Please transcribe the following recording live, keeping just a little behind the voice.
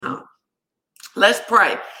Let's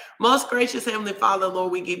pray. Most gracious Heavenly Father,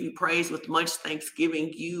 Lord, we give you praise with much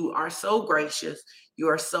thanksgiving. You are so gracious, you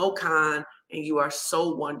are so kind, and you are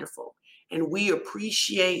so wonderful. And we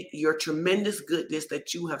appreciate your tremendous goodness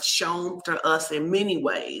that you have shown to us in many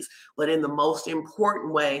ways, but in the most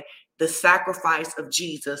important way, the sacrifice of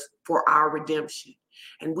Jesus for our redemption.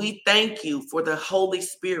 And we thank you for the Holy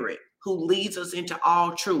Spirit who leads us into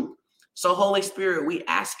all truth. So, Holy Spirit, we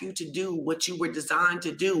ask you to do what you were designed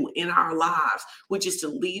to do in our lives, which is to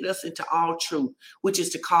lead us into all truth, which is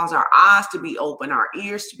to cause our eyes to be open, our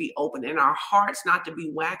ears to be open, and our hearts not to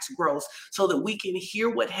be wax gross, so that we can hear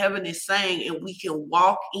what heaven is saying and we can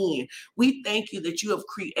walk in. We thank you that you have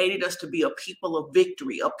created us to be a people of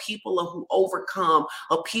victory, a people who overcome,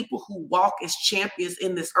 a people who walk as champions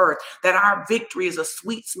in this earth, that our victory is a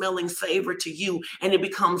sweet smelling savor to you, and it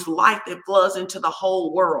becomes light that floods into the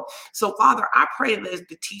whole world. So, Father, I pray that as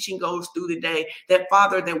the teaching goes through today, that,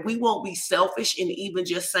 Father, that we won't be selfish in even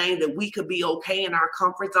just saying that we could be okay in our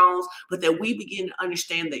comfort zones, but that we begin to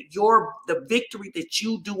understand that the victory that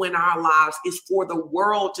you do in our lives is for the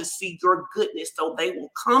world to see your goodness, so they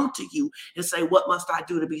will come to you and say, what must I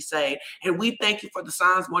do to be saved? And we thank you for the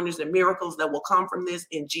signs, wonders, and miracles that will come from this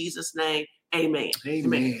in Jesus' name. Amen.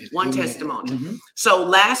 Amen. One Amen. testimony. So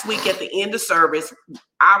last week at the end of service,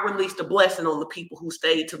 I released a blessing on the people who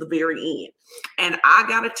stayed to the very end. And I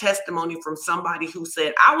got a testimony from somebody who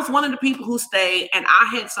said, I was one of the people who stayed, and I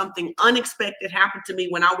had something unexpected happen to me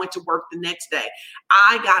when I went to work the next day.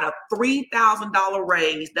 I got a $3,000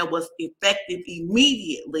 raise that was effective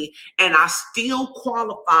immediately, and I still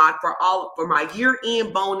qualified for my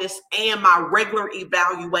year-end bonus and my regular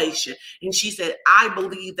evaluation. And she said, I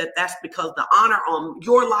believe that that's because the honor on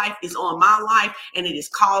your life is on my life, and it is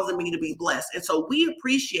causing me to be blessed. And so we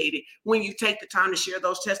appreciate it when you take the time to share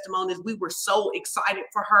those testimonies. We were so excited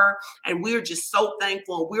for her, and we're just so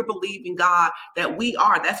thankful. We're believing God that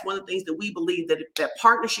that's one of the things that we believe, that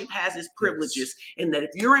partnership has its privileges, and that if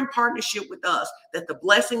you're in partnership with us, that the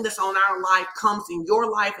blessing that's on our life comes in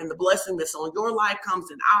your life, and the blessing that's on your life comes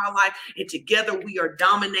in our life, and together we are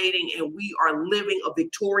dominating, and we are living a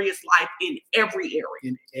victorious life in every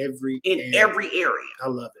area. Every area. I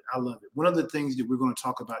love it. I love it. One of the things that we're going to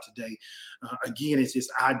talk about today, again, is this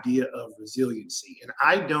idea of resiliency. And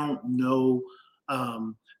I don't know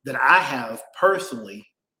that I have personally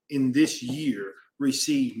in this year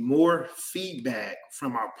received more feedback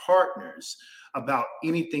from our partners about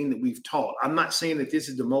anything that we've taught. I'm not saying that this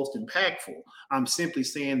is the most impactful. I'm simply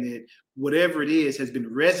saying that whatever it is has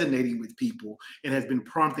been resonating with people and has been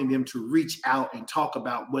prompting them to reach out and talk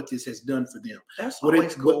about what this has done for them. That's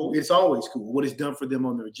always cool. It's always cool. What it's done for them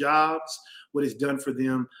on their jobs, what it's done for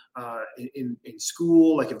them in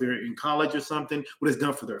school, like if they're in college or something, what it's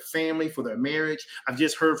done for their family, for their marriage. I've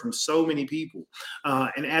just heard from so many people.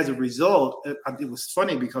 And as a result, it was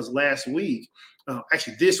funny because last week,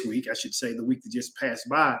 actually this week, I should say, the week that just passed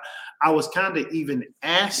by, I was kind of even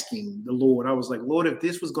asking the Lord, I was like, Lord, if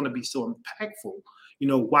this was going to be so impactful,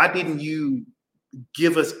 why didn't you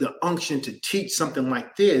give us the unction to teach something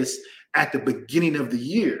like this at the beginning of the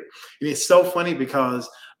year? And it's so funny because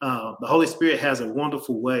the Holy Spirit has a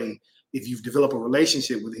wonderful way, if you've developed a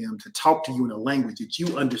relationship with him, to talk to you in a language that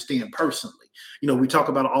you understand personally. We talk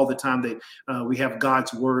about it all the time that we have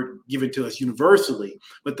God's word given to us universally,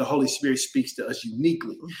 but the Holy Spirit speaks to us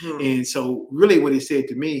uniquely. And so really what he said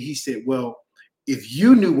to me, he said, well, if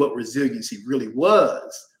you knew what resiliency really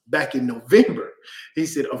was back in November, he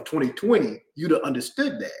said, of 2020, you'd have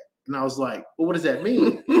understood that. And I was like, well, what does that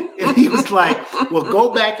mean? And he was like, well,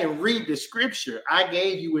 go back and read the scripture I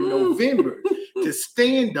gave you in November to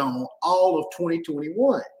stand on all of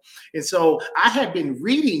 2021. And so I had been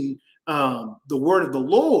reading the word of the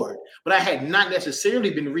Lord, but I had not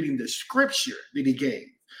necessarily been reading the scripture that he gave.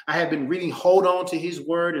 I had been reading, hold on to his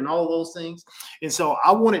word and all those things. And so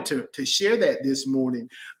I wanted to share that this morning.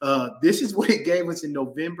 This is what he gave us in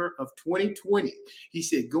November of 2020. He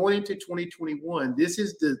said, going into 2021, this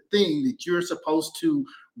is the thing that you're supposed to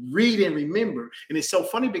read and remember. And it's so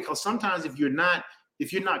funny because sometimes if you're not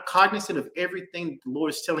cognizant of everything the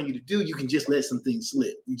Lord is telling you to do, you can just let some things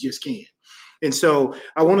slip. You just can. And so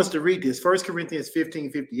I want us to read this, 1 Corinthians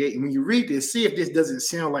 15:58. And when you read this, see if this doesn't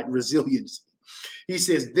sound like resilience. He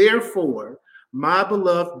says, therefore, my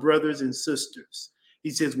beloved brothers and sisters,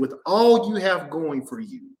 he says, with all you have going for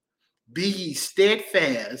you, be ye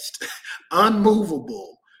steadfast,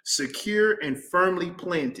 unmovable, secure, and firmly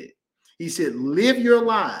planted. He said, live your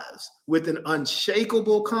lives with an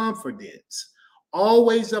unshakable confidence,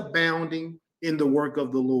 always abounding in the work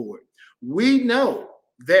of the Lord. We know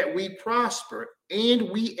that we prosper and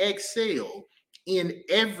we excel in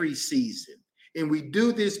every season And we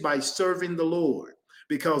do this by serving the Lord,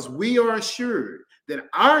 because we are assured that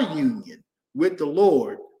our union with the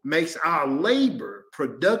Lord makes our labor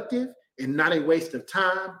productive and not a waste of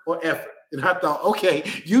time or effort. And I thought, okay,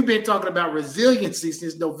 you've been talking about resiliency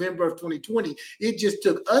since November of 2020. It just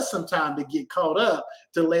took us some time to get caught up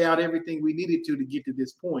to lay out everything we needed to get to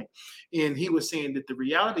this point. And he was saying that the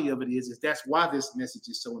reality of it is that's why this message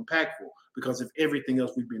is so impactful, because of everything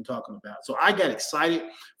else we've been talking about. So I got excited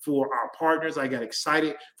for our partners. I got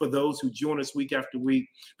excited for those who join us week after week,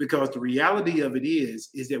 because the reality of it is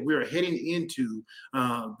that we're heading into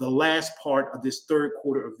the last part of this third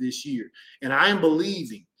quarter of this year. And I am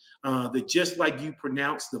believing that just like you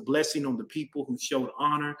pronounced the blessing on the people who showed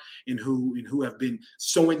honor and who have been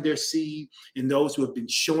sowing their seed, and those who have been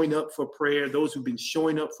showing up for prayer, those who've been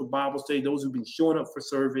showing up for Bible study, those who've been showing up for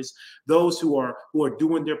service, those who are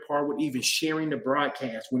doing their part with even sharing the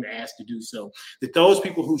broadcast when asked to do so, that those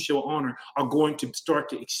people who show honor are going to start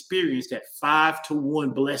to experience that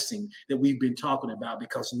 5-to-1 blessing that we've been talking about,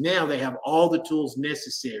 because now they have all the tools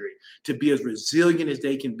necessary to be as resilient as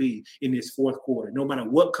they can be in this fourth quarter. No matter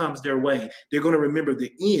what comes their way, they're going to remember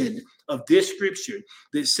the end of this scripture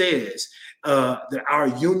that says that our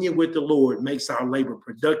union with the Lord makes our labor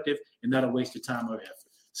productive and not a waste of time or effort.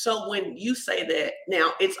 So when you say that,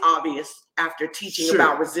 now it's obvious after teaching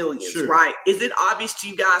about resilience, right? Is it obvious to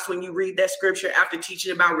you guys when you read that scripture after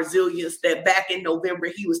teaching about resilience that back in November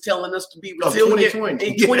he was telling us to be resilient? 2020.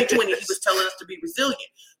 In 2020 he was telling us to be resilient.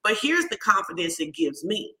 But here's the confidence it gives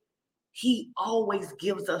me. He always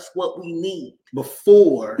gives us what we need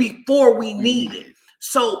before we need it.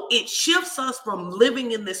 So it shifts us from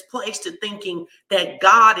living in this place to thinking that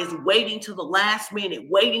God is waiting to the last minute,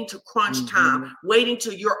 waiting to crunch time, waiting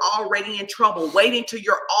till you're already in trouble, waiting till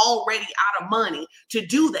you're already out of money to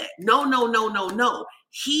do that. No.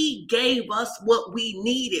 He gave us what we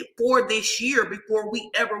needed for this year before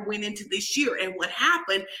we ever went into this year. And what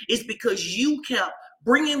happened is because you kept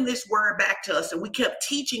bringing this word back to us and we kept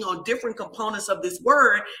teaching on different components of this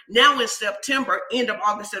word. Now in September, end of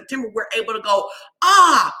August, September, we're able to go,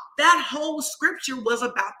 that whole scripture was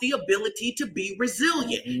about the ability to be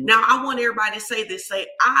resilient. Now I want everybody to say this, say,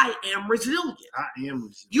 I am resilient. I am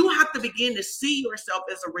resilient. You have to begin to see yourself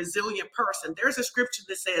as a resilient person. There's a scripture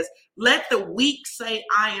that says, let the weak say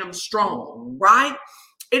I am strong, right?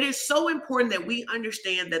 It is so important that we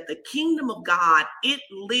understand that the kingdom of God, it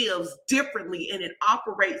lives differently and it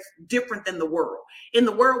operates different than the world. In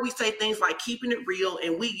the world, we say things like keeping it real,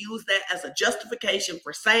 and we use that as a justification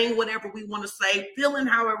for saying whatever we want to say, feeling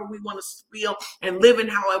however we want to feel, and living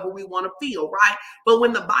however we want to feel, right? But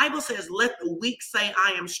when the Bible says, let the weak say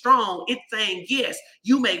I am strong, it's saying, yes,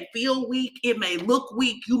 you may feel weak. It may look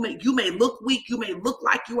weak. You may look weak. You may look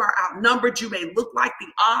like you are outnumbered. You may look like the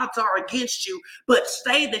odds are against you, but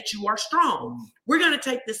say that you are strong. We're going to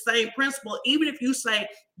take the same principle, even if you say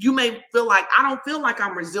you may feel like I don't feel like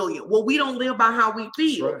I'm resilient. Well, we don't live by how we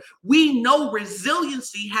feel. Right. We know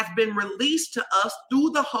resiliency has been released to us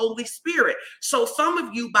through the Holy Spirit. So some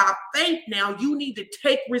of you by faith now, you need to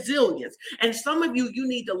take resilience. And some of you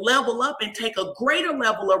need to level up and take a greater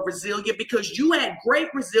level of resilience, because you had great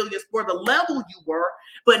resilience for the level you were,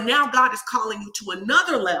 but now God is calling you to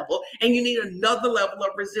another level and you need another level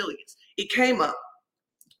of resilience. It came up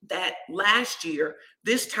that last year,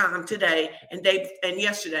 this time today and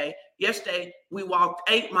yesterday we walked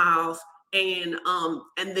 8 miles, and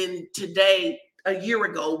then today, a year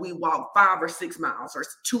ago, we walked 5 or 6 miles or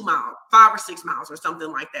 2 miles, 5 or 6 miles or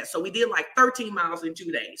something like that. So we did like 13 miles in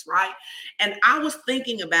 2 days, right? And I was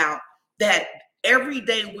thinking about that. Every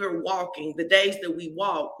day we're walking, the days that we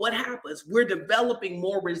walk, what happens? We're developing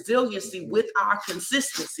more resiliency with our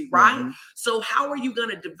consistency, right? So how are you going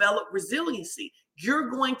to develop resiliency? You're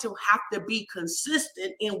going to have to be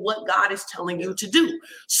consistent in what God is telling you to do.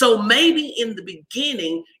 So maybe in the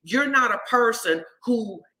beginning, you're not a person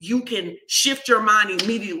who you can shift your mind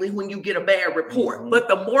immediately when you get a bad report. But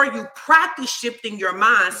the more you practice shifting your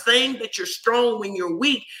mind, saying that you're strong when you're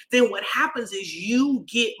weak, then what happens is you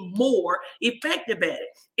get more effective at it.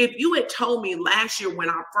 If you had told me last year when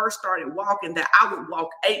I first started walking that I would walk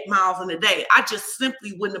 8 miles in a day, I just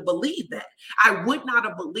simply wouldn't have believed that. I would not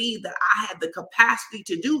have believed that I had the capacity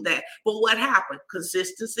to do that. But what happened?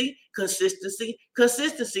 Consistency.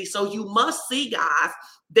 So you must see, guys,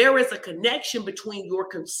 there is a connection between your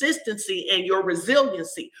consistency and your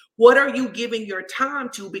resiliency. What are you giving your time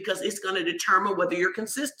to? Because it's going to determine whether you're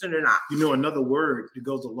consistent or not. You know, another word that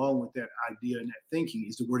goes along with that idea and that thinking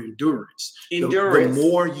is the word endurance. Endurance. The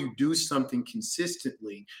more you do something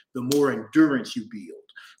consistently, the more endurance you build.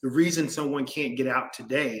 The reason someone can't get out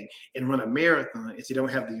today and run a marathon is they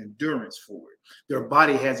don't have the endurance for it. Their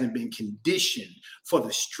body hasn't been conditioned for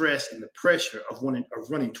the stress and the pressure of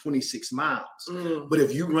running 26 miles. But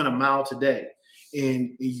if you run a mile today,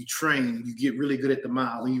 and you train, you get really good at the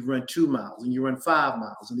mile, and you run 2 miles, and you run 5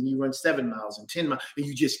 miles, and then you run 7 miles and 10 miles, and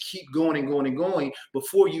you just keep going and going and going.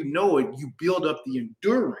 Before you know it, you build up the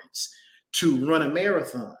endurance to run a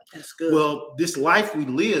marathon. That's good. Well, this life we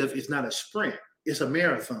live is not a sprint, it's a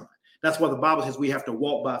marathon. That's why the Bible says we have to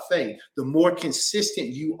walk by faith. The more consistent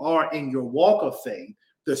you are in your walk of faith,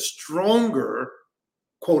 the stronger,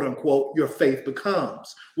 quote unquote, your faith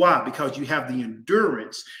becomes. Why? Because you have the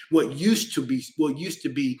endurance. What used to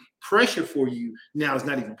be pressure for you now is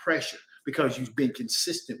not even pressure, because you've been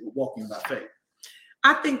consistent with walking by faith.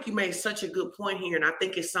 I think you made such a good point here, and I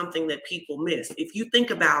think it's something that people miss. If you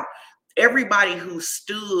think about everybody who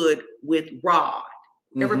stood with Rod,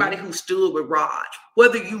 everybody who stood with Rod,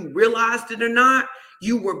 whether you realized it or not,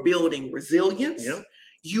 you were building resilience,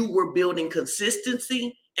 you were building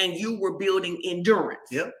consistency, and you were building endurance,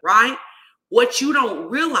 right? What you don't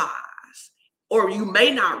realize, or you may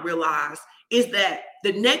not realize, is that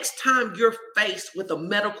the next time you're faced with a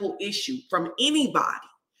medical issue from anybody,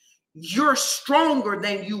 you're stronger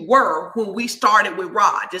than you were when we started with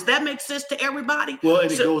Rod. Does that make sense to everybody? Well, and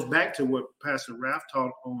it goes back to what Pastor Ralph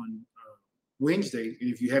taught on Wednesday. And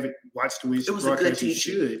if you haven't watched the Wednesday broadcast, you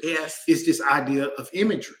should. Yes. It's this idea of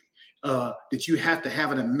imagery. That you have to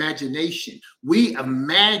have an imagination. We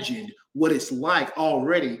imagined what it's like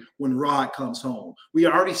already when Rod comes home. We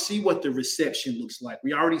already see what the reception looks like.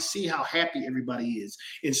 We already see how happy everybody is.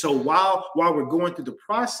 And so while we're going through the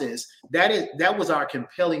process, that was our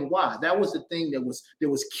compelling why. That was the thing that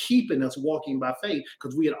was keeping us walking by faith,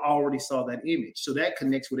 because we had already saw that image. So that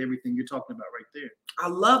connects with everything you're talking about right there. I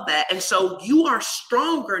love that. And so you are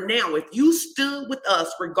stronger now. If you stood with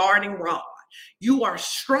us regarding Rod, you are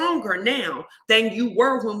stronger now than you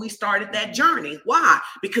were when we started that journey. Why?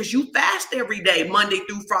 Because you fast every day, Monday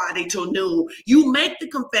through Friday till noon. You make the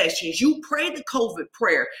confessions. You pray the COVID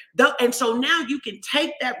prayer. And so now you can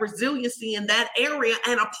take that resiliency in that area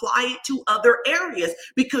and apply it to other areas,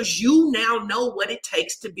 because you now know what it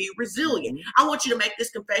takes to be resilient. I want you to make this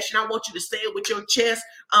confession. I want you to say it with your chest.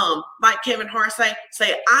 Like Kevin Hart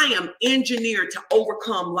say, I am engineered to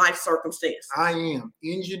overcome life circumstances. I am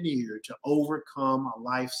engineered to overcome a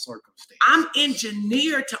life circumstance. I'm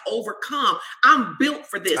engineered to overcome. I'm built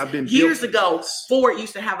for this. I've been Years ago, Ford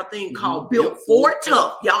used to have a thing called Built Ford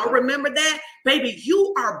Tough. Y'all remember that? Baby,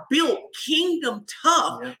 you are built kingdom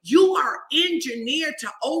tough. Yeah. You are engineered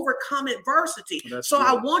to overcome adversity. So good.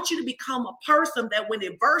 I want you to become a person that when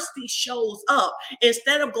adversity shows up,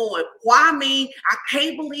 instead of going, why me? I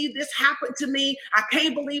can't believe this happened to me. I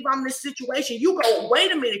can't believe I'm in this situation. You go,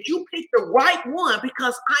 wait a minute. You picked the right one,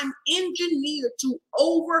 because I'm engineered to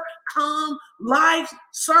overcome life's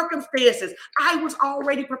circumstances. I was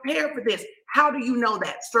already prepared for this. How do you know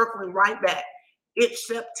that? Circling right back. It's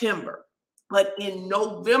September. But in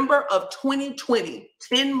November of 2020,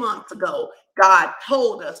 10 months ago, God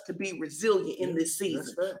told us to be resilient in this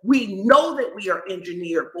season. Right. We know that we are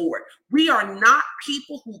engineered for it. We are not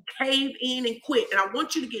people who cave in and quit. And I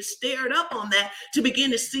want you to get stirred up on that, to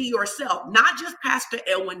begin to see yourself, not just Pastor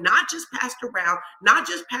Elwin, not just Pastor Ralph, not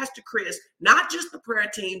just Pastor Chris, not just the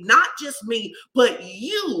prayer team, not just me, but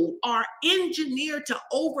you are engineered to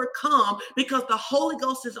overcome, because the Holy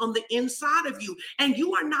Ghost is on the inside of you, and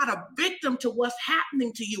you are not a victim to what's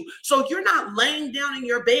happening to you. So you're not laying down in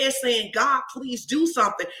your bed saying, God, please do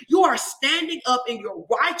something. You are standing up in your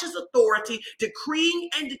righteous authority, decreeing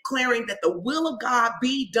and declaring that the will of God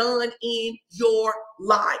be done in your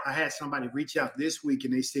life. I had somebody reach out this week,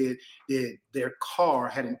 and they said that their car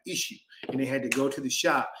had an issue, and they had to go to the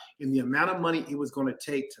shop, and the amount of money it was going to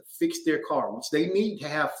take to fix their car, which they need to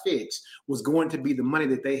have fixed, was going to be the money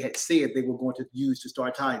that they had said they were going to use to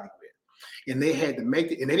start tithing with. And they had to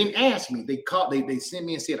make it, and they didn't ask me. They sent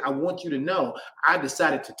me and said, I want you to know I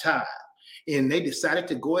decided to tithe. And they decided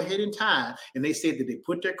to go ahead and tithe. And they said that they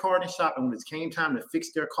put their car in the shop, and when it came time to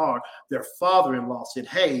fix their car, their father-in-law said,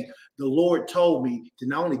 hey, the Lord told me to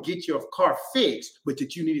not only get your car fixed, but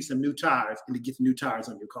that you needed some new tires, and to get the new tires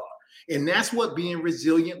on your car. And that's what being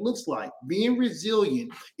resilient looks like. Being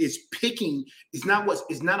resilient is picking, it's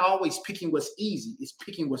not always picking what's easy, it's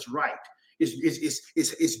picking what's right.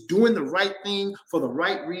 It's doing the right thing for the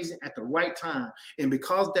right reason at the right time. And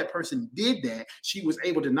because that person did that, she was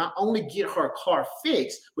able to not only get her car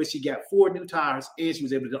fixed, but she got 4 new tires, and she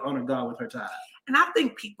was able to honor God with her tithe. And I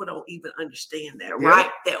think people don't even understand that, Yeah. right?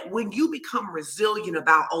 That when you become resilient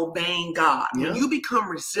about obeying God, Yeah. when you become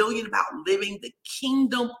resilient about living the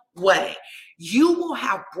kingdom way, you will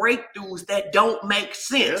have breakthroughs that don't make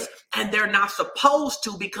sense. Yeah. And they're not supposed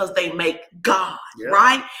to because they make God, Yeah.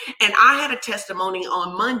 right? And I had a testimony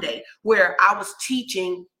on Monday where I was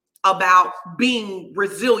teaching about being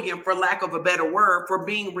resilient, for lack of a better word, for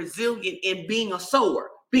being resilient in being a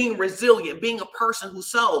sower, being resilient, being a person who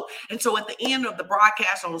sowed. And so at the end of the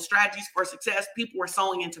broadcast on Strategies for Success, people were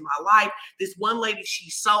sowing into my life. This one lady,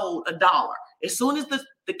 she sold $1. As soon as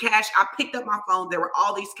the cash, I picked up my phone, there were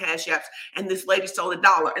all these cash apps, and this lady sold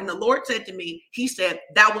 $1. And the Lord said to me, he said,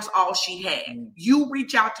 that was all she had. You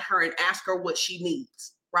reach out to her and ask her what she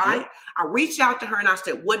needs, right? Yep. I reached out to her and I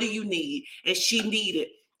said, what do you need? And she needed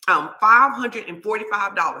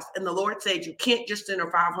 $545. And the Lord said, you can't just send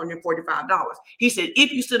her $545. He said,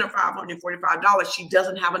 if you send her $545, she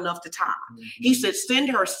doesn't have enough to tithe. Mm-hmm. He said, send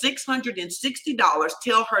her $660,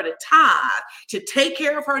 tell her to tithe, to take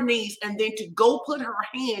care of her needs, and then to go put her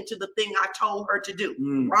hand to the thing I told her to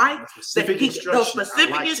do, right? Those specific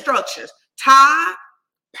instructions, tithe,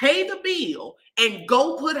 pay the bill, and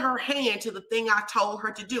go put her hand to the thing I told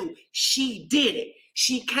her to do. She did it.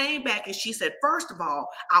 She came back and she said, first of all,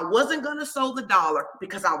 I wasn't going to sow the $1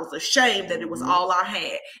 because I was ashamed that it was all I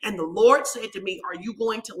had. And the Lord said to me, are you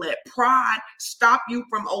going to let pride stop you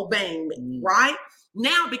from obeying me? Right?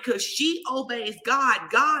 Now, because she obeys God,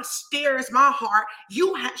 God stirs my heart.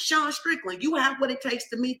 You have Sean Strickland, you have what it takes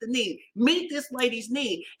to meet the need. Meet this lady's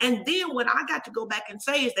need. And then what I got to go back and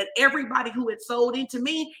say is that everybody who had sold into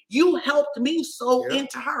me, you helped me sow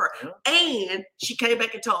into her. And she came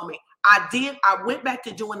back and told me, I went back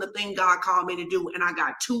to doing the thing God called me to do, and I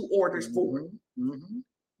got 2 orders for it.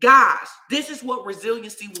 Guys, this is what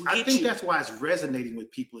resiliency will get you. I think that's why it's resonating with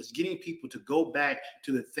people. It's getting people to go back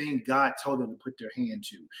to the thing God told them to put their hand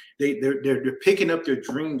to. They're picking up their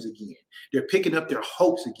dreams again. They're picking up their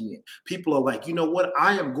hopes again. People are like, you know what?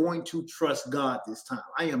 I am going to trust God this time.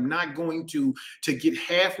 I am not going to get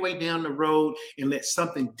halfway down the road and let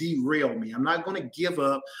something derail me. I'm not going to give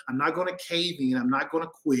up. I'm not going to cave in. I'm not going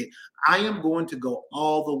to quit. I am going to go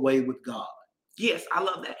all the way with God. Yes, I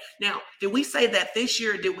love that. Now, did we say that this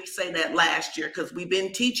year? Did we say that last year? Because we've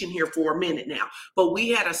been teaching here for a minute now. But we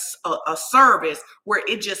had a service where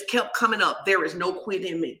it just kept coming up. There is no quit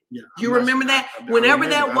in me. Yeah, you remember that? Whenever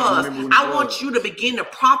that was, I want you to begin to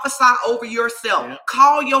prophesy over yourself. Yeah.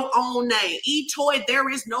 Call your own name. Etoy, there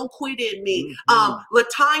is no quit in me.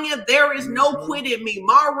 Latanya, there is no quit in me.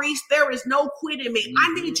 Maurice, there is no quit in me.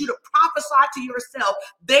 I need you to prophesy to yourself.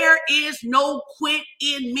 There is no quit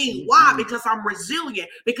in me. Why? Because I'm resilient,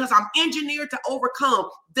 because I'm engineered to overcome.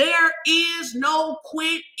 There is no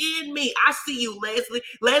quit in me. I see you, Leslie.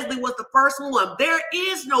 Leslie was the first one. There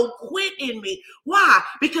is no quit in me. Why?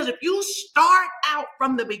 Because if you start out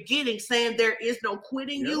from the beginning saying there is no quit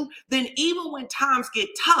in you, then even when times get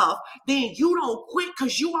tough, then you don't quit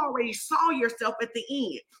because you already saw yourself at the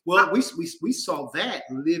end. Well, we saw that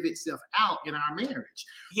live itself out in our marriage.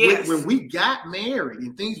 Yes. When we got married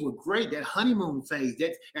and things were great, that honeymoon phase, that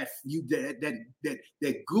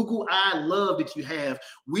Google eye love that you have,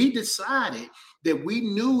 we decided that we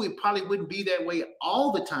knew it probably wouldn't be that way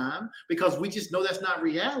all the time because we just know that's not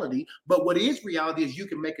reality. But what is reality is you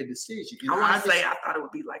can make a decision. And I thought it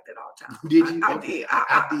would be like that all the time. Did you? I did.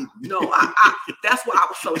 I did. No, that's why I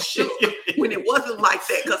was so shook when it wasn't like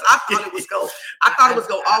that, because I thought it was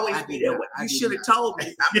going to always be that way. You should have told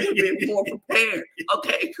me. I would have been more prepared.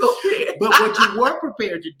 Okay, go ahead. But what you were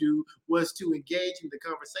prepared to do was to engage in the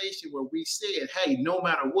conversation where we said, hey, no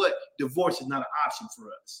matter what, divorce is not an option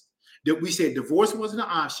for us. That we said divorce wasn't an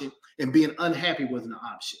option and being unhappy wasn't an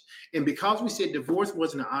option. And because we said divorce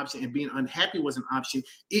wasn't an option and being unhappy was an option,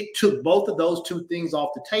 it took both of those two things off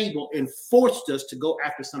the table and forced us to go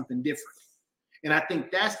after something different. And I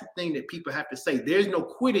think that's the thing that people have to say. There's no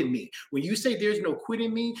quit in me. When you say there's no quit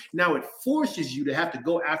in me, now it forces you to have to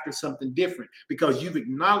go after something different because you've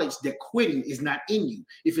acknowledged that quitting is not in you.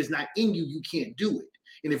 If it's not in you, you can't do it.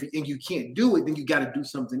 And you can't do it, then you got to do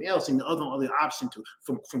something else. And the other option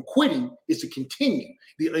from quitting is to continue.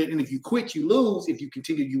 And if you quit, you lose. If you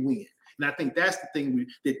continue, you win. And I think that's the thing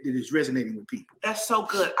that is resonating with people. That's so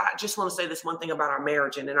good. I just want to say this one thing about our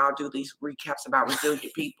marriage, and then I'll do these recaps about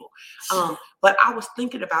resilient people. But I was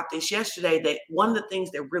thinking about this yesterday, that one of the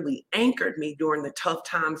things that really anchored me during the tough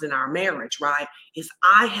times in our marriage, right, is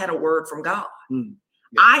I had a word from God. Yeah.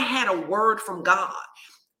 I had a word from God.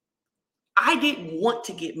 I didn't want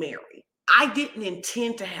to get married. I didn't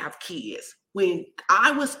intend to have kids. When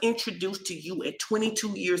I was introduced to you at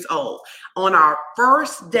 22 years old, on our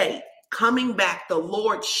first date, coming back, the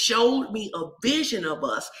Lord showed me a vision of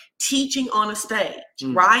us teaching on a stage,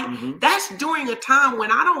 right? Mm-hmm. That's during a time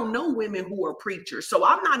when I don't know women who are preachers. So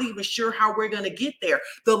I'm not even sure how we're going to get there.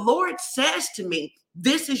 The Lord says to me,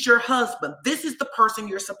 this is your husband. This is the person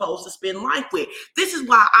you're supposed to spend life with. This is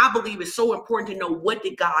why I believe it's so important to know what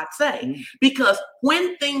did God say. Mm-hmm. Because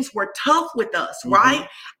when things were tough with us, Mm-hmm. right,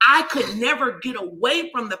 I could never get away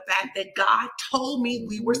from the fact that God told me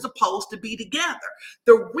we were supposed to be together.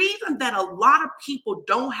 The reason that a lot of people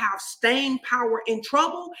don't have staying power in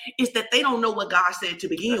trouble is that they don't know what God said to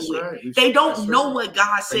begin That's with. right. They don't That's know right. what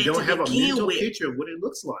God They said don't to have a begin mental with. picture of what it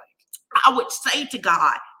looks like. I would say to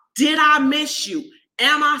God, did I miss you?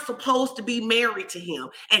 Am I supposed to be married to him?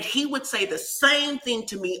 And he would say the same thing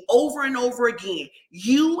to me over and over again.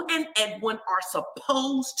 You and Edwin are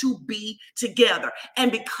supposed to be together.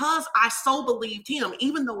 And because I so believed him,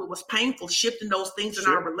 even though it was painful shifting those things in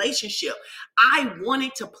our relationship, I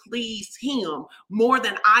wanted to please him more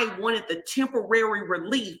than I wanted the temporary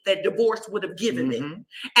relief that divorce would have given me.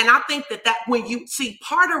 And I think that when you see,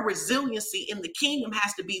 part of resiliency in the kingdom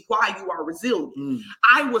has to be why you are resilient.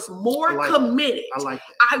 I was more committed. I like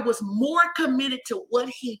that. I was more committed to what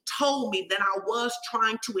he told me than I was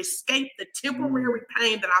trying to escape the temporary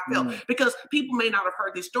pain that I felt. Because people may not have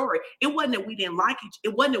heard this story. It wasn't that we didn't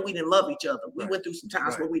it wasn't that we didn't love each other. We went through some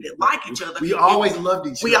times where we didn't like each other. We always loved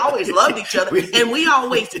each other. We always loved each other. And we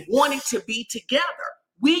always wanted to be together.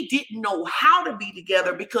 We didn't know how to be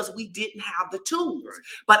together because we didn't have the tools.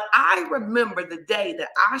 But I remember the day that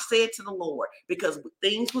I said to the Lord, because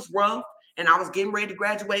things was rough, and I was getting ready to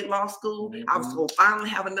graduate law school. I was going to finally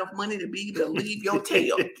have enough money to be able to leave your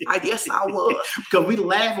tail. I guess I was. Because we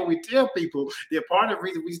laugh when we tell people that part of the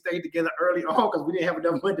reason we stayed together early on because we didn't have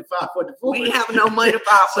enough money to file for divorce. We didn't have enough money to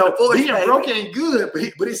file for divorce. Being broke ain't good,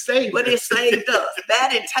 but it saved us. But it saved us.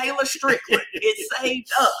 That and Taylor Strickland, it saved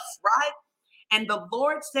us, right? And the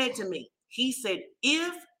Lord said to me, he said,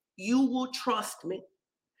 if you will trust me,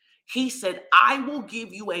 he said, I will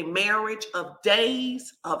give you a marriage of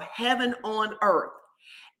days of heaven on earth.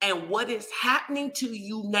 And what is happening to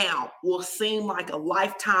you now will seem like a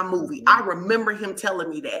lifetime movie. I remember him telling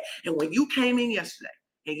me that. And when you came in yesterday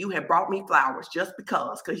and you had brought me flowers just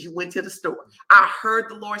because you went to the store, I heard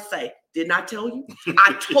the Lord say, didn't I tell you?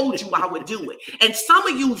 I told you I would do it. And some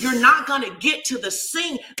of you, you're not going to get to the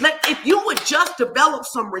scene. If you would just develop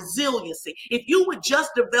some resiliency, if you would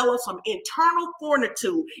just develop some internal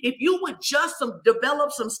fortitude, if you would just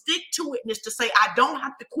develop some stick-to-itness to say, I don't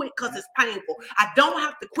have to quit because it's painful. I don't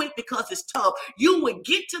have to quit because it's tough. You would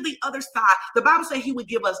get to the other side. The Bible said he would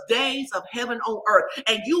give us days of heaven on earth.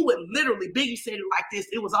 And you would literally, Biggie said it like this,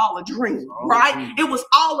 it was all a dream, right? It was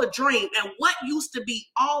all a dream. And what used to be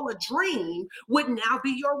all a dream would now be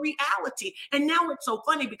your reality. And now it's so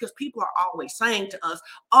funny because people are always saying to us,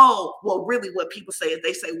 oh, well, really what people say is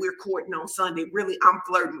they say we're courting on Sunday. Really, I'm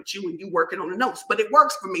flirting with you and you working on the notes. But it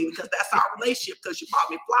works for me because that's our relationship because you bought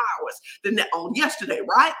me flowers on yesterday,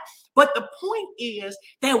 right? But the point is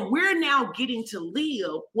that we're now getting to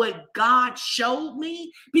live what God showed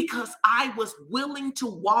me because I was willing to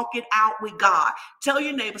walk it out with God. Tell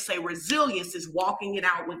your neighbor, say resilience is walking it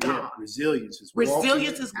out with God. Yeah, resilience is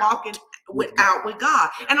walking out with God.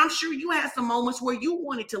 And I'm sure you had some moments where you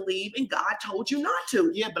wanted to leave and God told you not to.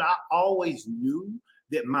 Yeah, but I always knew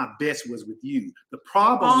that my best was with you. The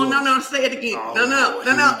problem no, say it again. No.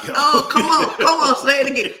 Oh, come on, say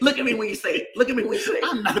it again. Look at me when you say it. Look at me when you say it.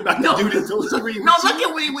 I'm not about to do this whole screen. No, look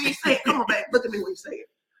at me when you say it. Come on, babe. Look at me when you say it.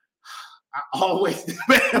 I always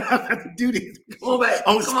have to do this. Come on, babe.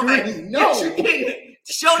 On Come on, babe. No. Yes,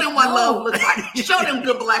 show them what love looks like. Show them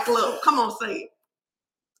good black love. Come on, say it.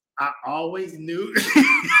 I always knew.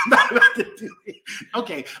 Not about to do it.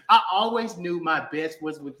 Okay, I always knew my best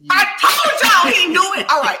was with you. I told y'all he knew it.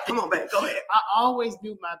 All right, come on, babe. Go ahead. I always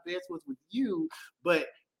knew my best was with you, but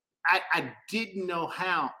I didn't know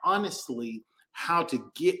honestly, how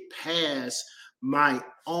to get past my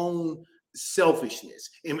own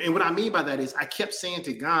selfishness. And what I mean by that is I kept saying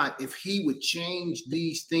to God, if he would change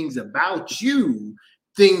these things about you,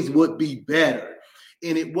 things would be better.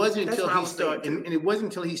 And it wasn't until he started, and it wasn't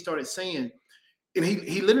until he started saying, and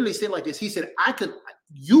he literally said like this, he said,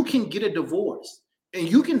 you can get a divorce and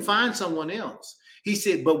you can find someone else. He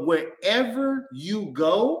said, but wherever you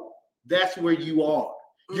go, that's where you are.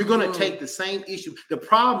 You're going to take the same issue. The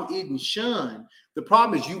problem isn't Sean. The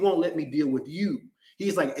problem is you won't let me deal with you.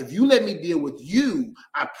 He's like, if you let me deal with you,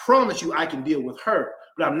 I promise you I can deal with her,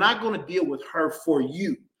 but I'm not going to deal with her for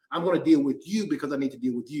you. I'm going to deal with you because I need to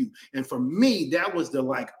deal with you. And for me, that was the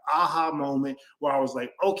aha moment where I was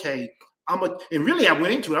like, okay, And really I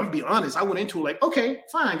went into it, I'm gonna be honest, I went into it like, okay,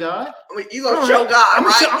 fine, God. I mean, you gonna show God,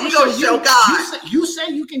 right? You gonna show God. You say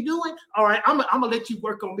you can do it. All right, I'm gonna let you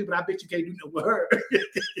work on me, but I bet you can't do no word.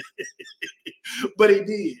 But he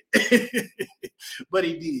did. But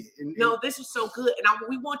he did. No, this is so good. And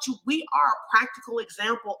we are a practical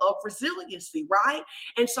example of resiliency, right?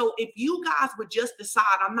 And so if you guys would just decide,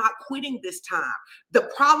 I'm not quitting this time. The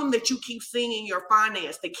problem that you keep seeing in your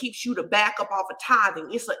finance that keeps you to back up off of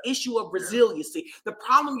tithing, it's an issue of resiliency. The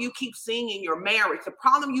problem you keep seeing in your marriage, the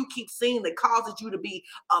problem you keep seeing that causes you to be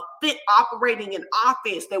a fit operating in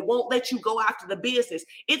offense that won't let you go after the business,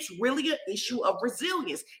 it's really an issue of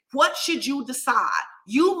resilience. What should you decide?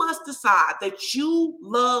 You must decide that you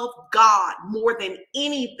love God more than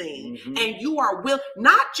anything. And you are willing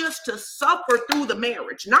not just to suffer through the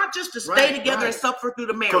marriage, not just to stay together and suffer through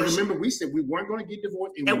the marriage. Because remember, we said we weren't going to get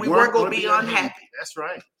divorced and we weren't going to be unhappy. That's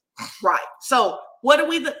right. Right. So what do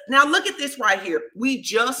we now look at this right here? We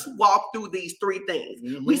just walked through these three things.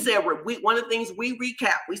 We said one of the things we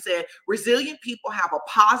recap. We said resilient people have a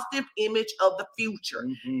positive image of the future.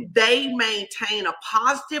 They maintain a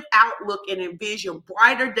positive outlook and envision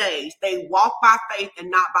brighter days. They walk by faith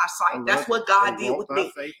and not by sight. That's what God did with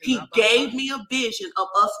me. He gave me a vision of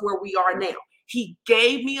us where we are now. He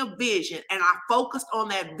gave me a vision and I focused on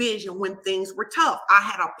that vision when things were tough. I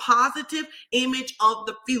had a positive image of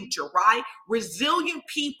the future, right? Resilient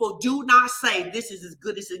people do not say this is as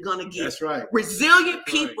good as it's going to get. That's right. Resilient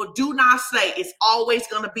people do not say it's always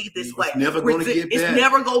going to be this way. It's never going to get better. It's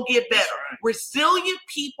never going to get better. Right. Resilient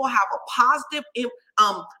people have a positive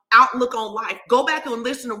outlook on life. Go back and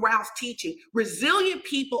listen to Ralph's teaching. Resilient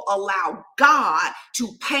people allow God to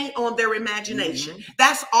paint on their imagination.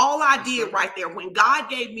 That's all I did right there. When God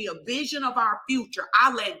gave me a vision of our future,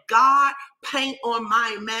 I let God paint on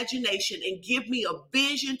my imagination and give me a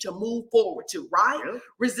vision to move forward to, right?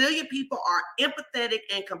 Resilient people are empathetic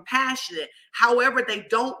and compassionate. However, they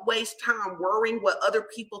don't waste time worrying what other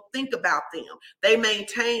people think about them. They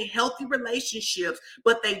maintain healthy relationships,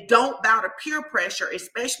 but they don't bow to peer pressure,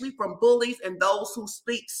 especially from bullies and those who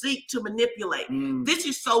seek to manipulate. This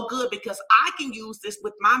is so good because I can use this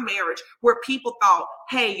with my marriage where people thought,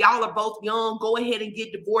 hey, y'all are both young, go ahead and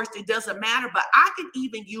get divorced. It doesn't matter. But I can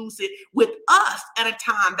even use it with us at a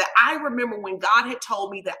time that I remember when God had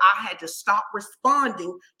told me that I had to stop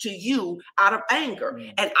responding to you out of anger.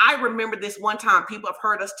 And I remember this one time, people have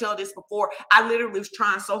heard us tell this before. I literally was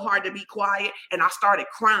trying so hard to be quiet and I started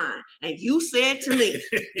crying. And you said to me,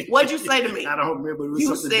 what'd you say to me? I don't remember. It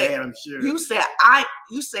was something bad, I'm sure. You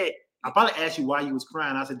said, I probably asked you why you was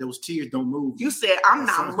crying. I said, those tears don't move. You said, I'm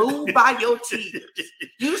not moved by your tears.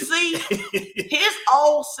 You see, his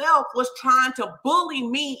old self was trying to bully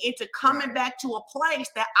me into coming back to a place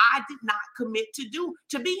that I did not commit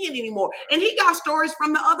to be in anymore. And he got stories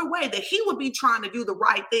from the other way that he would be trying to do the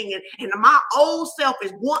right thing. And my old self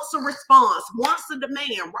wants a response, wants a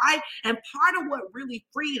demand, right? And part of what really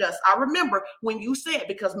freed us, I remember when you said,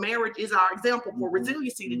 because marriage is our example for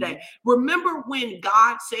resiliency today. Remember when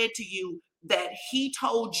God said to you that he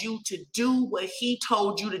told you to do what he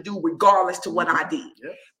told you to do regardless to what I did.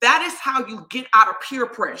 That is how you get out of peer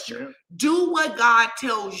pressure. Do what God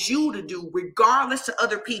tells you to do regardless to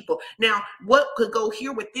other people. Now, what could go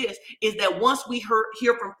here with this is that once we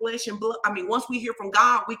hear from flesh and blood, once we hear from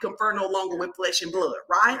God, we confer no longer with flesh and blood,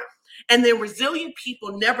 right? And then resilient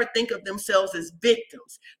people never think of themselves as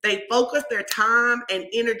victims. They focus their time and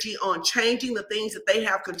energy on changing the things that they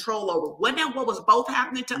have control over. Wasn't that what was both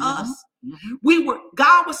happening to us?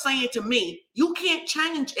 God was saying to me, you can't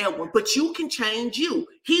change Edwin, but you can change you.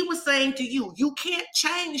 He was saying to you, you can't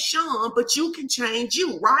change Sean, but you can change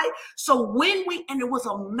you, right? So and it was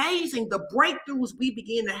amazing, the breakthroughs we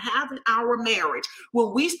began to have in our marriage,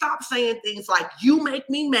 when we stopped saying things like, you make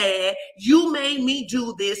me mad, you made me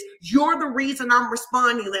do this, you're the reason I'm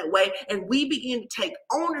responding that way. And we began to take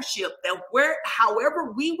ownership that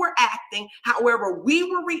however we were acting, however we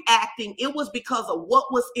were reacting, it was because of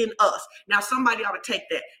what was in us. Now, somebody ought to take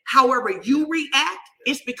that. However you react,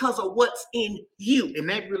 it's because of what's in you. And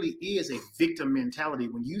that really is a victim mentality.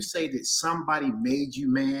 When you say that somebody made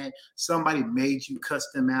you mad, somebody made you cuss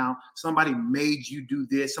them out, somebody made you do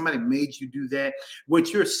this, somebody made you do that,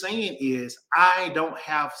 what you're saying is, I don't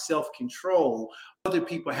have self-control. Other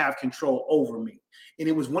people have control over me. And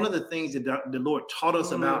it was one of the things that the Lord taught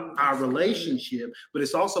us about our relationship, but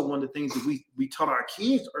it's also one of the things that we taught our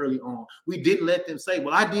kids early on. We didn't let them say,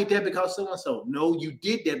 well, I did that because so-and-so. No, you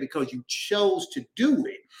did that because you chose to do do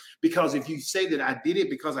it. Because if you say that I did it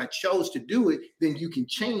because I chose to do it, then you can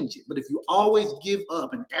change it. But if you always give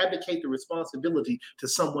up and abdicate the responsibility to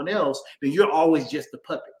someone else, then you're always just the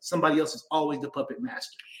puppet. Somebody else is always the puppet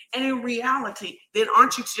master. And in reality, then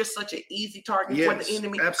aren't you just such an easy target for the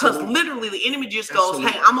enemy? Because literally the enemy just goes,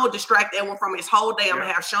 hey, I'm going to distract Edwin from his whole day. I'm going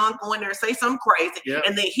to have Sean go in there and say something crazy.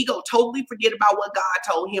 And then he go totally forget about what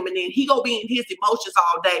God told him. And then he go be in his emotions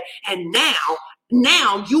all day. And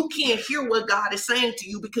now you can't hear what God is saying to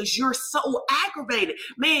you because you're so aggravated.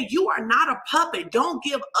 Man, you are not a puppet. Don't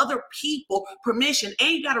give other people permission. And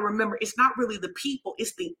you got to remember, it's not really the people,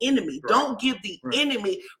 it's the enemy. Don't give the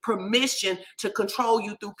enemy permission to control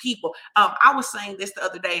you through people. I was saying this the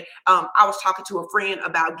other day. I was talking to a friend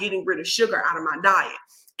about getting rid of sugar out of my diet.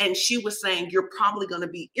 And she was saying, you're probably going to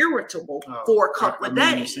be irritable for a couple of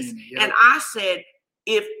days. And I said,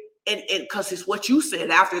 because it's what you said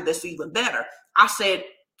after that's even better. I said,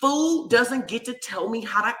 food doesn't get to tell me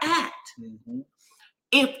how to act.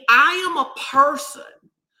 If I am a person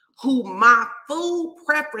who my food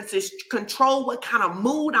preferences control what kind of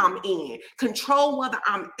mood I'm in, control whether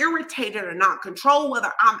I'm irritated or not, control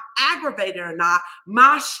whether I'm aggravated or not,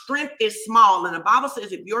 my strength is small. And the Bible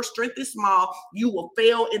says if your strength is small, you will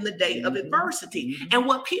fail in the day of adversity. And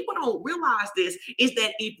what people don't realize is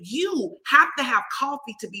that if you have to have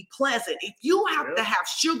coffee to be pleasant, if you have to have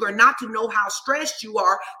sugar not to know how stressed you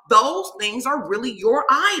are, those things are really your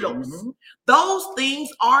idols. Those things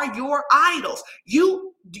are your idols.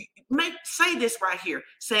 Say this right here.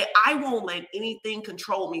 Say, I won't let anything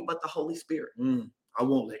control me but the Holy Spirit. I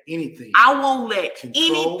won't let anything. I won't let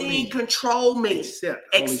anything control me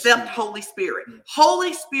except Holy Spirit.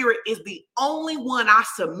 Holy Spirit is the only one I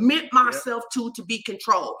submit myself to be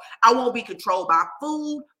controlled. I won't be controlled by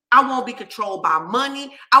food. I won't be controlled by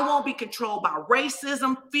money. I won't be controlled by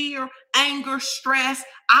racism, fear, anger, stress.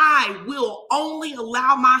 I will only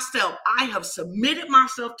allow myself. I have submitted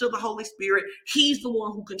myself to the Holy Spirit. He's the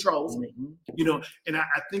one who controls me. And I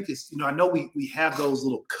think it's, I know we have those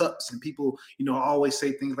little cups and people, always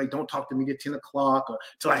say things like, don't talk to me at 10 o'clock or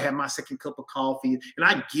till I have my second cup of coffee. And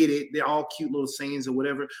I get it. They're all cute little sayings or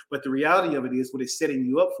whatever. But the reality of it is what it's setting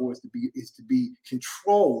you up for is to be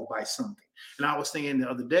controlled by something. And I was saying the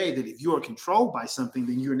other day that if you are controlled by something,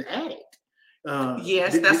 then you're an addict.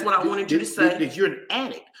 Yes, that's what I wanted you to say. That you're an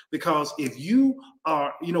addict, because if you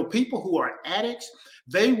are, people who are addicts,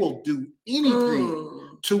 they will do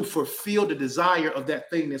anything to fulfill the desire of that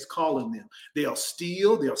thing that's calling them. They'll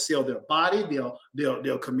steal, they'll sell their body,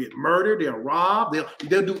 they'll commit murder, they'll rob,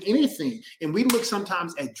 they'll do anything. And we look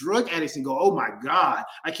sometimes at drug addicts and go, oh my God,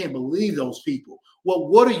 I can't believe those people. Well,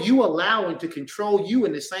 what are you allowing to control you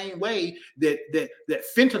in the same way that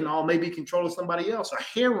fentanyl may be controlling somebody else, or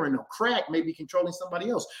heroin or crack may be controlling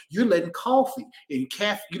somebody else? You're letting coffee and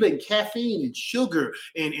you're letting caffeine and sugar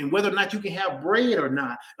and whether or not you can have bread or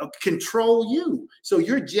not control you. So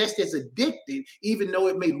you're just as addicted, even though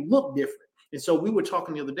it may look different. And so we were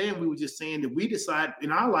talking the other day and we were just saying that we decide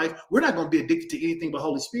in our life, we're not going to be addicted to anything but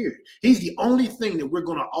Holy Spirit. He's the only thing that we're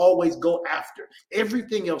going to always go after.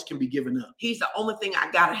 Everything else can be given up. He's the only thing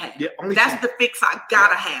I got to have. That's the fix I got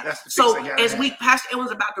to have. So as Pastor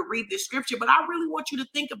Edwin's about to read this scripture, but I really want you to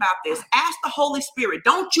think about this. Ask the Holy Spirit.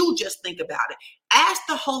 Don't you just think about it. Ask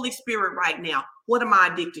the Holy Spirit right now. What am I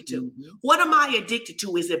addicted to? What am I addicted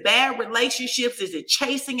to? Is it bad relationships? Is it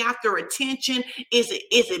chasing after attention? Is it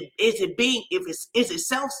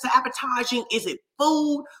self-sabotaging? Is it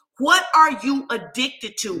food? What are you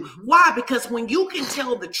addicted to? Why? Because when you can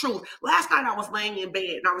tell the truth. Last night I was laying in bed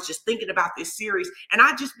and I was just thinking about this series, and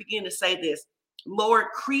I just began to say this: Lord,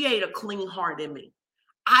 create a clean heart in me.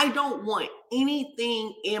 I don't want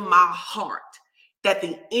anything in my heart that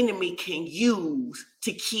the enemy can use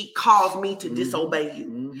to cause me to disobey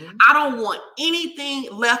you. I don't want anything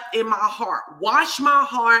left in my heart. Wash my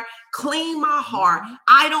heart, clean my heart.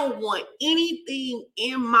 I don't want anything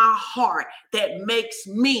in my heart that makes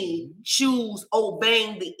me choose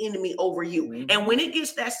obeying the enemy over you. And when it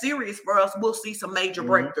gets that serious for us, we'll see some major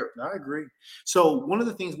breakthrough. I agree. So one of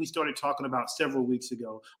the things we started talking about several weeks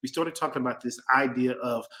ago, we started talking about this idea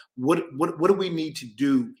of what do we need to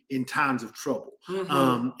do in times of trouble?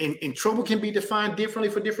 And trouble can be defined differently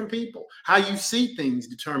for different people. How you see things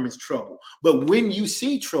determines trouble. But when you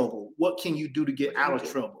see trouble, what can you do to get out of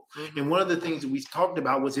trouble? And one of the things that we talked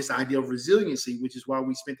about was this idea of resiliency, which is why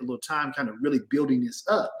we spent a little time kind of really building this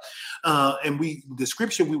up. And the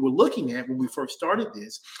scripture we were looking at when we first started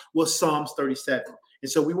this was Psalms 37. And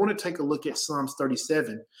so we want to take a look at Psalms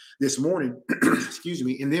 37 this morning, excuse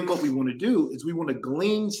me. And then what we want to do is we want to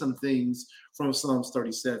glean some things from Psalms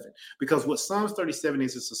 37. Because what Psalms 37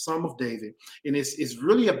 is, it's a Psalm of David, and it's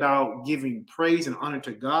really about giving praise and honor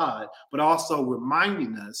to God, but also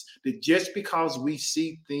reminding us that just because we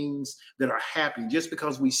see things that are happening, just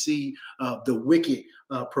because we see the wicked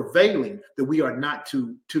prevailing, that we are not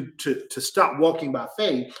to stop walking by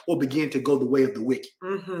faith or begin to go the way of the wicked.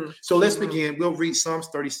 Mm-hmm. So let's begin. We'll read Psalms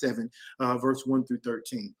 37, verse 1 through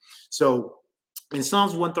 13. So in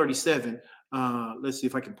Psalms 137, let's see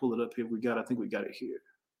if I can pull it up here. I think we got it here.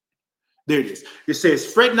 There it is. It says,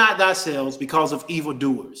 fret not thyself because of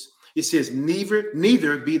evildoers. It says,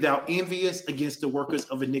 neither be thou envious against the workers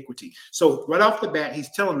of iniquity. So right off the bat,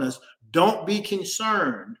 he's telling us, don't be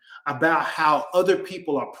concerned about how other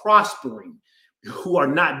people are prospering who are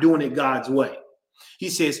not doing it God's way. He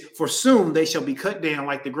says, for soon they shall be cut down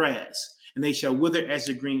like the grass, and they shall wither as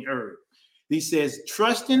the green herb. He says,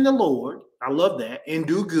 trust in the Lord. I love that. And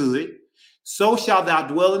do good. So shalt thou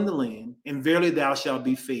dwell in the land, and verily thou shalt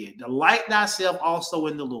be fed. Delight thyself also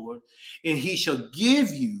in the Lord, and he shall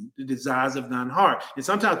give you the desires of thine heart. And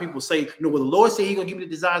sometimes people say, well, the Lord said he's going to give me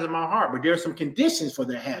the desires of my heart, but there are some conditions for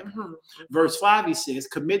that happening. Mm-hmm. Verse 5, he says,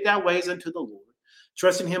 commit thy ways unto the Lord.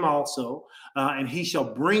 Trust in him also, and he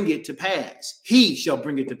shall bring it to pass. He shall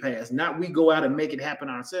bring it to pass, not we go out and make it happen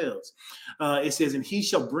ourselves. It says, and he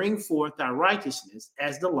shall bring forth thy righteousness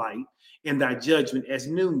as the light, and thy judgment as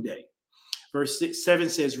noonday. Verse 7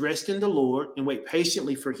 says, rest in the Lord and wait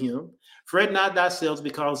patiently for him. Fret not thyself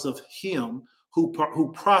because of him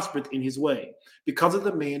who prospereth in his way, because of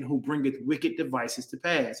the man who bringeth wicked devices to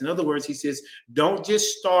pass. In other words, he says, don't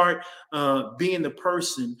just start being the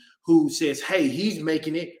person who says, hey, he's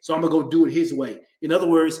making it, so I'm going to go do it his way. In other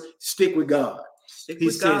words, stick with God. He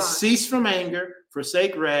says, cease from anger,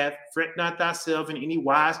 forsake wrath, fret not thyself in any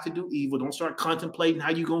wise to do evil. Don't start contemplating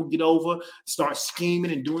how you're going to get over, start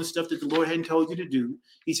scheming and doing stuff that the Lord hadn't told you to do.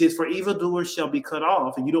 He says, for evildoers shall be cut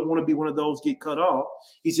off, and you don't want to be one of those get cut off.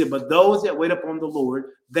 He said, but those that wait upon the Lord,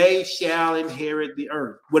 they shall inherit the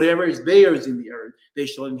earth. Whatever is theirs in the earth, they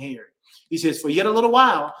shall inherit. He says, for yet a little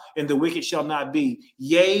while, and the wicked shall not be.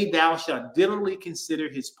 Yea, thou shalt diligently consider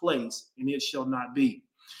his place, and it shall not be.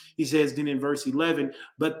 He says then in verse 11,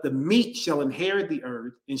 but the meek shall inherit the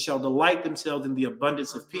earth and shall delight themselves in the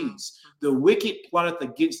abundance of peace. The wicked plotteth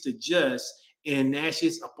against the just and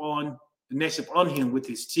gnasheth upon him with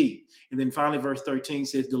his teeth. And then finally, verse 13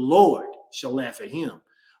 says, the Lord shall laugh at him,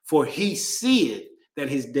 for he seeth that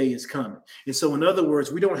his day is coming. And so, in other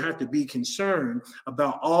words, we don't have to be concerned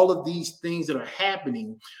about all of these things that are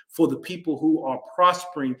happening for the people who are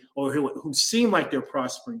prospering or who seem like they're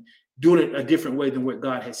prospering, doing it a different way than what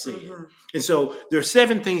God has said. Mm-hmm. And so there are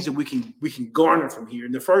 7 things that we can garner from here.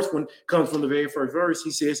 And the first one comes from the very first verse.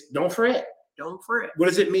 He says, don't fret. Don't fret. What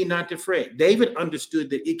does it mean not to fret? David understood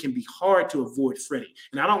that it can be hard to avoid fretting.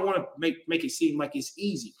 And I don't want to make it seem like it's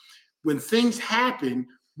easy. When things happen,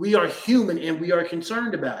 we are human and we are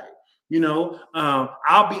concerned about it.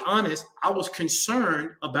 I'll be honest. I was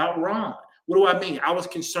concerned about Ron. What do I mean? I was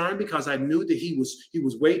concerned because I knew that he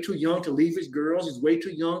was way too young to leave his girls. He's way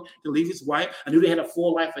too young to leave his wife. I knew they had a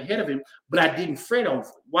full life ahead of him, but I didn't fret over it.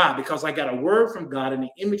 Why? Because I got a word from God and an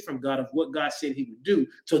image from God of what God said he would do.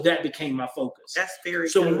 So that became my focus. That's very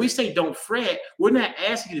So good. When we say don't fret, we're not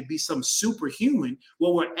asking you to be some superhuman.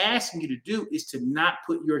 What we're asking you to do is to not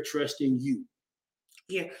put your trust in you.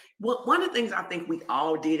 Yeah. Well, one of the things I think we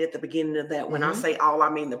all did at the beginning of that, when I say all, I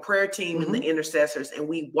mean the prayer team and the intercessors, and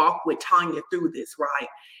we walked with Tanya through this, right,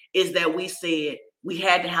 is that we said we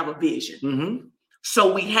had to have a vision. Mm-hmm.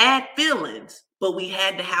 So we had feelings, but we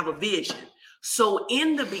had to have a vision. So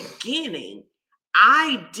in the beginning,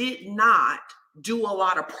 I did not do a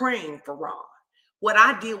lot of praying for Ron. What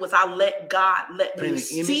I did was I let God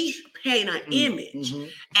paint an image. Mm-hmm.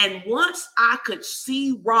 And once I could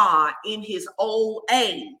see Ron in his old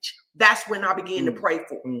age, that's when I began to pray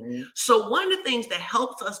for him. Mm-hmm. So one of the things that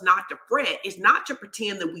helps us not to fret is not to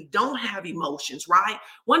pretend that we don't have emotions, right?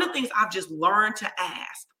 One of the things I've just learned to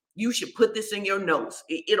ask, you should put this in your notes.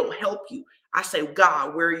 It'll help you. I say,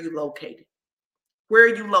 God, where are you located? Where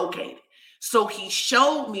are you located? So he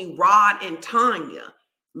showed me Rod and Tanya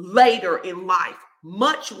later in life.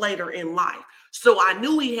 Much later in life. So I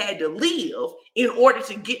knew he had to live in order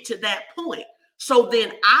to get to that point. So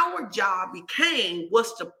then our job became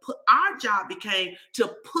to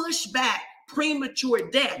push back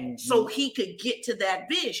premature death so he could get to that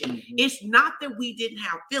vision. Mm-hmm. It's not that we didn't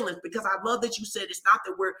have feelings, because I love that you said it's not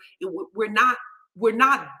that we're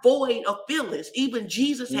not void of feelings. Even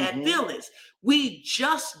Jesus had feelings. We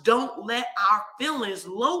just don't let our feelings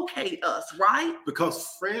locate us, right?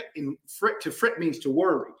 Because to fret means to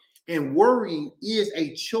worry. And worrying is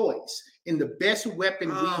a choice. And the best weapon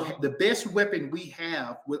we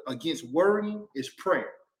have against worrying is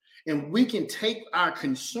prayer. And we can take our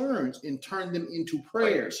concerns and turn them into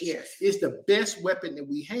prayers. Yes. It's the best weapon that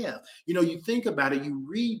we have. You know, you think about it, you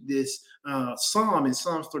read this psalm in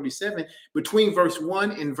Psalms 37, between verse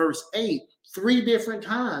 1 and verse 8, 3 different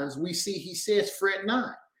times we see he says, fret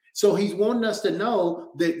not. So he's wanting us to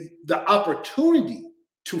know that the opportunity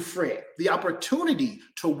to fret, the opportunity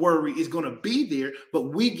to worry is going to be there,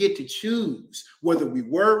 but we get to choose whether we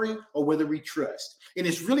worry or whether we trust. And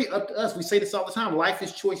it's really up to us. We say this all the time. Life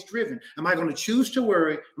is choice driven. Am I going to choose to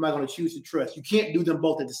worry? Am I going to choose to trust? You can't do them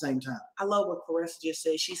both at the same time. I love what Caressa just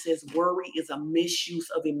said. She says worry is a misuse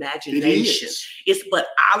of imagination. But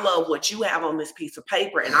I love what you have on this piece of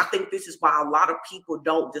paper. And I think this is why a lot of people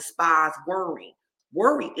don't despise worry.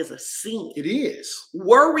 Worry is a sin. It is.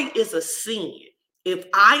 Worry is a sin. If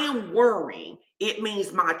I am worrying, it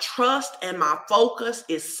means my trust and my focus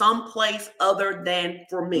is someplace other than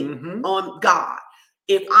for me, on God.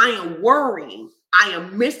 If I am worrying, I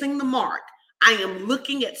am missing the mark. I am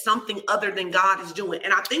looking at something other than God is doing.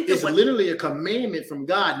 And I think it's literally a commandment from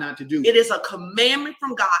God not to do. It is a commandment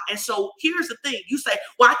from God. And so here's the thing. You say,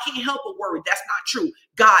 well, I can't help but worry. That's not true.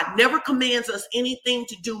 God never commands us anything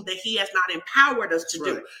to do that he has not empowered us to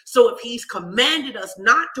do. So if he's commanded us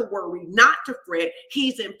not to worry, not to fret,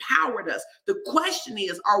 he's empowered us. The question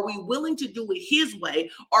is, are we willing to do it his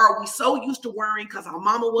way? Or are we so used to worrying because our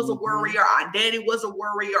mama was a worrier, our daddy was a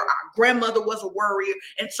worrier, our grandmother was a worrier.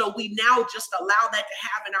 And so we now just allow that to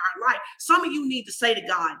happen in our life. Some of you need to say to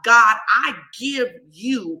God, God, I give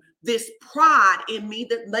you this pride in me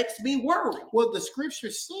that makes me worry. Well, the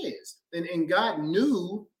scripture says, and God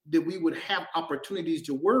knew that we would have opportunities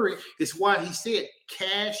to worry. It's why he said,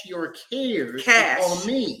 cast your cares on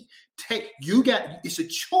me. It's a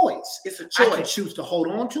choice. It's a choice. I can choose to hold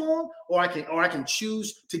on to them, or I can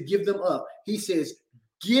choose to give them up. He says,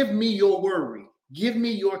 give me your worry. Give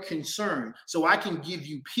me your concern so I can give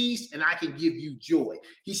you peace and I can give you joy.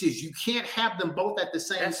 He says you can't have them both at the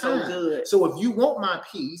same time. So good. So if you want my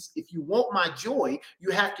peace, if you want my joy,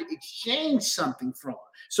 you have to exchange something from it.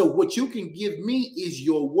 So what you can give me is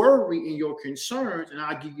your worry and your concerns, and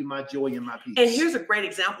I'll give you my joy and my peace. And here's a great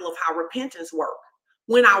example of how repentance works.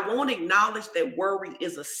 When I won't acknowledge that worry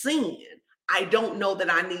is a sin, I don't know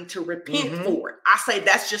that I need to repent for it. I say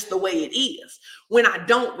that's just the way it is. When I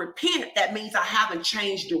don't repent, that means I haven't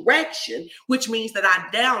changed direction, which means that I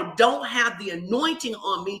now don't have the anointing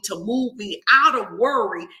on me to move me out of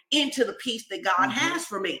worry into the peace that God has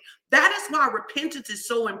for me. That is why repentance is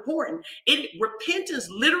so important. Repentance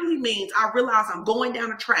literally means I realize I'm going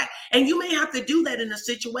down a track. And you may have to do that in a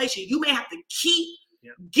situation. You may have to keep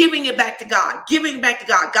giving it back to God, giving it back to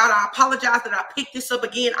God. God, I apologize that I picked this up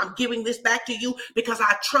again. I'm giving this back to you because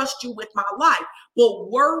I trust you with my life. Well,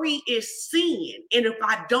 worry is sin. And if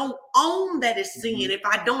I don't own that it's sin, if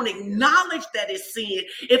I don't acknowledge that it's sin,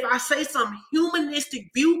 if I say some humanistic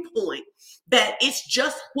viewpoint that it's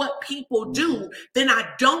just what people do, then I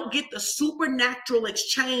don't get the supernatural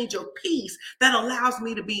exchange of peace that allows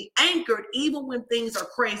me to be anchored even when things are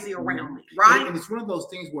crazy around me, right? And it's one of those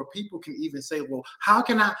things where people can even say, well, how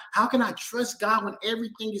can I trust God when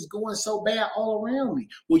everything is going so bad all around me?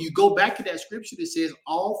 Well, you go back to that scripture that says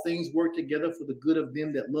all things work together for the good of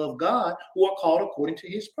them that love God, who are called according to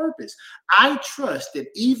his purpose. I trust that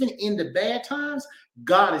even in the bad times,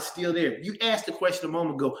 God is still there. You asked the question a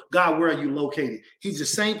moment ago, God, where are you located? He's the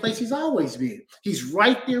same place he's always been. He's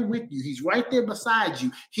right there with you. He's right there beside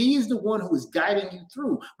you. He is the one who is guiding you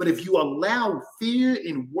through. But if you allow fear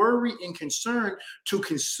and worry and concern to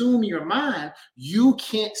consume your mind, you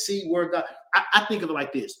can't see where God. I think of it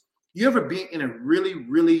like this. You ever been in a really,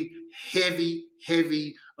 really heavy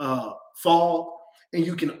fog, and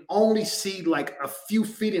you can only see like a few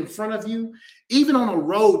feet in front of you? Even on a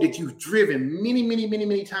road that you've driven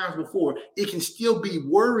many times before, it can still be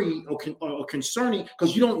worry or concerning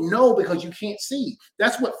because you don't know, because you can't see.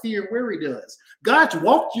 That's what fear and worry does. God's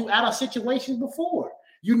walked you out of situations before.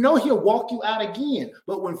 You know he'll walk you out again.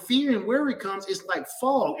 But when fear and worry comes, it's like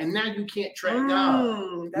fog, and now you can't track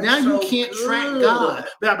God. Now you can't track God.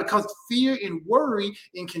 Because fear and worry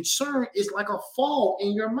and concern is like a fog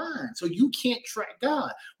in your mind. So you can't track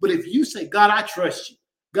God. But if you say, God, I trust you.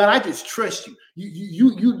 God, I just trust you.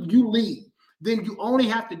 You lead. Then you only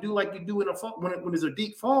have to do like you do in a fall. When there's a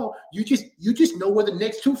deep fall, you just know where the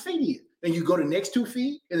next 2 feet is. And you go the next 2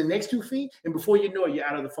 feet and the next 2 feet. And before you know it, you're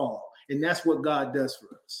out of the fall. And that's what God does for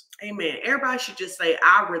us. Amen. Everybody should just say,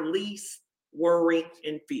 I release worry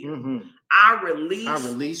and fear. I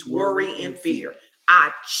release worry and fear.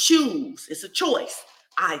 I choose. It's a choice.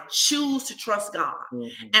 I choose to trust God.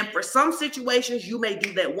 Mm-hmm. And for some situations, you may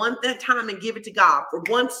do that one time and give it to God. For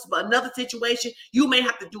another situation, you may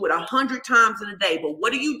have to do it 100 times in a day. But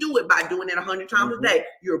what do you do it by doing it 100 times a day?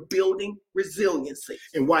 You're building resiliency.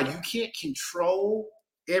 And while you can't control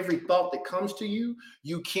every thought that comes to you,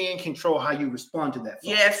 you can control how you respond to that thought.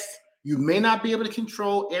 Yes. You may not be able to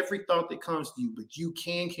control every thought that comes to you, but you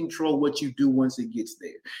can control what you do once it gets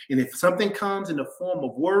there. And if something comes in the form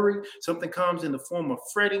of worry, something comes in the form of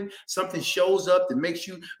fretting, something shows up that makes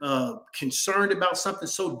you concerned about something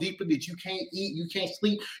so deeply that you can't eat, you can't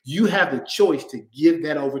sleep, you have the choice to give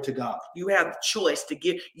that over to God. You have the choice to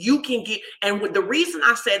give. You can get, and with the reason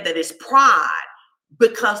I said that is pride,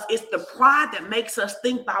 because it's the pride that makes us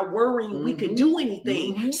think by worrying we can do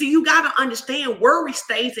anything. So you got to understand, worry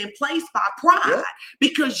stays in place by pride,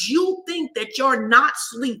 because you think that you're not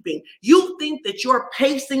sleeping. You think that you're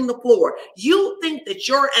pacing the floor. You think that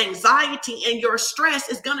your anxiety and your stress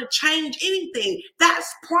is going to change anything.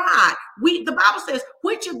 That's pride. The Bible says,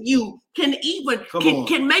 which of you can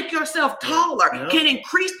make yourself taller, can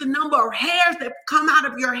increase the number of hairs that come out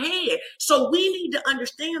of your head. So we need to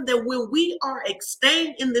understand that when we are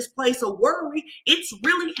staying in this place of worry, it's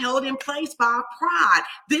really held in place by pride.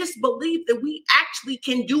 This belief that we actually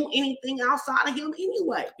can do anything outside of him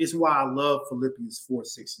anyway. It's why I love Philippians 4,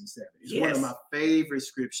 6, and 7. It's one of my favorite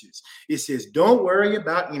scriptures. It says, don't worry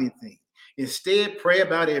about anything. Instead, pray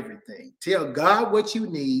about everything. Tell God what you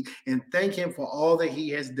need and thank him for all that he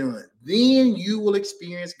has done. Then you will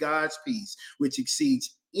experience God's peace, which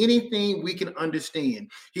exceeds anything we can understand.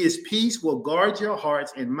 His peace will guard your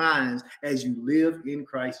hearts and minds as you live in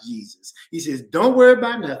Christ Jesus. He says, don't worry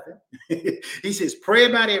about nothing. He says, pray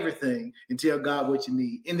about everything and tell God what you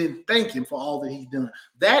need. And then thank him for all that he's done.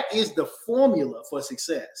 That is the formula for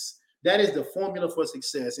success. That is the formula for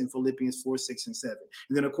success in Philippians 4, 6, and 7.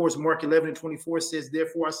 And then, of course, Mark 11 and 24 says,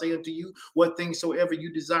 therefore I say unto you, what things soever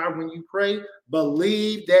you desire when you pray,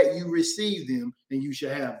 believe that you receive them and you shall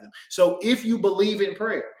have them. So if you believe in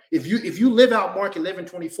prayer, if you live out Mark 11,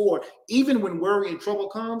 24, even when worry and trouble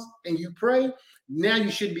comes and you pray, now you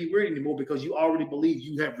shouldn't be worried anymore because you already believe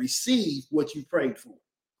you have received what you prayed for.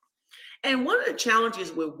 And one of the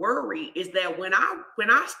challenges with worry is that when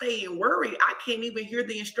I stay in worry, I can't even hear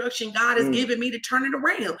the instruction God has given me to turn it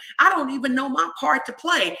around. I don't even know my part to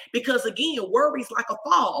play because, again, worry's like a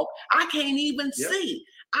fog. I can't even see.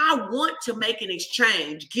 I want to make an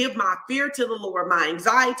exchange, give my fear to the Lord, my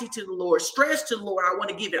anxiety to the Lord, stress to the Lord. I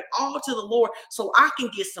want to give it all to the Lord so I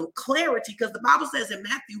can get some clarity, because the Bible says in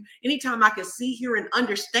Matthew, anytime I can see, hear, and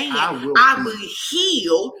understand, I will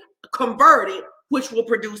heal, converted, which will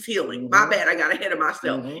produce healing. My bad, I got ahead of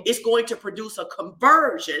myself. It's going to produce a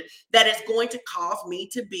conversion that is going to cause me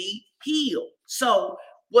to be healed. So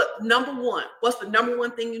what's the number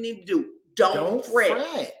one thing you need to do? Don't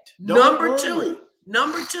fret. Number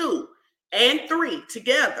two and three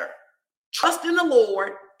together. Trust in the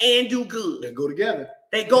Lord and do good. They go together.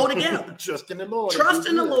 Trust in the Lord. Trust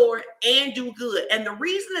in the Lord and do good. And the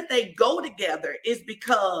reason that they go together is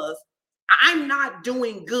because I'm not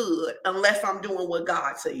doing good unless I'm doing what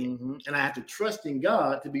God said. And I have to trust in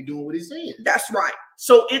God to be doing what he said. That's right.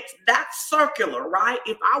 So that's circular, right?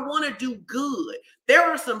 If I want to do good, there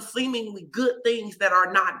are some seemingly good things that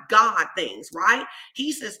are not God things, right?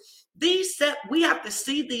 He says, we have to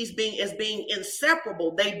see these as being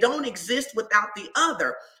inseparable. They don't exist without the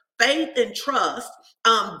other. Faith and trust,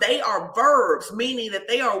 they are verbs, meaning that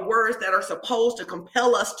they are words that are supposed to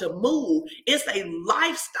compel us to move. It's a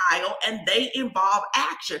lifestyle and they involve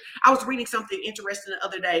action. I was reading something interesting the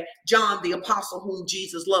other day. John, the apostle whom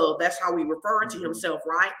Jesus loved, that's how he referred to himself,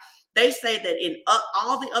 right? They say that in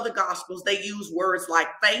all the other gospels, they use words like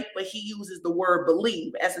faith, but he uses the word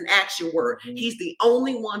believe as an action word. He's the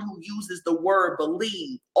only one who uses the word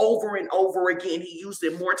believe over and over again. He used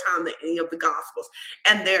it more time than any of the gospels.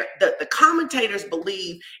 And the commentators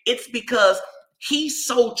believe it's because he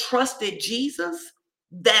so trusted Jesus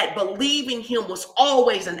that believing him was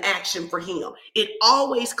always an action for him. It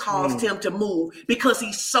always caused him to move because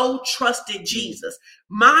he so trusted Jesus.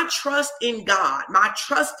 My trust in God, my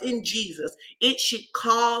trust in Jesus, it should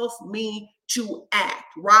cause me to act,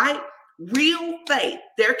 right? Real faith.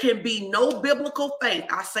 There can be no biblical faith.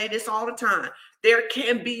 I say this all the time. There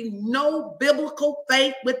can be no biblical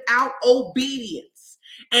faith without obedience.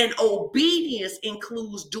 And obedience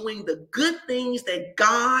includes doing the good things that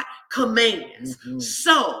God commands.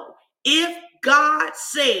 So if God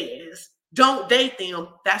says, don't date them,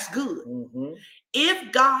 that's good.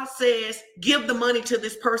 If God says, give the money to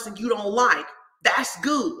this person you don't like, that's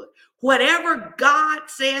good. Whatever God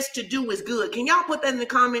says to do is good. Can y'all put that in the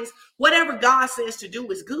comments? Whatever God says to do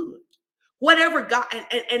is good. whatever God,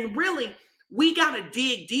 and really, we got to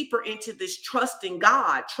dig deeper into this trusting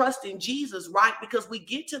God, trusting Jesus, right? Because we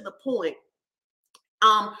get to the point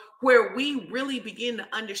where we really begin to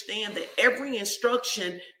understand that every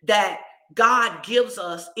instruction that God gives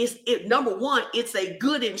us number one, it's a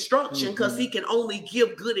good instruction because he can only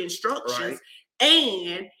give good instructions. Right.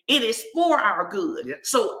 And it is for our good. Yep.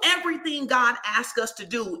 So everything God asks us to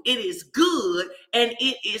do, it is good and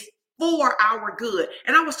it is for our good.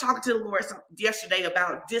 And I was talking to the Lord yesterday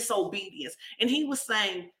about disobedience, and he was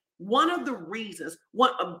saying, one of the reasons,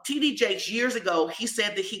 T.D. Jakes years ago, he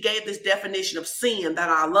said that he gave this definition of sin that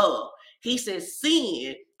I love. He says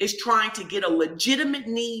sin is trying to get a legitimate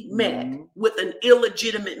need met with an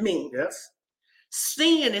illegitimate means. Yes.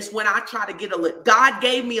 Sin is when I try to get God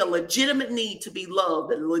gave me a legitimate need to be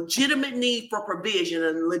loved, a legitimate need for provision,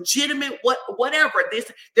 a legitimate whatever.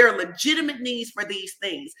 There are legitimate needs for these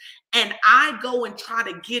things. And I go and try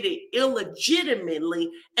to get it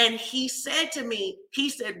illegitimately. And he said to me, he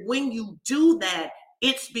said, when you do that,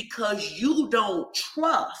 it's because you don't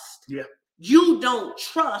trust. Yeah. You don't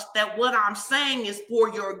trust that what I'm saying is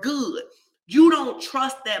for your good. You don't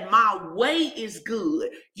trust that my way is good.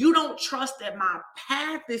 You don't trust that my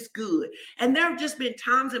path is good. And there have just been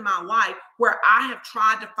times in my life where I have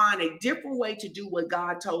tried to find a different way to do what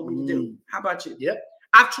God told me to do. How about you? Yep.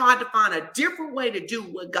 I've tried to find a different way to do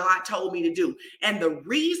what God told me to do. And the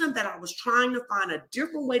reason that I was trying to find a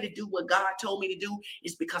different way to do what God told me to do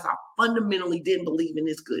is because I fundamentally didn't believe in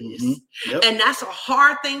his goodness. Yep. And that's a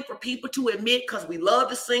hard thing for people to admit, because we love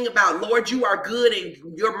to sing about, Lord, you are good and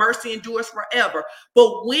your mercy endures forever.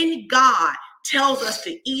 But when God tells us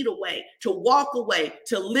to eat away, to walk away,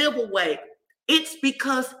 to live away, it's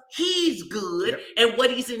because he's good. Yep. And what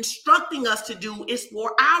he's instructing us to do is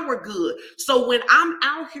for our good. So when I'm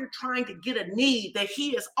out here trying to get a need that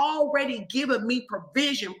he has already given me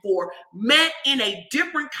provision for, met in a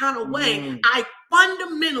different kind of way, I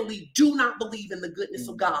fundamentally do not believe in the goodness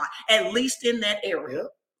of God, at least in that area.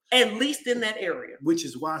 Yep. At least in that area. Which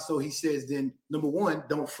is why, so he says, then number one,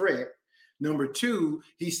 don't fret. Number two,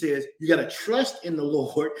 he says, you got to trust in the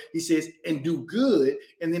Lord. He says, and do good.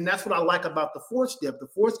 And then that's what I like about the fourth step. The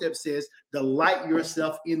fourth step says, delight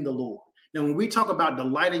yourself in the Lord. Now, when we talk about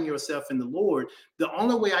delighting yourself in the Lord, the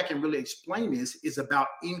only way I can really explain this is about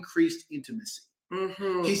increased intimacy.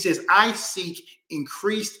 He says, I seek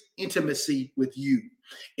increased intimacy with you.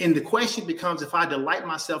 And the question becomes, if I delight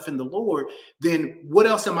myself in the Lord, then what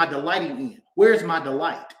else am I delighting in? Where's my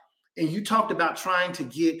delight? And you talked about trying to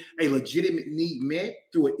get a legitimate need met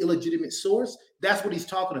through an illegitimate source. That's what he's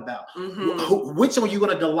talking about. Which are you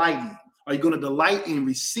going to delight in? Are you going to delight in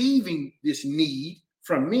receiving this need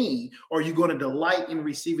from me? Or are you going to delight in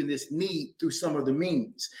receiving this need through some of the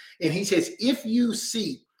means? And he says, if you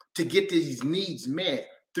seek to get these needs met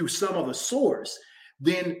through some other source,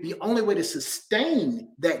 then the only way to sustain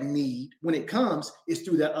that need when it comes is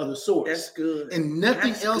through that other source. That's good. And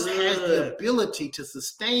nothing else has the ability to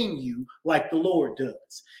sustain you like the Lord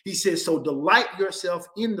does. He says, so delight yourself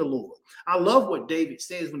in the Lord. I love what David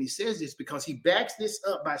says when he says this, because he backs this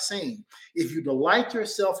up by saying, if you delight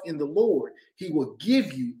yourself in the Lord, he will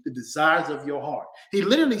give you the desires of your heart. He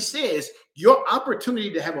literally says your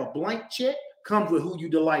opportunity to have a blank check comes with who you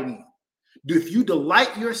delight in. If you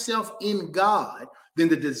delight yourself in God, then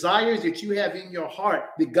the desires that you have in your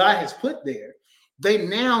heart that God has put there, they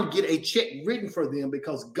now get a check written for them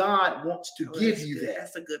because God wants to give you that.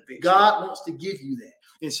 That's a good picture. God wants to give you that.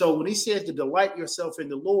 And so when he says to delight yourself in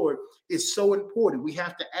the Lord, it's so important. We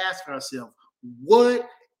have to ask ourselves, what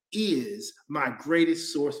is my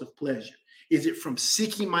greatest source of pleasure? Is it from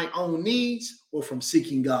seeking my own needs or from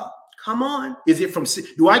seeking God? Come on. Is it from,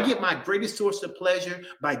 do I get my greatest source of pleasure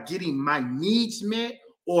by getting my needs met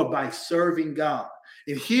or by serving God?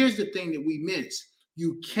 And here's the thing that we miss.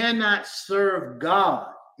 You cannot serve God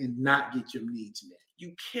and not get your needs met.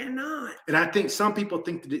 You cannot. And I think some people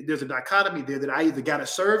think that there's a dichotomy there, that I either got to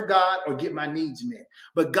serve God or get my needs met.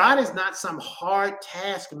 But God is not some hard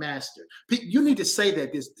taskmaster. You need to say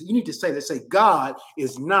that. You need to say that. Say, God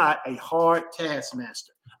is not a hard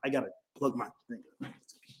taskmaster. I got to plug my thing.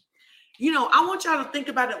 You know, I want y'all to think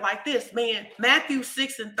about it like this, man. Matthew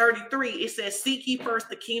 6:33, it says, seek ye first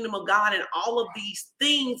the kingdom of God, and all of these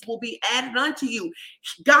things will be added unto you.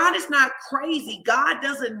 God is not crazy. God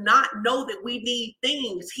doesn't not know that we need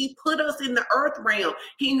things. He put us in the earth realm.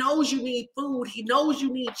 He knows you need food. He knows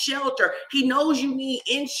you need shelter. He knows you need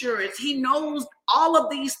insurance. He knows all of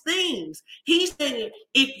these things. He's saying,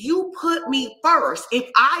 if you put me first, if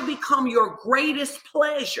I become your greatest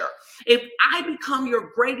pleasure, if I become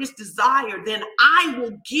your greatest desire, then I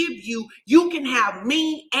will give you, you can have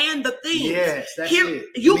me and the things. Yes, that's it.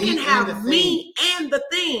 You can have me and the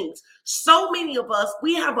things. So many of us,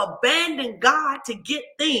 we have abandoned God to get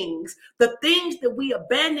things. The things that we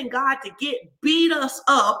abandon God to get beat us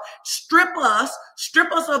up, strip us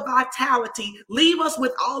of vitality, leave us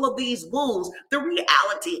with all of these wounds. The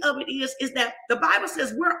reality of it is that the Bible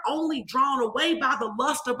says we're only drawn away by the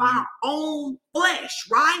lust of our own flesh,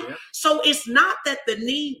 right? Yep. So it's not that the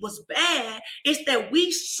need was bad, it's that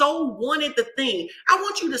we so wanted the thing. I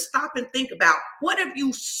want you to stop and think about, what have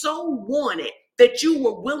you so wanted that you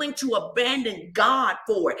were willing to abandon God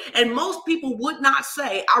for it? And most people would not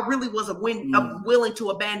say, I really was willing to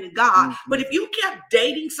abandon God. But if you kept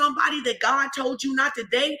dating somebody that God told you not to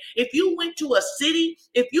date, if you went to a city,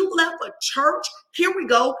 if you left a church, here we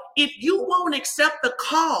go. If you won't accept the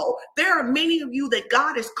call, there are many of you that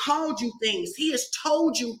God has called you things. He has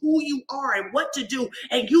told you who you are and what to do,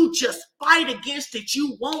 and you just fight against it.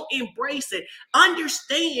 You won't embrace it.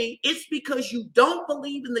 Understand, it's because you don't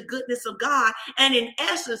believe in the goodness of God. And in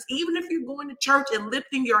essence, even if you're going to church and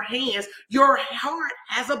lifting your hands, your heart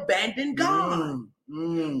has abandoned God.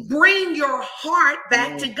 Bring your heart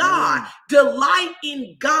back to God. Delight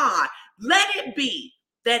in God. Let it be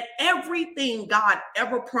that everything God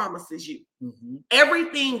ever promises you,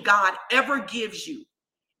 everything God ever gives you,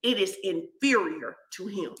 it is inferior to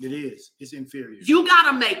him. It is. It's inferior. You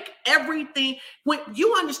got to make everything, when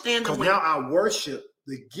you understand that. Because now I worship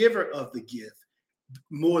the giver of the gift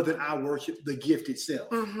more than I worship the gift itself.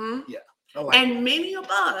 Yeah. And many of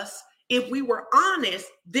us, if we were honest,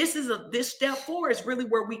 this step 4 is really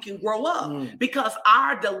where we can grow up, because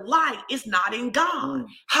our delight is not in God.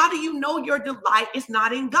 How do you know your delight is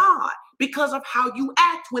not in God? Because of how you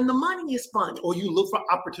act when the money is funny. Or you look for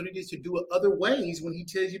opportunities to do it other ways when he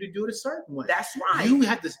tells you to do it a certain way. That's right. You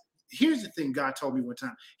have this. Here's the thing God told me one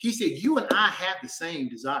time. He said, you and I have the same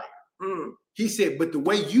desire. He said, but the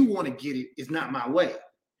way you want to get it is not my way.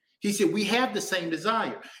 He said, we have the same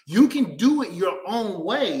desire. You can do it your own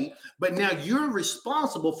way, but now you're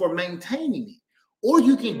responsible for maintaining it. Or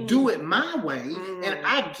you can do it my way, and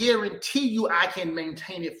I guarantee you I can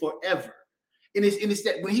maintain it forever. And it's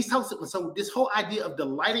that when he's talking, so this whole idea of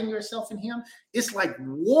delighting yourself in him, it's like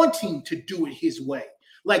wanting to do it his way.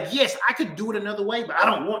 Like, yes, I could do it another way, but I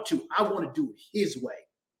don't want to. I want to do it his way.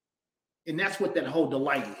 And that's what that whole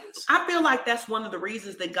delight is. I feel like that's one of the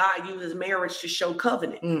reasons that God uses marriage to show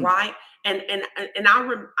covenant, right? And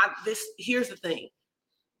here's the thing.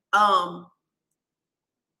 I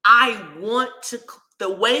want to,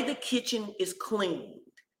 the way the kitchen is cleaned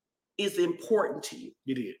is important to you.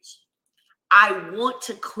 It is. I want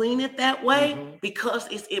to clean it that way because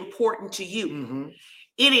it's important to you.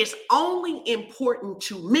 It is only important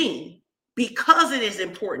to me because it is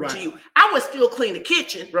important to you. I would still clean the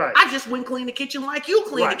kitchen. I just wouldn't clean the kitchen like you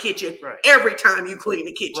clean the kitchen every time you clean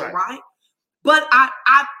the kitchen, right? But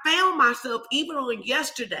I found myself, even on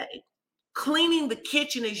yesterday, cleaning the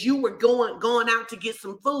kitchen as you were going out to get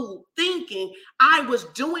some food, thinking I was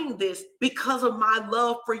doing this because of my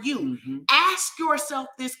love for you. Ask yourself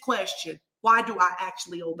this question: why do I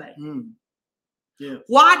actually obey?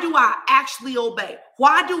 Why do I actually obey?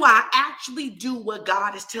 Why do I actually do what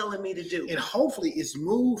God is telling me to do? And hopefully it's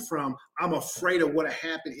moved from I'm afraid of what'll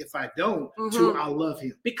happen if I don't to I love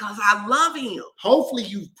him. Because I love him. Hopefully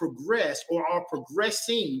you've progressed or are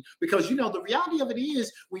progressing, because you know the reality of it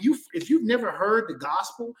is if you've never heard the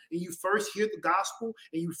gospel and you first hear the gospel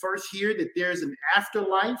and you first hear that there's an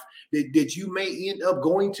afterlife that you may end up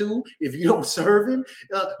going to if you don't serve him,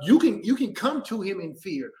 you can come to him in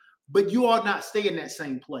fear. But you ought not stay in that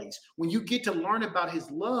same place. When you get to learn about his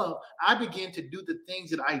love, I begin to do the things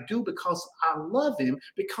that I do because I love him,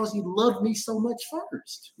 because he loved me so much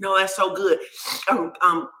first. No, that's so good.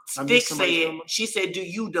 Stick said, she said, do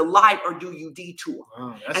you delight or do you detour?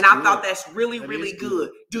 Oh, and I thought that's really good.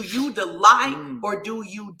 Do you delight or do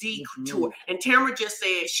you detour? And Tamara just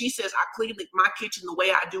said, she says, I clean my kitchen the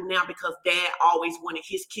way I do now because Dad always wanted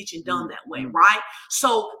his kitchen done that way, right?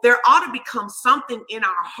 So there ought to become something in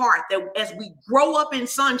our heart that as we grow up in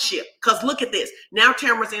sonship, because look at this, now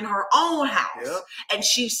Tamara's in her own house and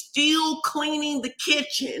she's still cleaning the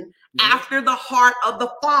kitchen after the heart of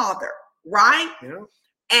the Father, right?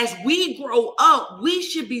 as we grow up, we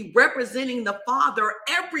should be representing the Father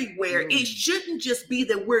everywhere. It shouldn't just be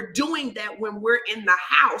that we're doing that when we're in the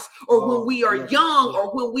house or when we are young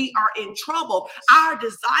or when we are in trouble. Our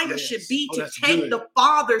desire should be to take the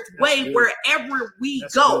Father's way wherever we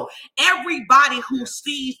go. Everybody who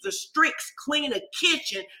sees the Stricks clean a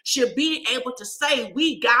kitchen should be able to say,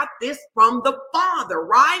 we got this from the Father,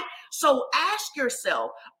 right? So ask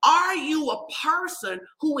yourself, are you a person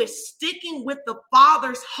who is sticking with the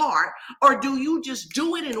Father's heart, or do you just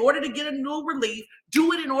do it in order to get a new relief,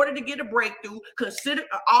 do it in order to get a breakthrough, consider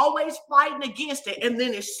always fighting against it, and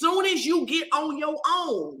then as soon as you get on your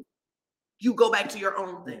own, you go back to your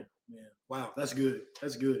own thing? Wow, that's good.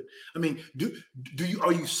 That's good. I mean,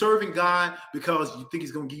 are you serving God because you think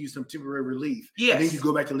He's going to give you some temporary relief? Yes. And then you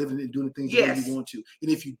go back to living and doing the things the way you want to. And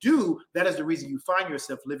if you do, that is the reason you find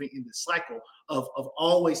yourself living in this cycle of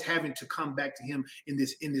always having to come back to Him in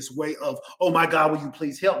this way of, oh my God, will you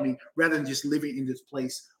please help me? Rather than just living in this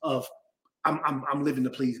place of I'm living to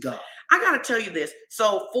please God. I got to tell you this.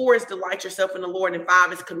 So 4 is delight yourself in the Lord, and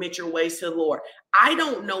 5 is commit your ways to the Lord. I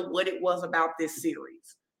don't know what it was about this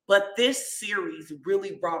series, but this series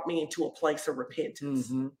really brought me into a place of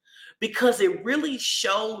repentance because it really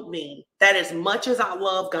showed me that as much as I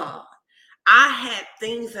love God, I had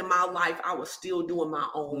things in my life I was still doing my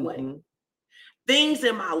own way. Things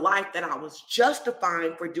in my life that I was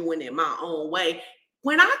justifying for doing it my own way,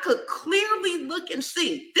 when I could clearly look and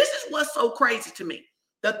see. This is what's so crazy to me.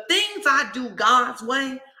 The things I do God's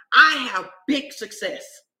way, I have big success.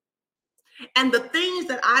 And the things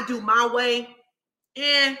that I do my way,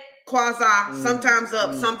 quasi, sometimes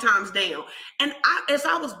up, sometimes down. And as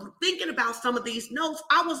I was thinking about some of these notes,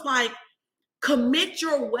 I was like, commit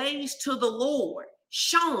your ways to the Lord.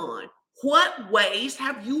 Sean, what ways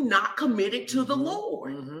have you not committed to the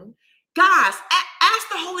Lord? Guys, ask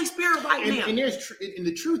the Holy Spirit now. And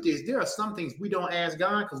the truth is, there are some things we don't ask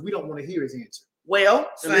God because we don't want to hear His answer. Well,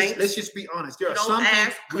 let's just be honest. There are some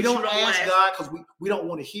things we don't ask God because we don't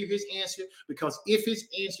want to hear His answer, because if His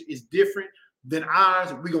answer is different than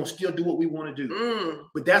ours, we're going to still do what we want to do.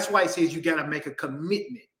 But that's why it says you got to make a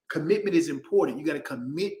commitment. Commitment is important. You got to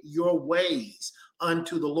commit your ways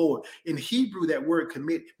unto the Lord. In Hebrew, that word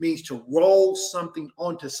commit means to roll something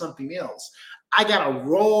onto something else. I got to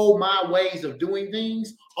roll my ways of doing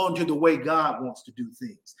things onto the way God wants to do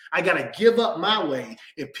things. I got to give up my way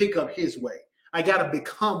and pick up His way. I got to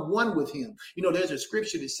become one with Him. You know, there's a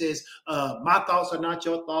scripture that says, my thoughts are not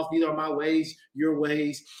your thoughts, neither are my ways your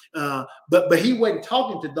ways. But He wasn't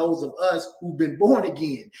talking to those of us who've been born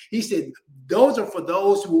again. He said, those are for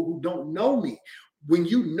those who don't know me. When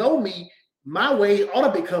you know me, my ways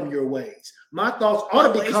ought to become your ways. My thoughts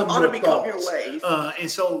ought to become your ways. And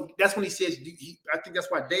so that's when He says, I think that's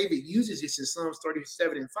why David uses this in Psalms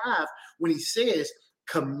 37:5, when he says,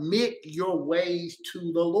 commit your ways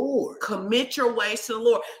to the Lord. Commit your ways to the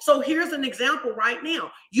Lord. So here's an example right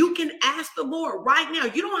now. You can ask the Lord right now.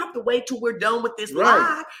 You don't have to wait till we're done with this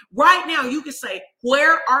live. Right now, you can say,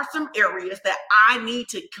 where are some areas that I need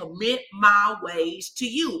to commit my ways to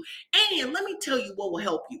you? And let me tell you what will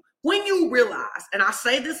help you. When you realize, and I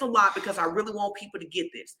say this a lot because I really want people to get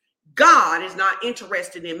this, God is not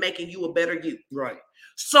interested in making you a better you. Right.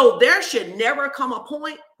 So there should never come a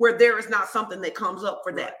point where there is not something that comes up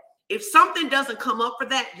for that. If something doesn't come up for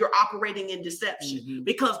that, you're operating in deception,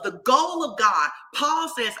 because the goal of God, Paul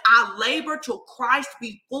says, I labor till Christ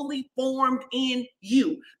be fully formed in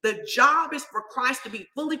you. The job is for Christ to be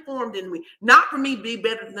fully formed in me, not for me to be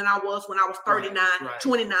better than I was when I was 39,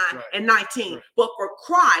 29, and 19, but for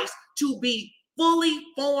Christ to be fully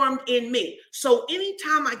formed in me. So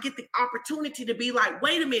anytime I get the opportunity to be like,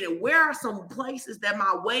 wait a minute, where are some places that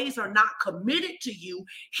my ways are not committed to you?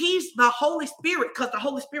 He's the Holy Spirit, because the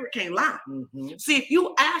Holy Spirit can't lie. See, if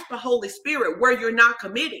you ask the Holy Spirit where you're not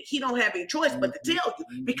committed, He don't have any choice but to tell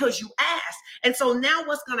you, because you asked. And so now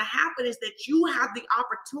what's going to happen is that you have the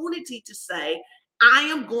opportunity to say, I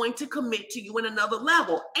am going to commit to you in another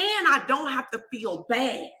level. And I don't have to feel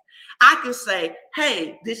bad. I can say,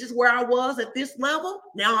 hey, this is where I was at this level.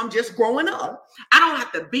 Now I'm just growing up. I don't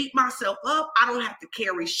have to beat myself up. I don't have to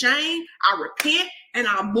carry shame. I repent and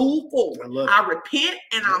I move forward. I repent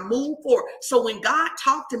and I move forward. So when God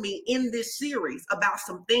talked to me in this series about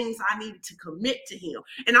some things I needed to commit to Him,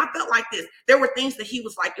 and I felt like this, there were things that He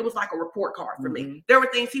was like, it was like a report card for me. There were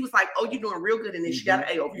things He was like, oh, you're doing real good in this. You got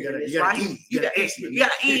an A over here in this, right? You got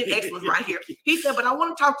E and excellence right here. He said, but I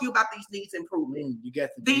want to talk to you about these needs improvement.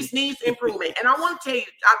 These needs improvement. And I want to tell you,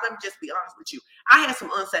 let me just be honest with you. I had some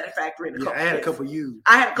unsatisfactory in a couple. I had a couple of U's.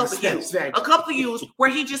 A couple of U's where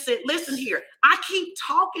He just said, listen here, I keep keep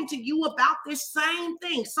talking to you about this same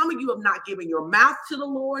thing. Some of you have not given your mouth to the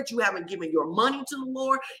Lord. You haven't given your money to the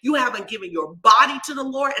Lord. You haven't given your body to the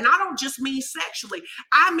Lord. And I don't just mean sexually.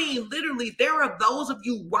 I mean, literally, there are those of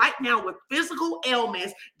you right now with physical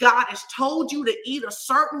ailments. God has told you to eat a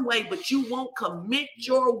certain way, but you won't commit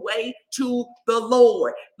your way to the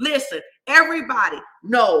Lord. Listen, everybody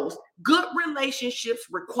knows good relationships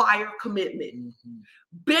require commitment. Mm-hmm.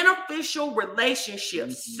 Beneficial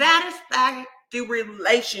relationships, satisfactory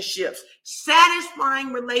relationships,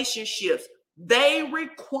 satisfying relationships, they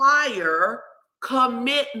require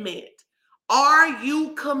commitment. Are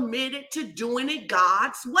you committed to doing it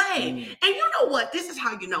God's way? And you know what? This is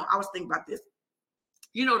how you know. I was thinking about this.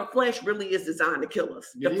 You know, the flesh really is designed to kill us.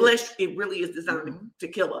 The flesh, it really is designed to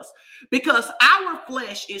kill us, because our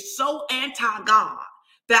flesh is so anti-God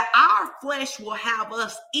that our flesh will have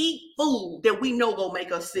us eat food that we know will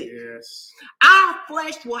make us sick. Yes. Our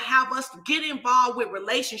flesh will have us get involved with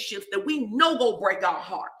relationships that we know will break our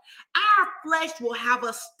heart. Our flesh will have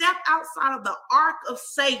us step outside of the ark of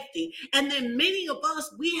safety. And then many of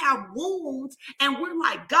us, we have wounds and we're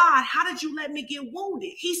like, God, how did you let me get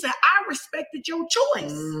wounded? He said, I respected your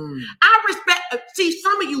choice. I respect, see,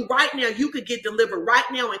 some of you right now, you could get delivered right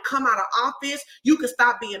now and come out of office. You could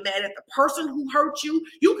stop being mad at the person who hurt you.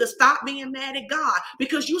 You could stop being mad at God,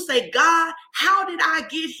 because you say, God, how did I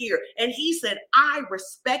get here? And he said, I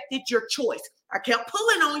respected your choice. I kept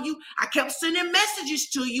pulling on you. I kept sending messages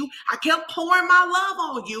to you. I kept pouring my love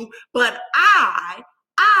on you, but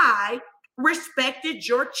I respected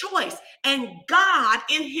your choice. And God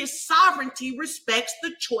in his sovereignty respects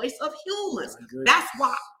the choice of humans. That's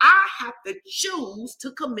why I have to choose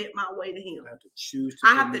to commit my way to him.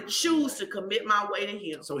 I have to choose to commit my way to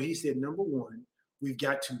him. So he said, number one, we've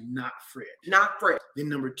got to not fret. Not fret. Then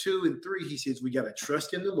number 2 and 3, he says, we got to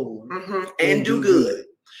trust in the Lord and do good.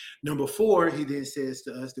 Number 4, he then says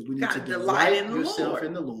to us that we need to delight yourself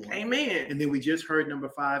in the Lord. Amen. And then we just heard number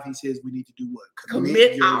 5, he says we need to do what?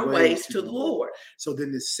 Commit our ways to the Lord. So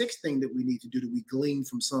then the 6th thing that we need to do, that we glean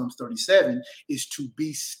from Psalms 37, is to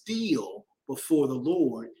be still before the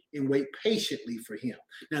Lord and wait patiently for him.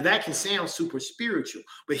 Now that can sound super spiritual,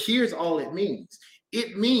 but here's all it means.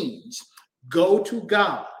 It means go to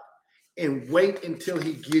God and wait until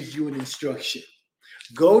he gives you an instruction.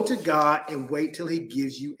 Go to God and wait till he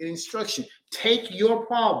gives you an instruction. Take your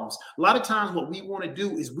problems. A lot of times what we want to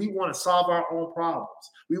do is we want to solve our own problems.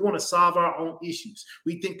 We want to solve our own issues.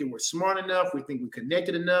 We think that we're smart enough. We think we're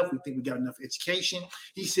connected enough. We think we got enough education.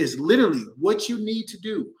 He says, literally, what you need to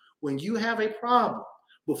do when you have a problem,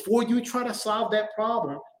 before you try to solve that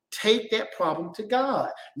problem, take that problem to God.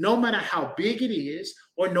 No matter how big it is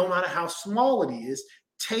or no matter how small it is,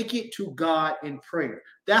 take it to God in prayer.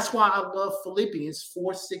 That's why I love Philippians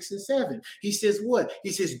 4, 6, and 7. He says what?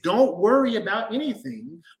 He says, don't worry about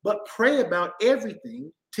anything, but pray about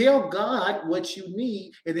everything. Tell God what you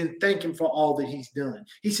need and then thank him for all that he's done.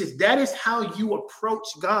 He says that is how you approach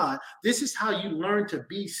God. This is how you learn to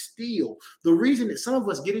be still. The reason that some of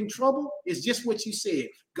us get in trouble is just what you said.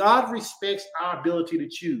 God respects our ability to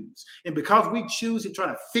choose. And because we choose to try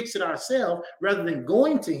to fix it ourselves rather than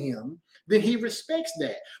going to him, then he respects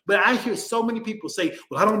that. But I hear so many people say,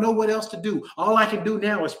 well, I don't know what else to do. All I can do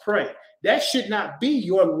now is pray. That should not be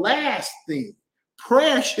your last thing.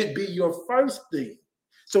 Prayer should be your first thing.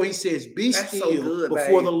 So he says, be still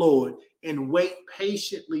before the Lord and wait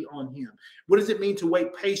patiently on him. What does it mean to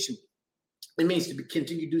wait patiently? It means to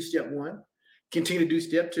continue to do step 1, continue to do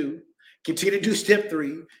step 2, continue to do step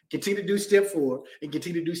 3, continue to do step 4, and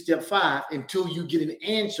continue to do step 5 until you get an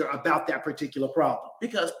answer about that particular problem.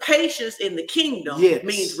 Because patience in the kingdom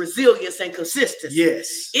means resilience and consistency.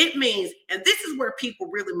 Yes. It means, and this is where people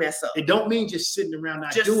really mess up. It don't mean just sitting around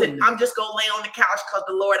not doing nothing. I'm just going to lay on the couch because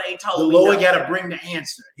the Lord ain't told me. The Lord got to bring the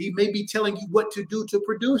answer. He may be telling you what to do to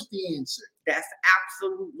produce the answer. That's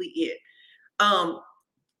absolutely it.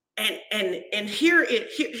 And here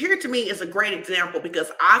to me is a great example,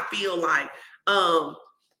 because I feel like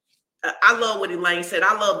I love what Elaine said.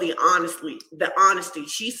 I love the honesty.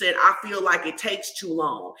 She said, I feel like it takes too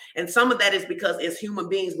long. And some of that is because as human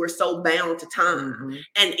beings, we're so bound to time.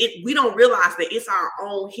 And we don't realize that it's our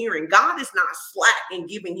own hearing. God is not slack in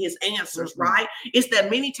giving his answers, right? It's that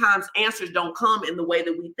many times answers don't come in the way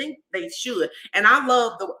that we think they should. And I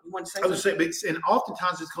love and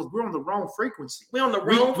oftentimes it's because we're on the wrong frequency. We're on the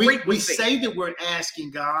wrong frequency. We say that we're asking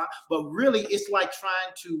God, but really it's like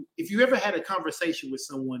trying to, if you ever had a conversation with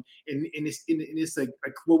someone and it's a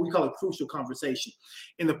what we call a crucial conversation,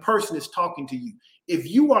 and the person is talking to you. If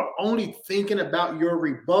you are only thinking about your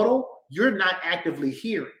rebuttal, you're not actively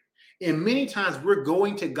hearing. And many times we're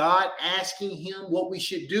going to God asking him what we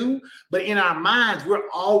should do, but in our minds, we're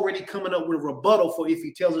already coming up with a rebuttal for if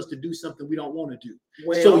he tells us to do something we don't want to do.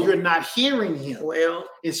 Well, so you're not hearing him. Well,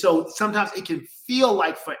 and so sometimes it can feel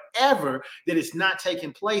like forever that it's not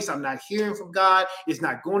taking place. I'm not hearing from God. It's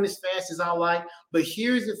not going as fast as I like. But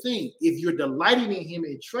here's the thing. If you're delighting in him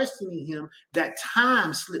and trusting in him, that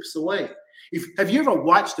time slips away. Have you ever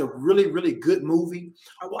watched a really, really good movie?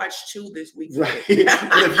 I watched 2 this week. Right. But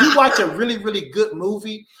if you watch a really, really good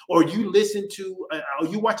movie, or you listen to, or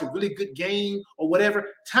you watch a really good game or whatever,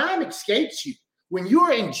 time escapes you. When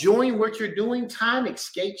you're enjoying what you're doing, time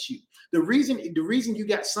escapes you. The reason you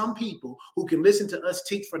got some people who can listen to us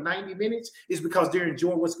teach for 90 minutes is because they're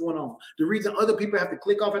enjoying what's going on. The reason other people have to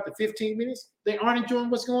click off after 15 minutes, they aren't enjoying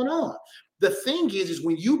what's going on. The thing is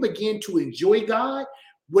when you begin to enjoy God,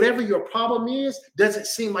 whatever your problem is, doesn't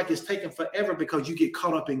seem like it's taking forever because you get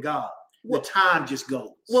caught up in God. The time just goes.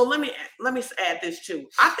 Well, let me add this too.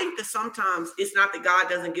 I think that sometimes it's not that God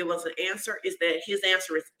doesn't give us an answer; it's that His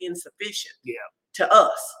answer is insufficient. Yeah. To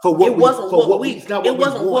us, it wasn't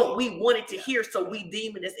what we wanted to hear, so we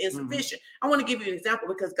deem it as insufficient. I want to give you an example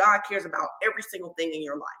because God cares about every single thing in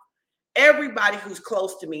your life. Everybody who's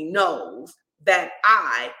close to me knows that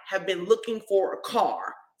I have been looking for a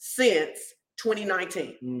car since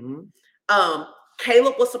 2019.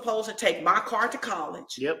 Caleb was supposed to take my car to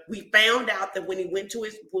college. Yep. We found out that when he went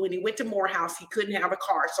to Morehouse, he couldn't have a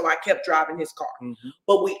car, so I kept driving his car.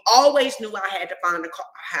 But we always knew I had to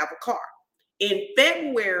have a car. In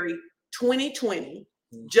February 2020,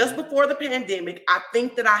 just before the pandemic, I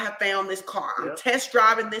think that I have found this car. I'm test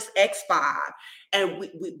driving this X5, and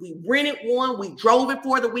we rented one. We drove it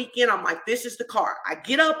for the weekend. I'm like, this is the car. I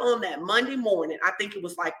get up on that Monday morning. I think it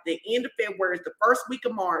was like the end of February, the first week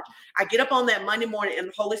of March. I get up on that Monday morning, and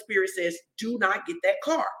the Holy Spirit says, do not get that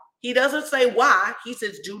car. He doesn't say why. He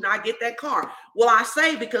says, do not get that car. Well, I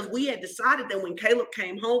say because we had decided that when Caleb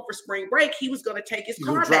came home for spring break, he was going to take his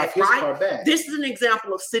car back, right? This is an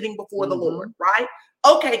example of sitting before the Lord, right?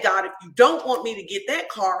 Okay, God, if you don't want me to get that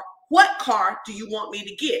car, what car do you want me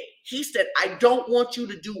to get? He said, I don't want you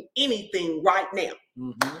to do anything right now.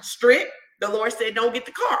 Strict, the Lord said, don't get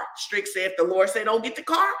the car. Strict said, if the Lord said, don't get the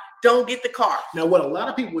car, don't get the car. Now, what a lot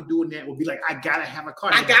of people would do in that would be like, I got to have a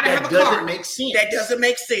car. I got to have a car. That doesn't make sense. That doesn't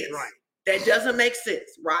make sense. Right. That doesn't make sense,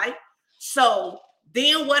 right? So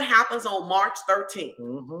then what happens on March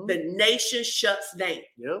 13th? The nation shuts down.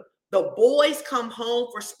 Yep. The boys come home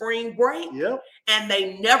for spring break, and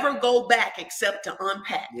they never go back except to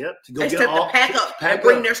unpack. Except to pack up and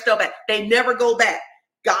bring their stuff back. They never go back.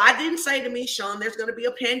 God didn't say to me, Sean, there's going to be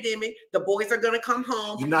a pandemic. The boys are going to come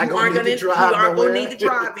home. You aren't going to need to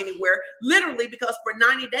drive anywhere. Literally, because for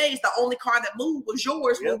 90 days, the only car that moved was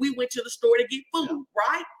yours when we went to the store to get food,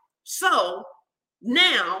 right? So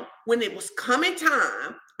now, when it was coming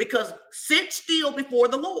time, because sit still before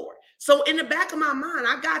the Lord. So in the back of my mind,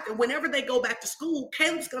 I got that whenever they go back to school,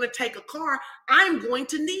 Caleb's going to take a car. I'm going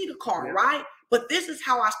to need a car, right? But this is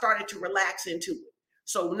how I started to relax into it.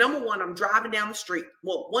 So number one, I'm driving down the street.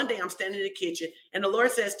 Well, one day I'm standing in the kitchen and the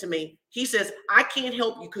Lord says to me, he says, I can't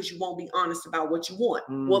help you because you won't be honest about what you want.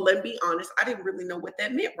 Well, let me be honest. I didn't really know what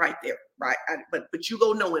that meant right there, right? But you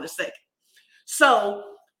go know in a second. So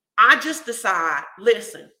I just decide,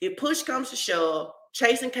 listen, if push comes to shove,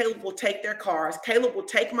 Chase and Caleb will take their cars. Caleb will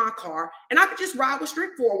take my car, and I could just ride with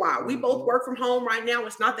Strict for a while. We both work from home right now.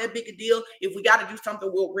 It's not that big a deal. If we got to do something,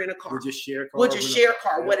 we'll rent a car. We'll just share a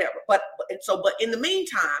car. Whatever. But in the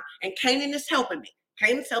meantime, and Kanan is helping me.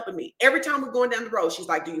 Kanan's helping me. Every time we're going down the road, she's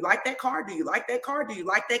like, do you like that car? Do you like that car? Do you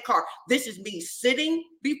like that car? This is me sitting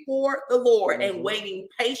before the Lord and waiting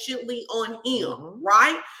patiently on him,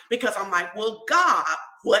 right? Because I'm like, well, God,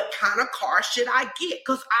 what kind of car should I get?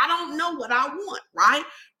 Because I don't know what I want, right?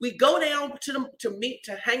 We go down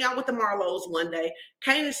to hang out with the Marlows one day.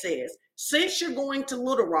 Kanan says, since you're going to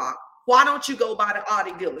Little Rock, why don't you go by the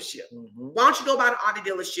Audi dealership? Why don't you go by the Audi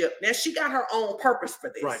dealership? Now she got her own purpose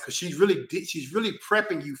for this. Right, because she's really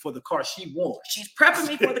prepping you for the car she wants. She's prepping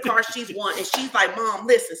me for the car she's want. And she's like, Mom,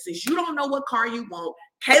 listen, since you don't know what car you want,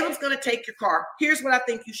 Caleb's going to take your car. Here's what I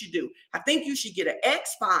think you should do. I think you should get an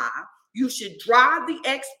X5. You should drive the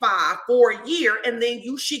X5 for a year, and then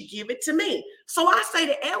you should give it to me. So I say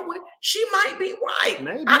to Edwin, she might be right.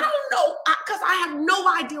 Maybe. I don't know, because I have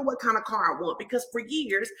no idea what kind of car I want, because for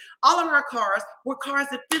years, all of our cars were cars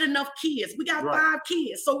that fit enough kids. We got 5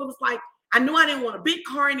 kids. So it was like, I knew I didn't want a big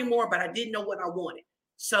car anymore, but I didn't know what I wanted.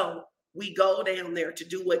 So we go down there to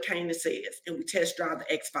do what Kanan says, and we test drive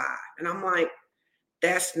the X5. And I'm like,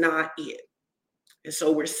 that's not it. And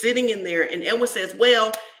so we're sitting in there, and Edwin says,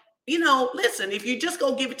 well, listen, if you just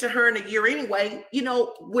go give it to her in a year anyway,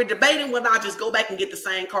 we're debating whether I'll just go back and get the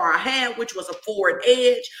same car I had, which was a Ford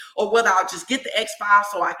Edge, or whether I'll just get the X5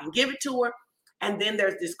 so I can give it to her. And then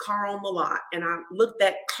there's this car on the lot, and I look,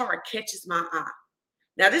 that car catches my eye.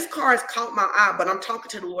 Now, this car has caught my eye, but I'm talking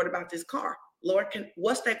to the Lord about this car. Lord,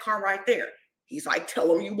 what's that car right there? He's like,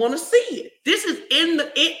 tell him you want to see it. This is in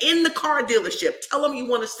the car dealership. Tell him you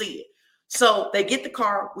want to see it. So they get the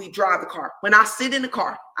car, we drive the car. When I sit in the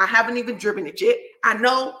car, I haven't even driven it yet. I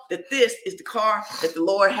know that this is the car that the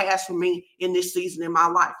Lord has for me in this season in my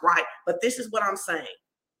life, right? But this is what I'm saying.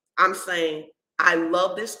 I'm saying, I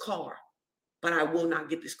love this car, but I will not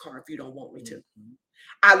get this car if you don't want me to. Mm-hmm.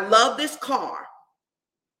 I love this car,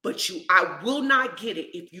 but I will not get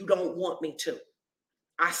it if you don't want me to.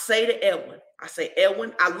 I say to Edwin,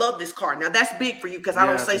 Edwin, I love this car. Now that's big for you because I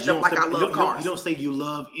don't say stuff like I love cars. You don't say you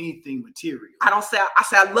love anything material. I say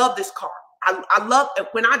I love this car. I love it.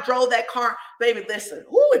 When I drove that car, baby, listen,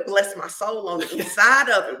 it blessed my soul on the inside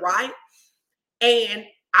of it, right? And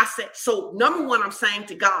I said, so number one, I'm saying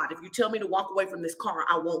to God, if you tell me to walk away from this car,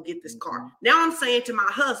 I won't get this car. Now I'm saying to my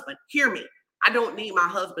husband, hear me, I don't need my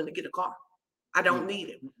husband to get a car. I don't need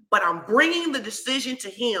it. But I'm bringing the decision to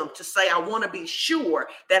him to say, I want to be sure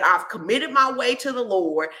that I've committed my way to the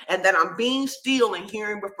Lord and that I'm being still and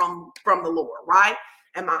hearing from the Lord, right?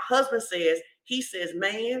 And my husband says,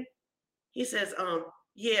 man,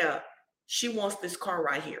 yeah, she wants this car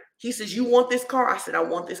right here. He says, you want this car? I said, I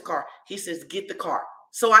want this car. He says, get the car.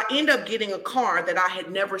 So I end up getting a car that I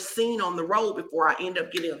had never seen on the road before. I end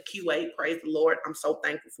up getting a Q8. Praise the Lord. I'm so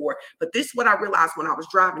thankful for it. But this is what I realized when I was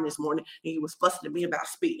driving this morning and he was fussing at me about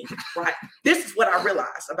speeding, right? This is what I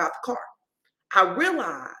realized about the car. I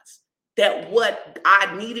realized that what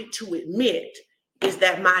I needed to admit is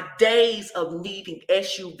that my days of needing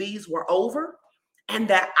SUVs were over and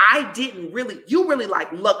that you really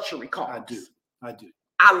like luxury cars. I do.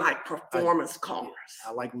 I like performance cars.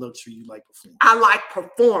 I like luxury. You like performance. I like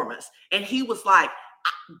performance. And he was like,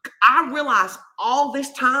 I realized all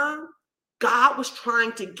this time, God was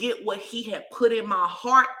trying to get what he had put in my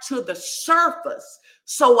heart to the surface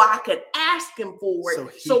so I could ask him for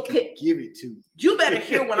it. So he could give it to you. You better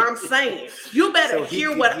hear what I'm saying. You better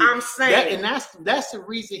hear what I'm saying. And that's the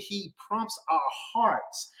reason he prompts our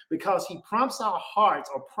hearts. Because he prompts our hearts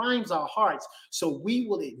or primes our hearts so we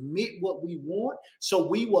will admit what we want, so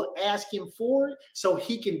we will ask him for it, so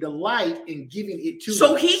he can delight in giving it to us.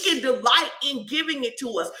 So he can delight in giving it to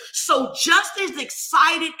us. So just as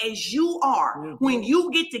excited as you are when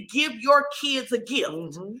you get to give your kids a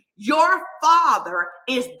gift, your father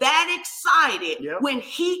is that excited when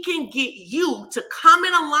he can get you to come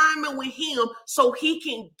in alignment with him so he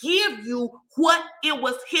can give you what it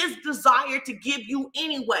was his desire to give you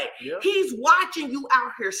anyway. He's watching you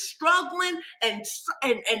out here struggling and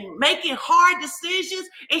making hard decisions.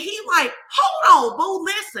 And he's like, hold on, boo,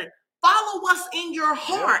 listen. Follow what's in your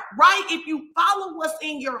heart, right? If you follow what's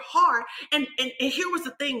in your heart, and here was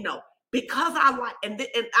the thing though, because I like,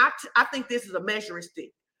 I think this is a measuring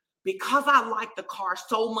stick. Because I like the car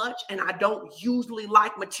so much and I don't usually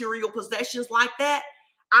like material possessions like that,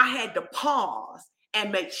 I had to pause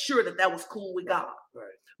and make sure that was cool with God. Right.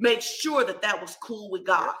 Make sure that was cool with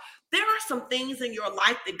God. There are some things in your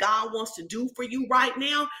life that God wants to do for you right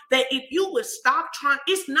now that if you would stop trying,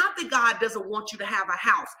 it's not that God doesn't want you to have a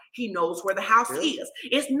house. He knows where the house is.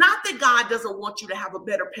 It's not that God doesn't want you to have a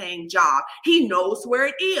better paying job. He knows where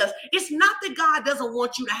it is. It's not that God doesn't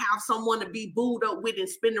want you to have someone to be booed up with and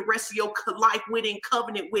spend the rest of your life with and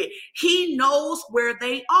covenant with. He knows where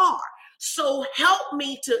they are. So help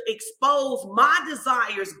me to expose my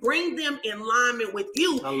desires, bring them in alignment with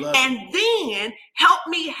you, and then help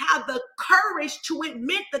me have the courage to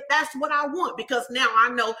admit that that's what I want. Because now I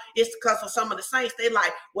know it's because of some of the saints. They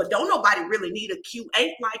like, well, don't nobody really need a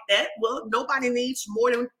Q8 like that. Well, nobody needs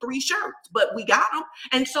more than 3 shirts, but we got them.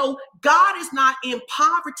 And so God is not in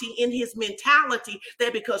poverty in his mentality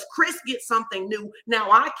that because Chris gets something new,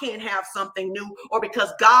 now I can't have something new, or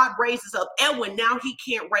because God raises up Edwin, now he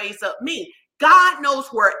can't raise up me. God knows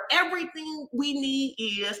where everything we need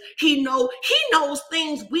is. He knows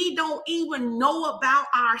things we don't even know about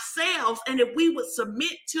ourselves. And if we would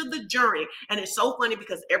submit to the journey, and it's so funny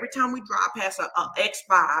because every time we drive past a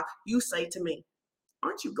X5, you say to me,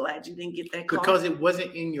 aren't you glad you didn't get that car? Because it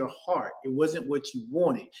wasn't in your heart. It wasn't what you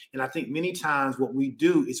wanted. And I think many times what we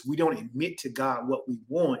do is we don't admit to God what we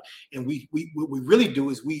want. And what we really do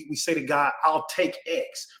is we say to God, I'll take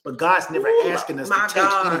X. But God's never asking us to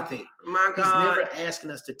take anything. My He's God. never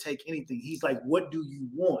asking us to take anything. He's like, what do you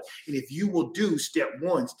want? And if you will do step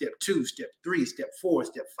 1, step 2, step 3, step 4,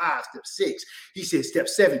 step 5, step 6, he says step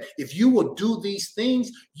 7, if you will do these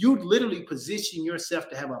things, you literally position yourself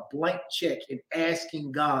to have a blank check in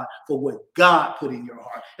asking God for what God put in your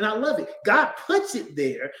heart. And I love it. God puts it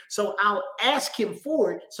there, so I'll ask him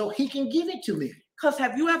for it so he can give it to me. Because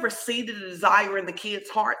have you ever seen the desire in the kid's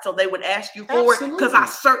heart so they would ask you for it? Because I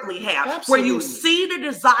certainly have. Absolutely. Where you see the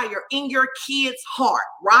desire in your kid's heart,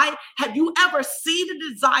 right? Have you ever seen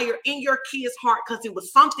the desire in your kid's heart because it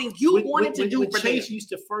was something you wanted to do for them? Chase used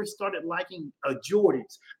to first started liking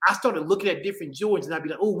Jordans, I started looking at different Jordans and I'd be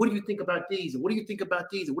like, oh, what do you think about these? And what do you think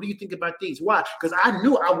about these? And what do you think about these? Why? Because I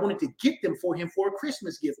knew I wanted to get them for him for a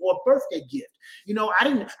Christmas gift or a birthday gift. You know,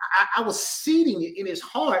 I was seeding it in his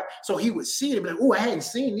heart so he would see it and be like, oh, I hadn't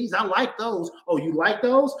seen these. I like those. Oh, you like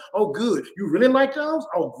those? Oh, good. You really like those?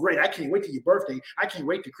 Oh, great. I can't wait till your birthday. I can't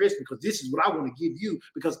wait to Christmas because this is what I want to give you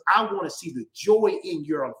because I want to see the joy in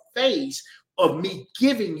your face of me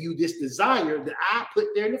giving you this desire that I put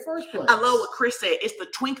there in the first place. I love what Chris said. It's the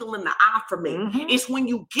twinkle in the eye for me. Mm-hmm. It's when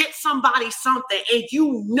you get somebody something and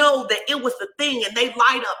you know that it was the thing and they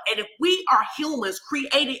light up. And if we are humans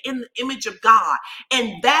created in the image of God,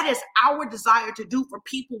 and that is our desire to do for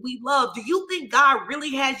people we love, do you think God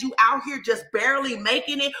really has you out here just barely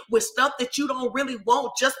making it with stuff that you don't really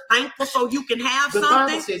want, just thankful so you can have something? The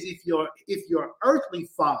Bible says if your earthly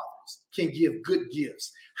fathers can give good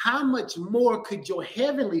gifts, how much more could your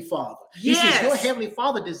heavenly Father? Yes. He says your heavenly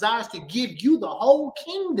Father desires to give you the whole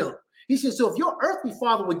kingdom. He says, so if your earthly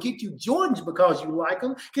father would get you Jordans because you like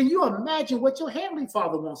them, can you imagine what your heavenly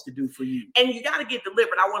Father wants to do for you? And you got to get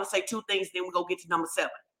delivered. I want to say 2 things, then we'll go get to number 7.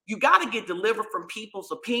 You got to get delivered from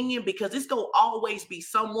people's opinion because it's going to always be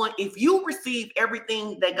someone. If you receive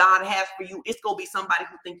everything that God has for you, it's going to be somebody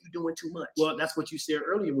who thinks you're doing too much. Well, that's what you said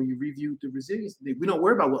earlier when you reviewed the resilience. We don't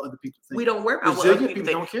worry about what other people think. We don't worry about what other people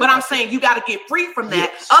think. But I'm saying you got to get free from that.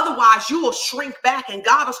 Yes. Otherwise, you will shrink back and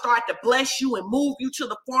God will start to bless you and move you to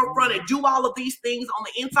the forefront and do all of these things on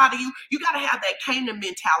the inside of you. You got to have that Canaan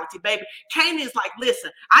mentality, baby. Canaan is like, listen,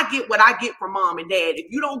 I get what I get from mom and dad. If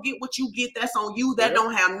you don't get what you get, that's on you. That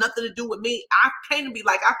don't have nothing to do with me. I can't be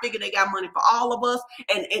like, I figure they got money for all of us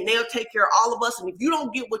and they'll take care of all of us. And if you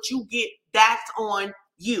don't get what you get, that's on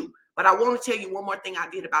you. But I want to tell you one more thing I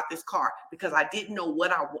did about this car because I didn't know what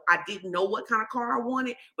kind of car I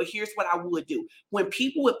wanted. But here's what I would do. When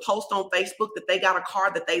people would post on Facebook that they got a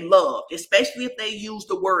car that they loved, especially if they used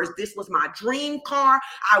the words, this was my dream car,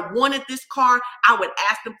 I wanted this car, I would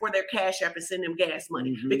ask them for their Cash App and send them gas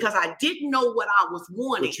money because I didn't know what I was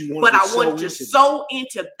wanting, but I wanted to sow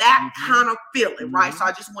into that kind of feeling, right? So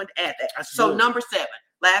I just wanted to add that. That's so good. Number 7,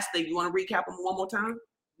 last thing, you want to recap them one more time?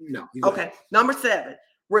 No. Okay. Number 7.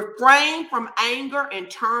 Refrain from anger and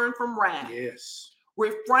turn from wrath. Yes.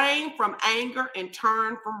 Refrain from anger and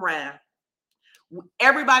turn from wrath.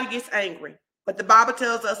 Everybody gets angry, but the Bible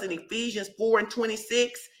tells us in Ephesians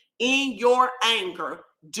 4:26, in your anger,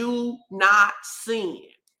 do not sin.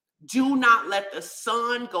 Do not let the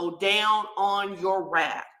sun go down on your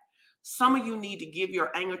wrath. Some of you need to give your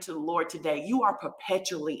anger to the Lord today. You are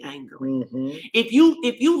perpetually angry. If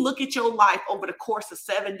you look at your life over the course of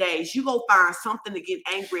 7 days, you go find something to get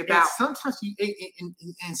angry about. And sometimes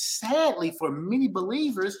and sadly for many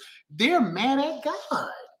believers, they're mad at God.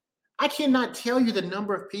 I cannot tell you the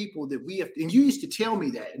number of people that we have, and you used to tell me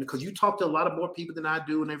that, because you talk to a lot of more people than I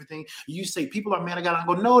do and everything. You say people are mad at God. I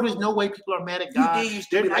go, no, there's no way people are mad at God.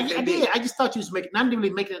 I did. I just thought you was not really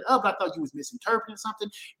making it up. I thought you was misinterpreting something.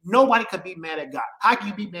 Nobody could be mad at God. How can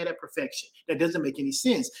you be mad at perfection? That doesn't make any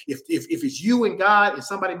sense. If it's you and God and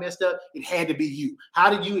somebody messed up, it had to be you. How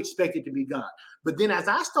did you expect it to be God? But then as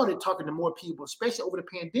I started talking to more people, especially over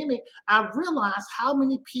the pandemic, I realized how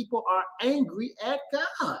many people are angry at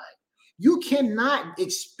God. You cannot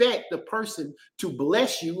expect the person to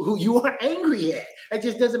bless you who you are angry at. That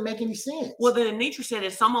just doesn't make any sense. Well, then Anitra said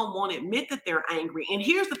if someone won't admit that they're angry, and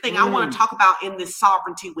here's the thing I want to talk about in this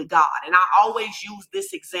sovereignty with God, and I always use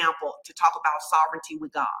this example to talk about sovereignty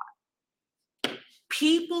with God.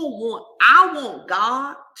 I want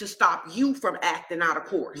God to stop you from acting out of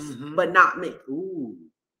course, but not me. Ooh.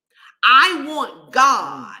 I want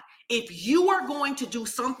God, if you are going to do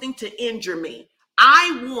something to injure me,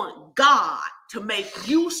 I want God to make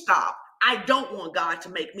you stop. I don't want God to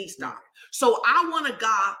make me stop. So I want a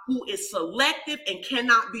God who is selective and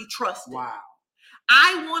cannot be trusted. Wow.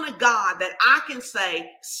 I want a God that I can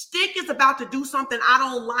say, Stick is about to do something I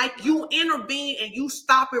don't like. You intervene and you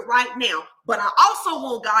stop it right now. but I also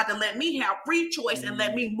want God to let me have free choice and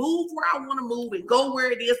let me move where I want to move and go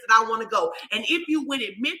where it is that I want to go. And if you would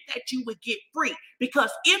admit that, you would get free.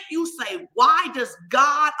 Because if you say, why does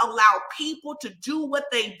God allow people to do what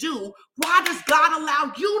they do? Why does God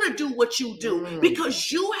allow you to do what you do?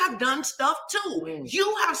 Because you have done stuff too.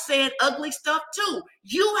 You have said ugly stuff too.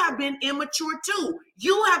 You have been immature too.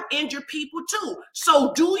 You have injured people too.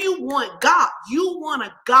 So do you want God? You want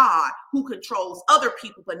a God who controls other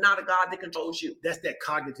people, but not a God that controls you. That's that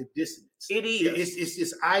cognitive dissonance. It is. It's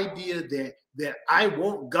this idea that I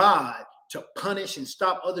want God to punish and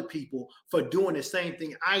stop other people for doing the same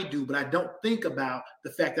thing I do, but I don't think about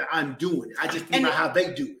the fact that I'm doing it. I just think about how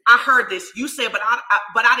they do it. I heard this. You said, but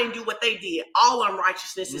I didn't do what they did. All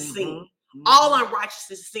unrighteousness is sin. All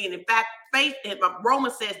unrighteousness is sin. In fact, faith,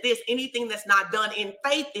 Romans says this, anything that's not done in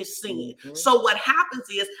faith is sin. So what happens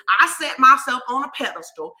is I set myself on a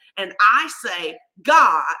pedestal and I say,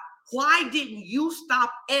 God, why didn't you stop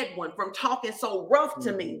Edwin from talking so rough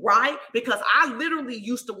to me, right? Because I literally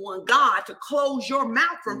used to want God to close your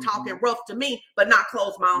mouth from talking rough to me, but not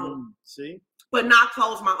close my own. See? But not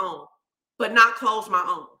close my own. But not close my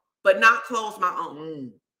own. But not close my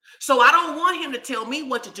own. So I don't want him to tell me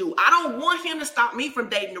what to do. I don't want him to stop me from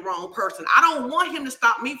dating the wrong person. I don't want him to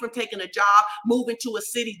stop me from taking a job, moving to a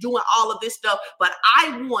city, doing all of this stuff. But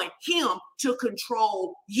I want him to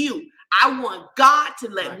control you. I want God to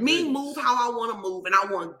let me move how I want to move. And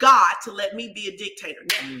I want God to let me be a dictator,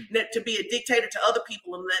 to be a dictator to other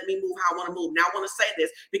people and let me move how I want to move. Now, I want to say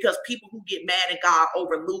this because people who get mad at God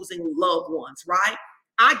over losing loved ones, right?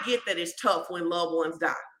 I get that it's tough when loved ones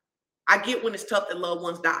die. I get when it's tough that loved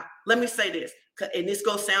ones die. Let me say this, and this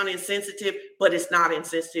goes sound insensitive, but it's not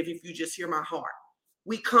insensitive if you just hear my heart.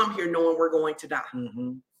 We come here knowing we're going to die.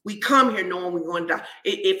 We come here knowing we're going to die.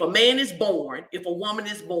 If a man is born, if a woman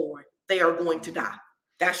is born, they are going to die.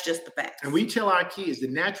 That's just the fact. And we tell our kids the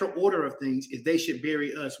natural order of things is they should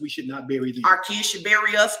bury us. We should not bury them. Our kids should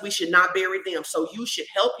bury us. We should not bury them. So you should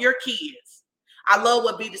help your kids. I love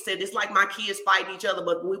what Beta said. It's like my kids fight each other,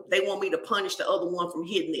 but they want me to punish the other one from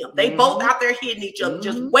hitting them. They both out there hitting each other,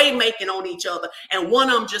 just way making on each other. And one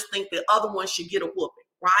of them just think the other one should get a whooping,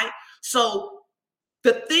 right? So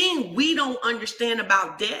the thing we don't understand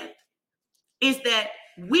about death is that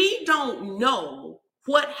we don't know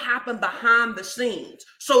what happened behind the scenes.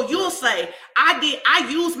 So you'll say, I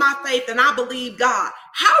used my faith and I believe God.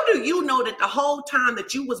 How do you know that the whole time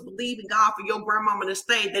that you was believing God for your grandmama to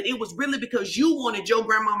stay, that it was really because you wanted your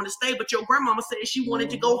grandmama to stay, but your grandmama said she wanted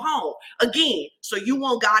to go home again? So you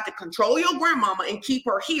want God to control your grandmama and keep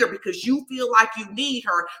her here because you feel like you need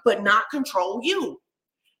her, but not control you.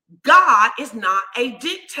 God is not a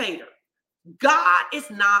dictator. God is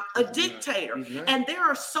not a dictator. And there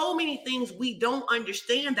are so many things we don't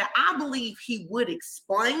understand that I believe he would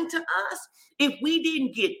explain to us if we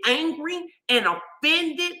didn't get angry and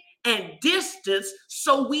offended and distance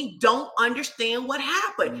so we don't understand what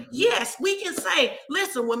happened. Yes, we can say,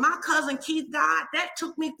 listen, when my cousin Keith died, that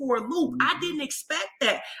took me for a loop. I didn't expect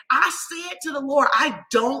that. I said to the Lord, I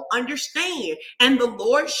don't understand. And the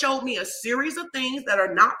Lord showed me a series of things that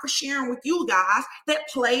are not for sharing with you guys that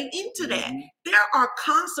played into that. There are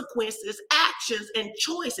consequences, actions, and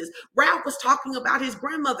choices. Ralph was talking about his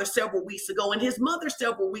grandmother several weeks ago and his mother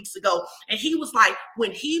several weeks ago. And he was like,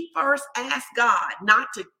 when he first asked God not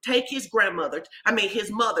to take his mother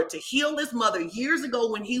to heal his mother years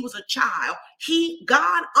ago when he was a child,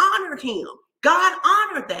 God honored him. God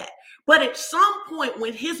honored that. But at some point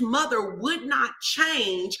when his mother would not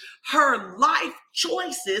change her life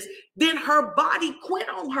choices, then her body quit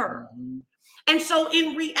on her. And so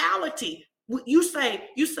in reality, you say,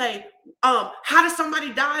 how does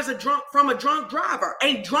somebody die from a drunk driver?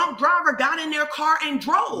 A drunk driver got in their car and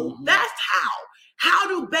drove. That's how. How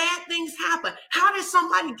do bad things happen? How did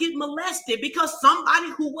somebody get molested? Because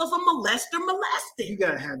somebody who was a molester molested. You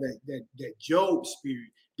gotta have that Job spirit.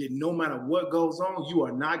 That no matter what goes on, you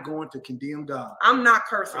are not going to condemn God. I'm not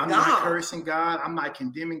cursing God. I'm not cursing God. I'm not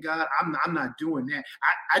condemning God. I'm not doing that.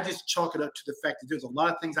 I just chalk it up to the fact that there's a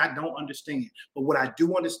lot of things I don't understand. But what I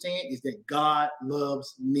do understand is that God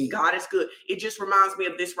loves me. God is good. It just reminds me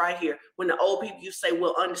of this right here. When the old people you say,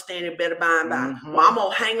 we'll understand it better by and by. Well, I'm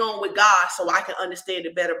going to hang on with God so I can understand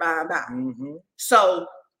it better by and by. So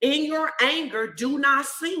in your anger, do not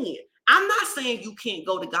sin. I'm not saying you can't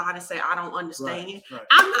go to God and say, I don't understand. Right.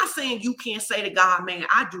 I'm not saying you can't say to God, man,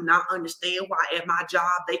 I do not understand why at my job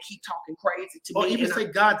they keep talking crazy to me. Or even say,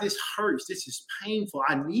 God, this hurts. This is painful.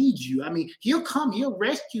 I need you. I mean, he'll come. He'll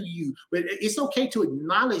rescue you. But it's okay to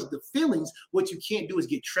acknowledge the feelings. What you can't do is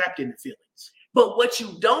get trapped in the feelings. But what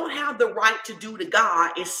you don't have the right to do to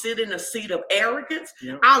God is sit in a seat of arrogance.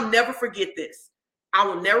 Yep. I'll never forget this. I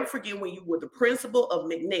will never forget when you were the principal of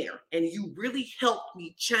McNair, and you really helped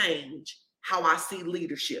me change how I see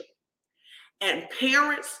leadership. And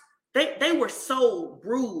parents, they were so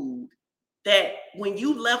rude that when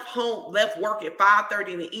you left work at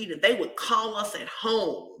 5:30 in the evening, they would call us at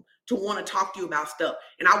home to want to talk to you about stuff.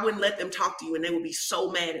 And I wouldn't let them talk to you, and they would be so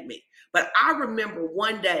mad at me. But I remember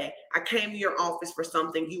one day I came to your office for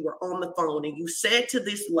something. You were on the phone, and you said to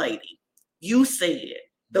this lady, you said,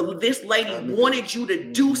 this lady wanted you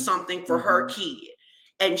to do something for her kid.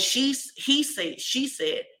 And she said,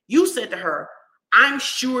 you said to her, I'm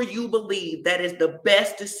sure you believe that is the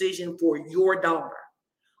best decision for your daughter.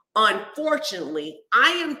 Unfortunately, I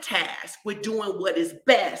am tasked with doing what is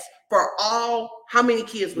best for all, how many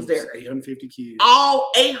kids was there? 850 kids.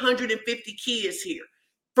 All 850 kids here.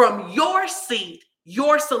 From your seat,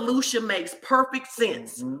 your solution makes perfect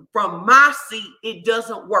sense. From my seat, it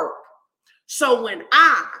doesn't work. So when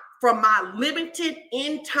I, from my limited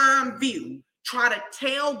end time view, try to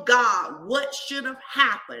tell God what should have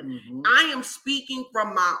happened, I am speaking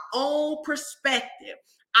from my own perspective.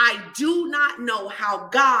 I do not know how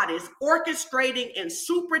God is orchestrating and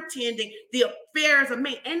superintending the affairs of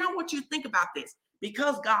men. And I want you to think about this,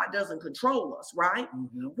 because God doesn't control us, right?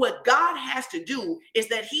 What God has to do is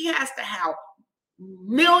that he has to have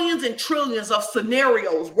millions and trillions of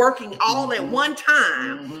scenarios working all at one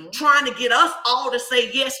time, trying to get us all to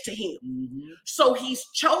say yes to him. So he's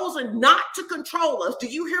chosen not to control us. Do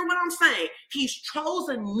you hear what I'm saying? He's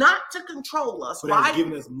chosen not to control us, but right? He's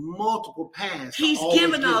given us multiple paths. He's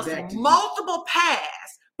given us multiple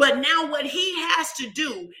paths. But now what he has to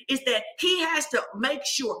do is that he has to make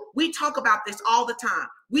sure, we talk about this all the time.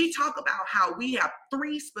 We talk about how we have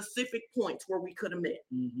 3 specific points where we could have met.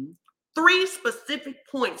 3 specific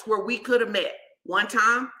points where we could have met. One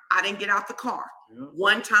time, I didn't get out the car.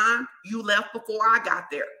 One time, you left before I got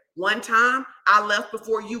there. One time, I left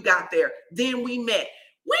before you got there. Then we met.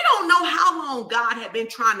 We don't know how long God had been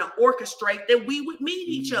trying to orchestrate that we would meet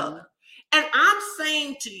each other. And I'm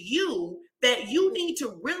saying to you that you need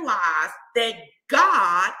to realize that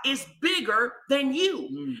God is bigger than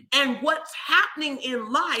you. And what's happening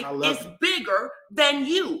in life is bigger than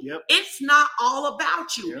you. It's not all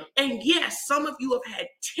about you. And yes, some of you have had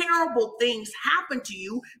terrible things happen to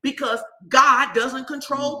you because God doesn't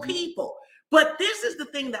control people. But this is the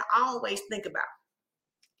thing that I always think about.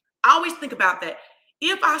 I always think about that.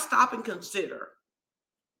 If I stop and consider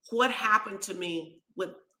what happened to me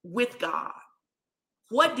with God,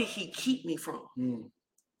 what did he keep me from?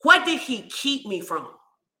 What did he keep me from?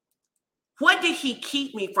 What did he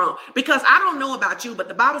keep me from? Because I don't know about you, but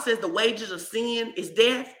the Bible says the wages of sin is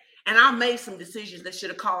death. And I made some decisions that should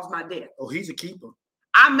have caused my death. Oh, he's a keeper.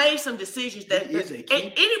 I made some decisions that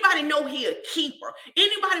anybody know he a keeper.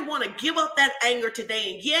 Anybody want to give up that anger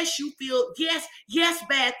today? And yes, you feel, yes,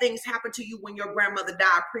 bad things happen to you when your grandmother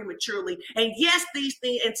died prematurely. And yes, these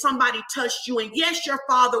things, and somebody touched you. And yes, your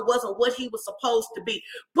father wasn't what he was supposed to be.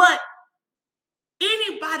 But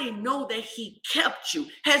anybody know that he kept you?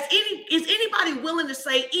 Is anybody willing to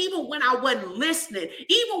say, even when I wasn't listening,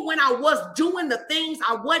 even when I was doing the things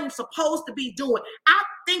I wasn't supposed to be doing? I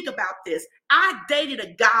think about this. I dated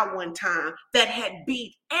a guy one time that had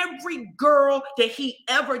beat every girl that he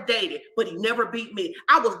ever dated, but he never beat me.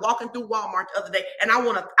 I was walking through Walmart the other day, and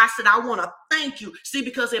I said, I want to thank you. See,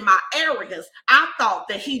 because in my arrogance, I thought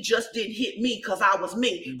that he just didn't hit me because I was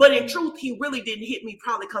me. But in truth, he really didn't hit me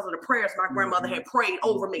probably because of the prayers my grandmother had prayed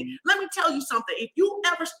over me. Let me tell you something. If you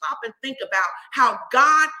ever stop and think about how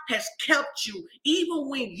God has kept you, even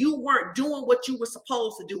when you weren't doing what you were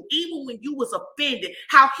supposed to do, even when you was offended,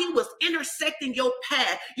 how he was intersecting your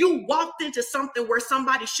path. You walked into something where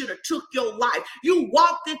somebody should have took your life. You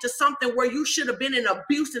walked into something where you should have been in an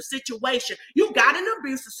abusive situation. You got an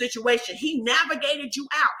abusive situation. He navigated you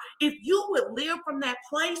out. If you would live from that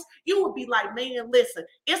place, you would be like, man, listen,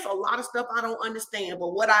 it's a lot of stuff I don't understand, but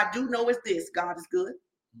what I do know is this: God is good.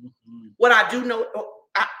 What I do know,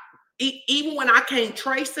 even when I can't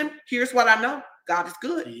trace him, here's what I know: God is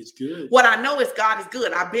good. He is good. What I know is God is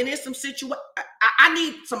good. I've been in some situations. I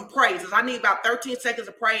need some praises. I need about 13 seconds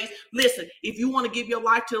of praise. Listen, if you want to give your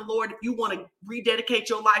life to the Lord, if you want to rededicate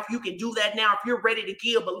your life, you can do that now if you're ready to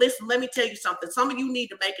give. But listen, let me tell you something. Some of you need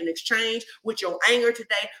to make an exchange with your anger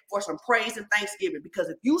today for some praise and thanksgiving. Because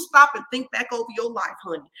if you stop and think back over your life,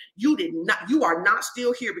 honey, you are not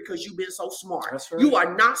still here because you've been so smart. That's right. You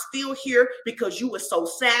are not still here because you were so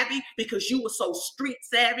savvy, because you were so street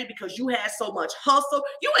savvy, because you had so much hustle.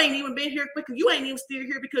 You ain't even been here quickly. You ain't even still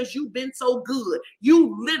here because you've been so good.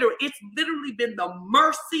 It's literally been the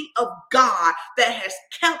mercy of God that has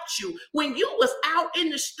kept you. When you was out in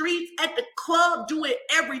the streets, at the club, doing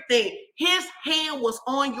everything, his hand was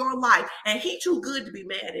on your life, and he too good to be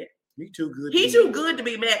mad at. He too good. He too good to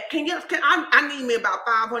be mad. I need me about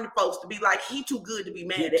 500 folks to be like, he too good to be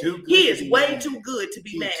mad at. He is way too good to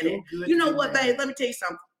be mad at. You know what, babe? Let me tell you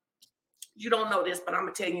something. You don't know this, but I'm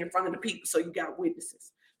going to tell you in front of the people so you got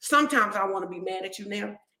witnesses. Sometimes I want to be mad at you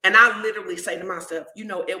now. And I literally say to myself, you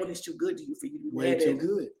know, Edwin is too good to you for you to be mad at him. Way too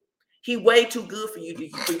good. He way too good for you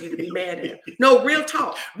to be mad at him. No, real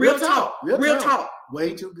talk. Real talk.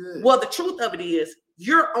 Way too good. Well, the truth of it is,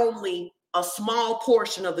 you're only a small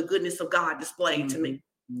portion of the goodness of God displayed to me.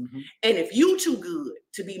 Mm-hmm. And if you too good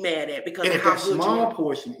to be mad at because and of if how that good small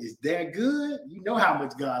portion is that good, you know how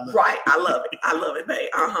much God loves. Right. I love it. I love it, babe.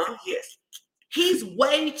 Yes. He's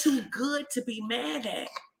way too good to be mad at.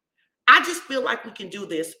 I just feel like we can do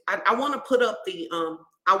this. I want to put up the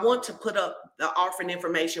offering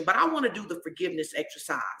information, but I want to do the forgiveness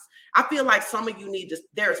exercise. I feel like some of you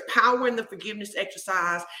there's power in the forgiveness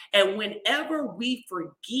exercise. And whenever we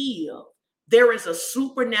forgive, there is a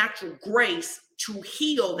supernatural grace to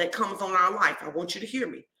heal that comes on our life. I want you to hear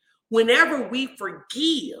me. Whenever we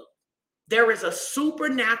forgive, there is a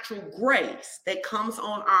supernatural grace that comes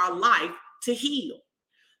on our life to heal.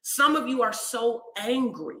 Some of you are so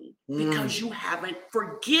angry because you haven't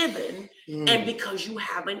forgiven and because you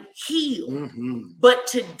haven't healed. Mm-hmm. But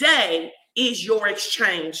today is your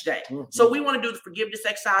exchange day. Mm-hmm. So we want to do the forgiveness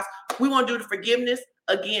exercise. We want to do the forgiveness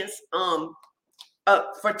against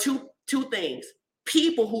for two things: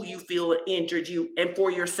 people who you feel injured you, and for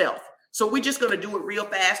yourself. So we're just going to do it real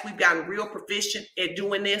fast. We've gotten real proficient at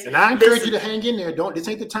doing this. And I encourage you to hang in there. This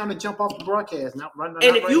ain't the time to jump off the broadcast.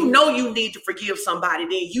 And if you know you need to forgive somebody,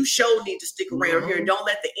 then you sure need to stick around here and don't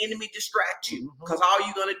let the enemy distract you, because all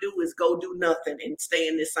you're going to do is go do nothing and stay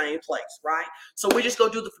in this same place, right? So we're just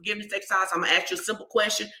going to do the forgiveness exercise. I'm going to ask you a simple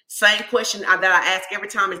question. Same question that I ask every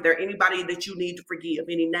time. Is there anybody that you need to forgive?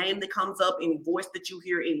 Any name that comes up, any voice that you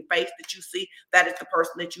hear, any face that you see, that is the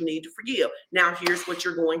person that you need to forgive. Now, here's what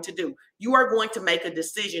you're going to do. You are going to make a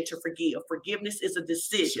decision to forgive. Forgiveness is a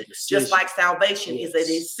decision, just like salvation is a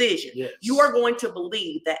decision. Yes. You are going to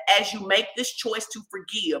believe that as you make this choice to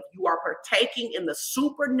forgive, you are partaking in the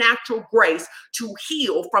supernatural grace to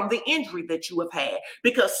heal from the injury that you have had.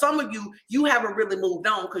 Because some of you haven't really moved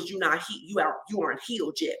on because you aren't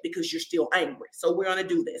healed yet because you're still angry. So we're going to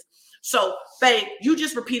do this. So, babe, you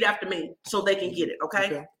just repeat after me so they can get it,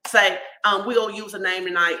 okay? Say, we're going to use a name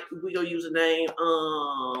tonight. We're going to use a name.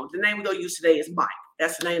 The name we're going to use today is Mike.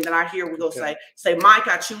 That's the name that I hear. We're going to say, Mike,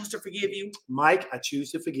 I choose to forgive you. Mike, I choose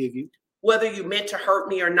to forgive you. Whether you meant to hurt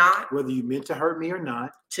me or not. Whether you meant to hurt me or not.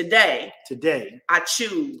 Today, I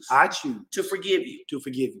choose to forgive you. To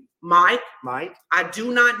forgive you. Mike, I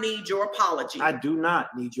do not need your apology. I do not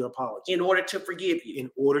need your apology. In order to forgive you.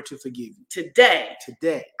 In order to forgive you. Today,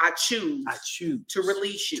 I choose to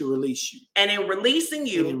release you. To release you. And in releasing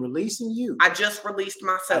you, I just released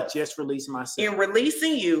myself. In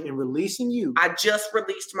releasing you, I just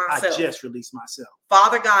released myself.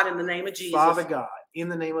 Father God, in the name of Jesus. Father God, in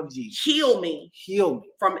the name of Jesus. Heal me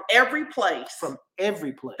from every place.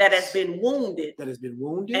 That has been wounded.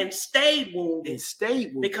 And stayed wounded.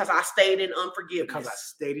 Because I stayed in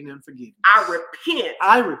unforgiveness.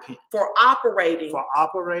 I repent for operating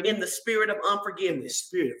in the spirit of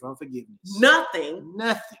unforgiveness. Nothing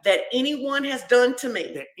that anyone has done to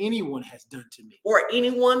me. Or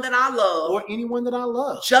anyone that I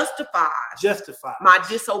love. Justifies my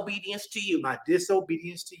disobedience to you.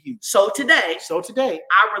 So today,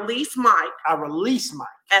 I release Mike.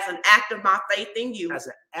 As an act of my faith in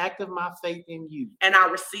you. And I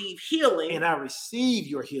receive healing.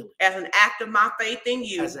 Your healing. As an act of my faith in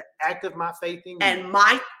you. And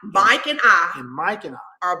Mike and I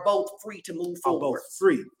are both free to move forward.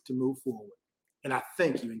 And I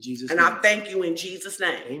thank you in Jesus'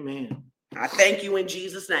 name. Amen. I thank you in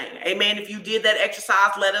Jesus' name. Amen. If you did that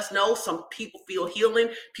exercise, let us know. Some people feel healing.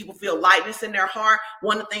 People feel lightness in their heart.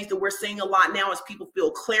 One of the things that we're seeing a lot now is people feel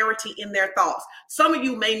clarity in their thoughts. Some of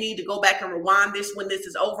you may need to go back and rewind this when this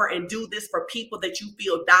is over and do this for people that you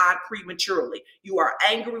feel died prematurely. You are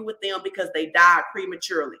angry with them because they died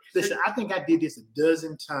prematurely. Listen, I think I did this a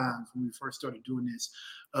dozen times when we first started doing this.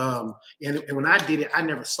 And when I did it, I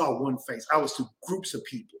never saw one face. I was through groups of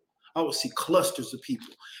people. I would see clusters of people,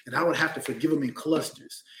 and I would have to forgive them in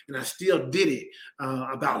clusters. And I still did it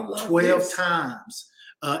about 12 times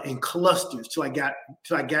in clusters till I got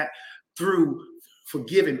through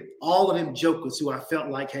forgiving all of them jokers who I felt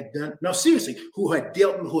like had done, no, seriously, who had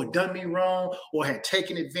done me wrong or had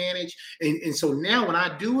taken advantage. And so now when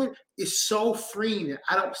I do it, it's so freeing that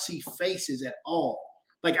I don't see faces at all.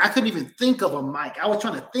 Like I couldn't even think of a Mike. I was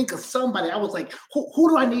trying to think of somebody. I was like, who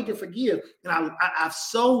do I need to forgive? And I've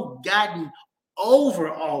so gotten over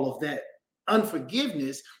all of that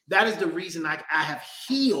unforgiveness. That is the reason I have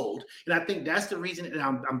healed. And I think that's the reason that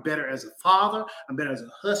I'm better as a father. I'm better as a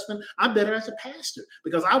husband. I'm better as a pastor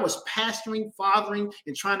because I was pastoring, fathering,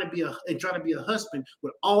 and trying to be a husband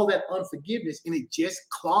with all that unforgiveness, and it just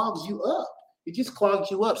clogs you up. It just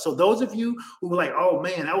clogs you up. So those of you who were like, oh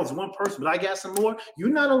man, that was one person, but I got some more. You're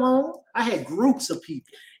not alone. I had groups of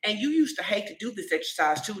people. And you used to hate to do this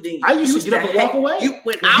exercise too, didn't you? I used to get up and walk away.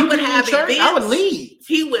 When I would have events, I would leave.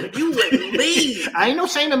 You would leave. I ain't no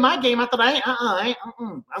shame in my game. I thought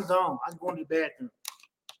I'm gone. I'm going to the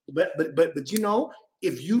bathroom. But you know,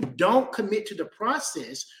 if you don't commit to the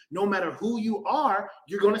process, no matter who you are,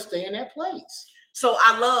 you're going to stay in that place. So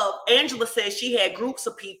I love, Angela says she had groups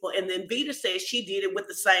of people, and then Vita says she did it with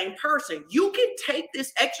the same person. You can take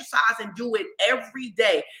this exercise and do it every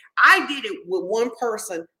day. I did it with one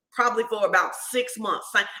person probably for about 6 months.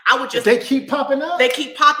 I would just— they keep popping up. They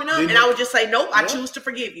keep popping up, and I would just say, nope, I choose to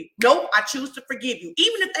forgive you. Nope, I choose to forgive you.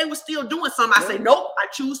 Even if they were still doing something, I say, nope, I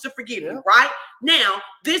choose to forgive you, right? Now,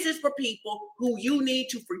 this is for people who you need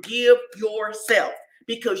to forgive yourself.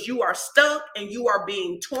 Because you are stuck and you are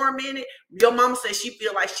being tormented. Your mama said she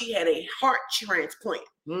feel like she had a heart transplant.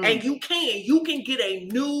 And you can get a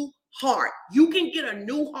new heart. You can get a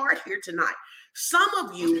new heart here tonight. Some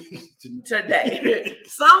of you today,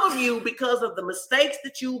 some of you, because of the mistakes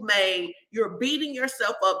that you made, you're beating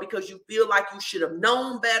yourself up because you feel like you should have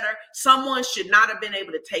known better. Someone should not have been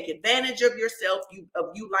able to take advantage of yourself.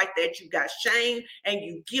 You like that. You got shame and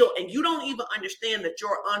you guilt, and you don't even understand that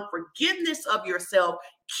your unforgiveness of yourself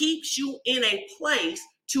keeps you in a place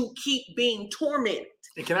to keep being tormented.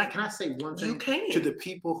 And can I say one thing? You can. To the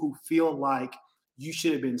people who feel like you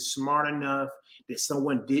should have been smart enough, that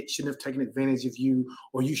someone shouldn't have taken advantage of you,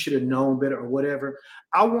 or you should have known better, or whatever.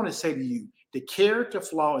 I want to say to you, the character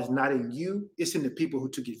flaw is not in you, it's in the people who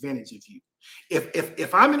took advantage of you.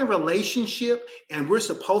 If I'm in a relationship and we're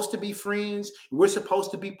supposed to be friends, we're supposed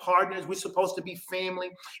to be partners, we're supposed to be family,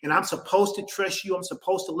 and I'm supposed to trust you, I'm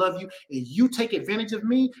supposed to love you, and you take advantage of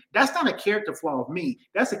me, that's not a character flaw of me.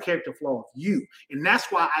 That's a character flaw of you. And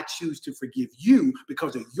that's why I choose to forgive you,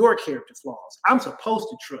 because of your character flaws. I'm supposed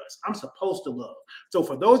to trust. I'm supposed to love. So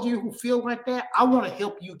for those of you who feel like that, I want to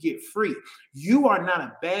help you get free. You are not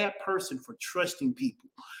a bad person for trusting people.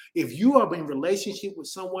 If you are in a relationship with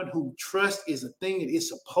someone who trust is a thing that is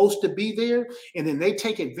supposed to be there, and then they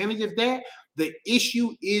take advantage of that, the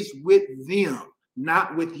issue is with them,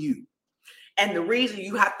 not with you. And the reason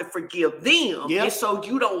you have to forgive them is so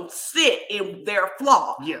you don't sit in their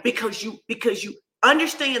flaw. Because you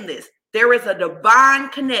understand this. There is a divine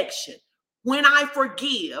connection. When I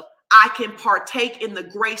forgive, I can partake in the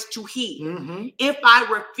grace to heal. If I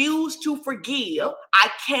refuse to forgive, I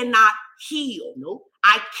cannot heal.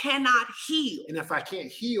 I cannot heal. And if I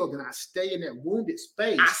can't heal, then I stay in that wounded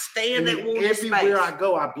space. I stay in that wounded space. Everywhere I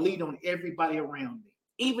go, I bleed on everybody around me.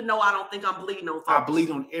 Even though I don't think I'm bleeding on folks. I bleed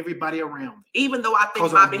on everybody around me. Even though I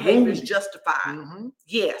think my behavior is justified.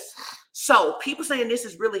 Yes. So people saying this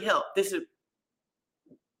is really help. This is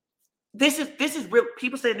real.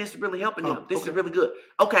 People saying this is really helping them. This is really good.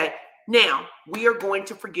 Okay. Now we are going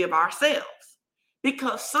to forgive ourselves,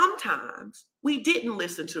 because sometimes we didn't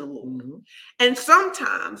listen to the Lord. And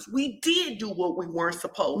sometimes we did do what we weren't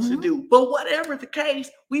supposed to do. But whatever the case,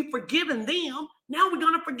 we've forgiven them. Now we're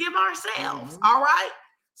going to forgive ourselves. All right?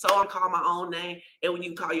 So I'm calling my own name. And when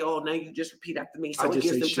you call your own name, you just repeat after me. So it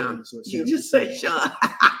gives them time. You just say Sean.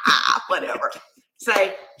 Whatever.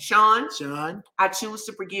 Say, Sean, I choose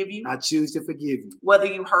to forgive you. I choose to forgive you. Whether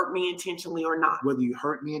you hurt me intentionally or not. Whether you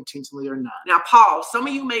hurt me intentionally or not. Now, pause. Some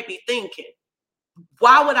of you may be thinking,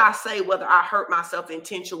 why would I say whether I hurt myself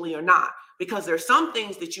intentionally or not? Because there's some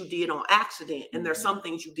things that you did on accident, and there's some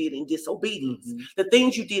things you did in disobedience. The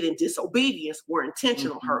things you did in disobedience were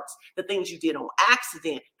intentional hurts. The things you did on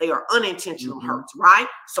accident, they are unintentional hurts, right?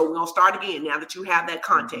 So we're going to start again now that you have that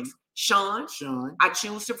context. Sean, I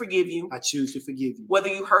choose to forgive you. I choose to forgive you. Whether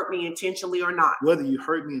you hurt me intentionally or not. Whether you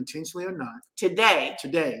hurt me intentionally or not. Today,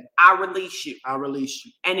 I release you. I release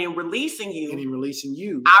you. And in releasing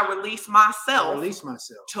you, I release myself. I release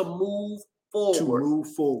myself to move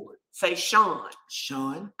forward. Say, Sean,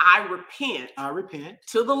 I repent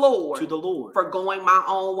to the Lord for going my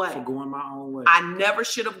own way. I never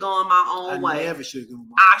should have gone my own way.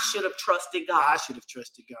 I should have trusted God.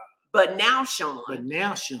 But now, Sean,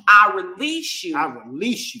 I release you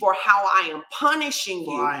for how I am punishing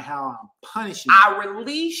you. I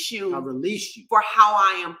release you for how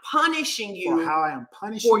I am punishing you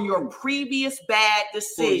for your previous bad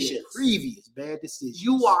decisions.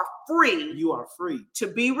 You are free to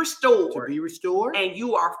be restored. And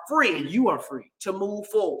you are free to move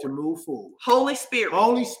forward. Holy Spirit,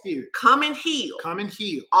 come and heal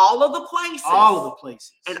all of the places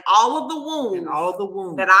and all of the wounds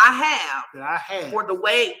that I have for the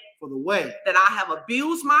way that I have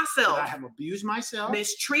abused myself,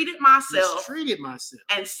 mistreated myself,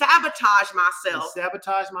 and sabotaged myself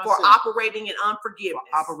for operating in unforgiveness.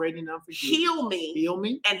 Heal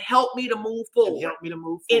me and help me to move forward.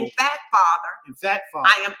 In fact, Father,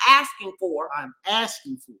 I am asking for a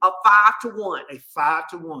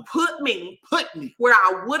 5-to-1. Put me where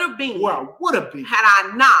I would have been had I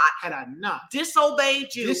not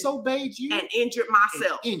disobeyed you and injured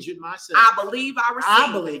myself. I believe I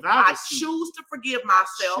received. I choose to forgive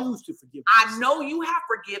myself. I know you have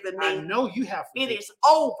forgiven me. It is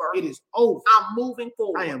over. I'm moving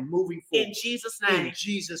forward. In Jesus' name. In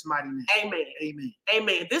Jesus' mighty name.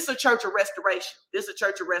 Amen. This is a church of restoration. Amen. This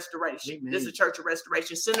is a church of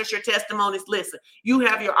restoration. Send us your testimonies. Listen, you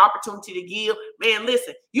have your opportunity to give. Man,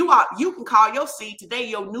 listen, you can call your seed today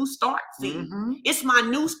your new start seed. It's my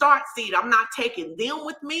new start seed. I'm not taking them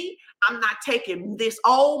with me. I'm not taking this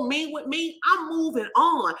old me with me. I'm moving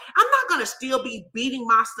on. I'm not going to still be beating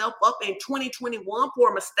myself up in 2021 for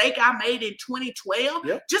a mistake I made in 2012.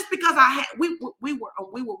 Just because we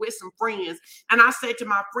were with some friends, and I said to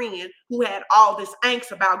my friend who had all this angst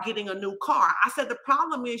about getting a new car, I said, the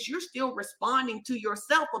problem is you're still responding to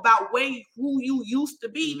yourself about who you used to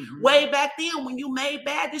be way back then when you made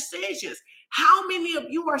bad decisions. How many of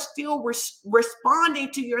you are still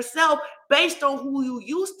responding to yourself based on who you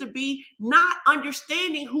used to be, not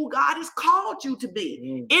understanding who God has called you to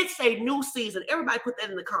be? It's a new season. Everybody put that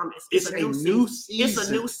in the comments. It's a new season. It's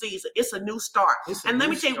a new season. It's a new start. And let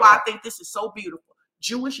me tell you why I think this is so beautiful.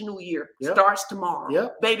 Jewish New Year starts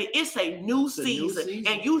tomorrow. Baby, it's a new season.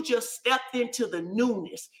 And you just stepped into the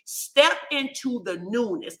newness. Step into the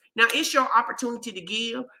newness. Now, it's your opportunity to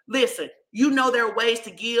give. Listen, you know there are ways to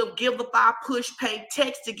give. Give the 5, push, pay,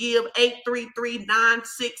 text to give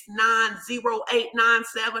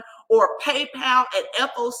 833-969-0897 or PayPal at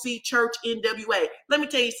FOC Church NWA. Let me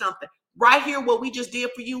tell you something. Right here, what we just did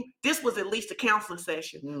for you, this was at least a counseling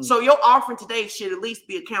session. So your offering today should at least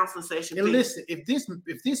be a counseling session. And listen, if this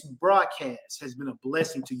broadcast has been a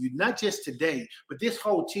blessing to you, not just today, but this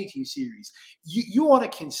whole teaching series, you ought to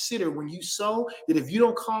consider when you sow that if you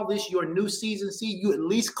don't call this your new season seed, you at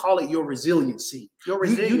least call it your resilience seed.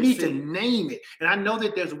 You need to name it. And I know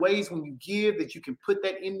that there's ways when you give that you can put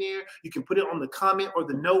that in there. You can put it on the comment or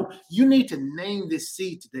the note. You need to name this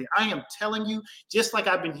seed today. I am telling you, just like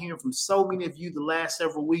I've been hearing from so many of you the last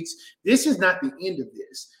several weeks, this is not the end of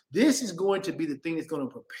this. This is going to be the thing that's going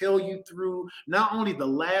to propel you through not only the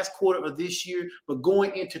last quarter of this year, but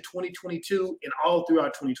going into 2022 and all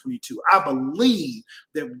throughout 2022. I believe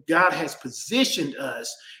that God has positioned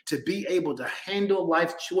us to be able to handle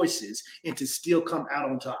life choices and to still come out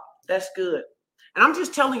on top. That's good. And I'm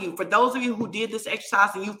just telling you, for those of you who did this exercise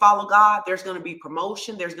and you follow God, there's going to be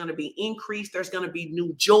promotion. There's going to be increase. There's going to be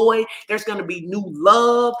new joy. There's going to be new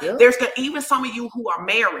love. There's going to, even some of you who are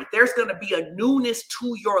married, there's going to be a newness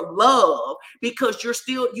to your love because you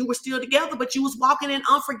were still together, but you was walking in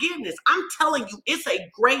unforgiveness. I'm telling you, it's a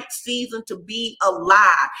great season to be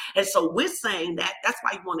alive. And so we're saying that's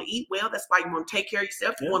why you want to eat well. That's why you want to take care of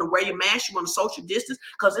yourself. You want to wear your mask. You want to social distance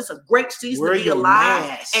because it's a great season to be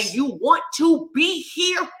alive. And you want to be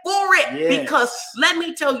here for it because let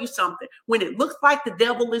me tell you something. When it looks like the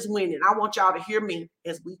devil is winning, I want y'all to hear me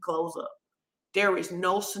as we close up. There is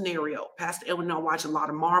no scenario. Pastor Elvin and I watch a lot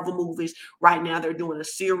of Marvel movies. Right now, they're doing a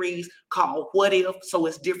series called What If? So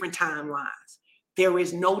it's different timelines. There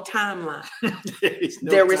is no timeline.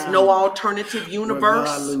 There is no alternative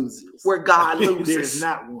universe where God loses. There's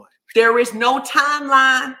not one. There is no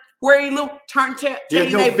timeline where he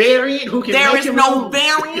there's no variant who can there make is him no lose.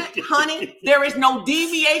 Variant, honey. There is no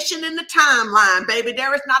deviation in the timeline, baby.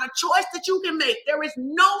 There is not a choice that you can make. There is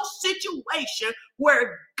no situation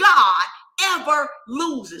where God ever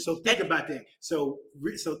loses. So think about that. So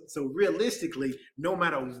realistically, no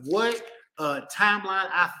matter what timeline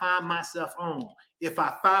I find myself on, if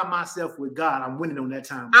I find myself with God, I'm winning on that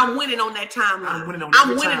timeline. I'm winning on that timeline. I'm winning on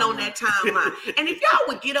that timeline. And if y'all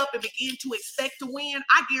would get up and begin to expect to win,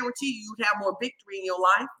 I guarantee you'd have more victory in your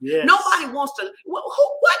life. Yes. Nobody wants to. What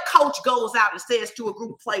coach goes out and says to a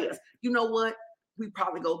group of players, you know what? we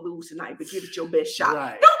probably go lose tonight, but give it your best shot.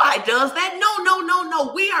 Right. Nobody does that. No.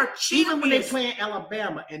 We are champions. Even when they playing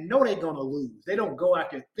Alabama and know they're gonna lose, they don't go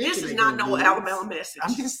out there thinking this is not no lose. Alabama message.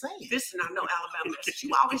 I'm just saying. This is not no Alabama message.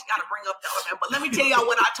 You always got to bring up the Alabama. But let me tell y'all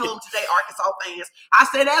what I told today, Arkansas fans. I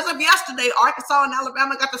said, as of yesterday, Arkansas and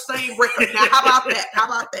Alabama got the same record. Now, how about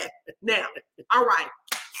that? Now, all right.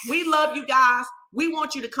 We love you guys. We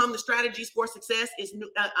want you to come to Strategies for Success.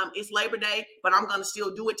 It's Labor Day, but I'm going to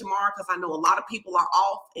still do it tomorrow because I know a lot of people are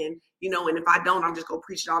off. And, and if I don't, I'm just going to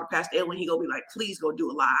preach it all to Pastor Edwin. He going to be like, please go do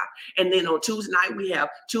it live. And then on Tuesday night, we have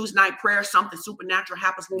Tuesday night prayer. Something supernatural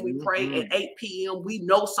happens when we pray at 8 p.m. We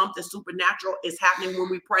know something supernatural is happening when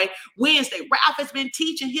we pray. Wednesday, Ralph has been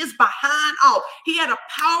teaching his behind off. He had a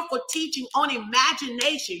powerful teaching on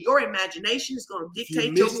imagination. Your imagination is going to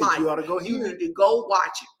dictate your life. You ought to go here. You need to go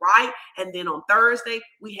watch it, right? And then on Thursday,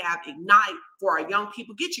 we have Ignite for our young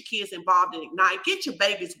people. Get your kids involved in Ignite. Get your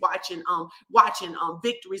babies watching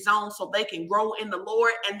Victory Zone so they can grow in the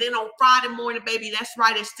Lord. And then on Friday morning, baby, that's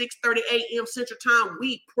right, at 6:30 a.m. Central Time,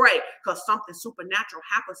 we pray because something supernatural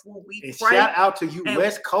happens when we and pray. Shout out to you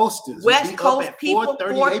West Coasters. West Coast people,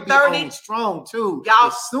 4:30. They be on strong too. Y'all,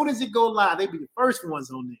 as soon as it go live, they be the first ones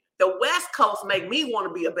on there. The West Coast make me want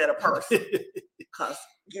to be a better person because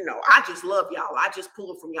I just love y'all. I just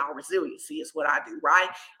pull from y'all resiliency is what I do, right?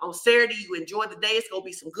 On Saturday, you enjoy the day. It's going to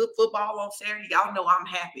be some good football on Saturday. Y'all know I'm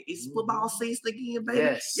happy. It's football season again, baby.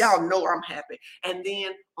 Yes. Y'all know I'm happy. And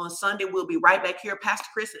then on Sunday, we'll be right back here. Pastor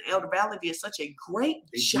Chris and Elder Valley did such a great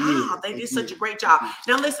job. They did such a great job.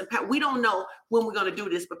 Now, listen, we don't know when we're going to do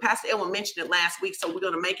this, but Pastor Elwin mentioned it last week, so we're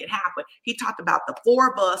going to make it happen. He talked about the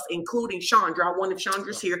four of us, including Chandra. I wonder if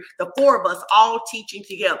Chandra's here. The four of us all teaching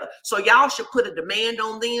together. So y'all should put a demand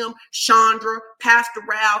on them. Chandra, Pastor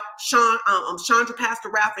Ralph, Chandra, Pastor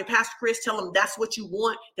Ralph, and Pastor Chris, tell them that's what you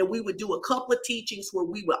want, that we would do a couple of teachings where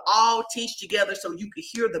we would all teach together so you could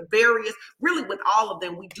hear the various, really with all of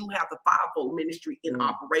them, we do have the fivefold ministry in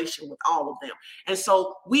operation with all of them. And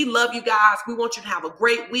so we love you guys. We want you to have a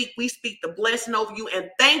great week. We speak the blessing over you. And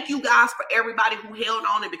thank you guys for everybody who held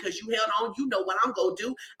on. And because you held on, you know what I'm going to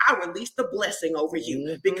do. I release the blessing over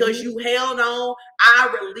you. Because you held on,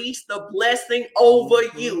 I release the blessing over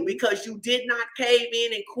you. Because you did not cave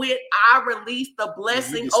in and quit, I release the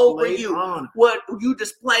blessing over you. Honor. What you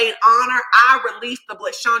displayed honor, I release the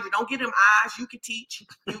blessing. Chandra, don't get them eyes. You can teach.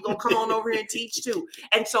 You gonna come on over here and teach too.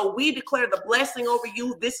 And so we declare the blessing over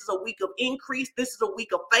you. This is a week of increase. This is a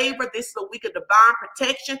week of favor. This is a week of divine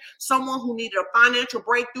protection. Someone who needed a financial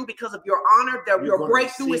breakthrough because of your honor, your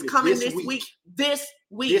breakthrough is coming this week. This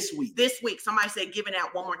week. Somebody said, giving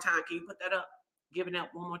out one more time. Can you put that up? Giving out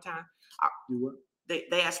one more time. Do what?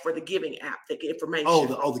 They asked for the giving app, the information.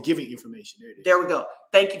 The giving information. There we go.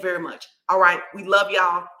 Thank you very much. All right. We love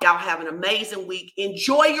y'all. Y'all have an amazing week.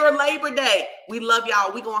 Enjoy your Labor Day. We love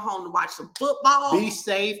y'all. We going home to watch some football. Be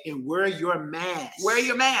safe and wear your mask. Wear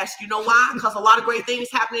your mask. You know why? Because a lot of great things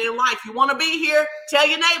happening in life. You want to be here? Tell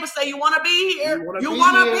your neighbor, say you want to be here. You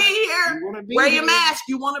want to be here. Wear your mask.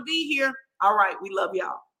 You want to be here. All right. We love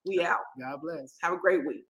y'all. We out. God bless. Have a great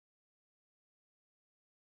week.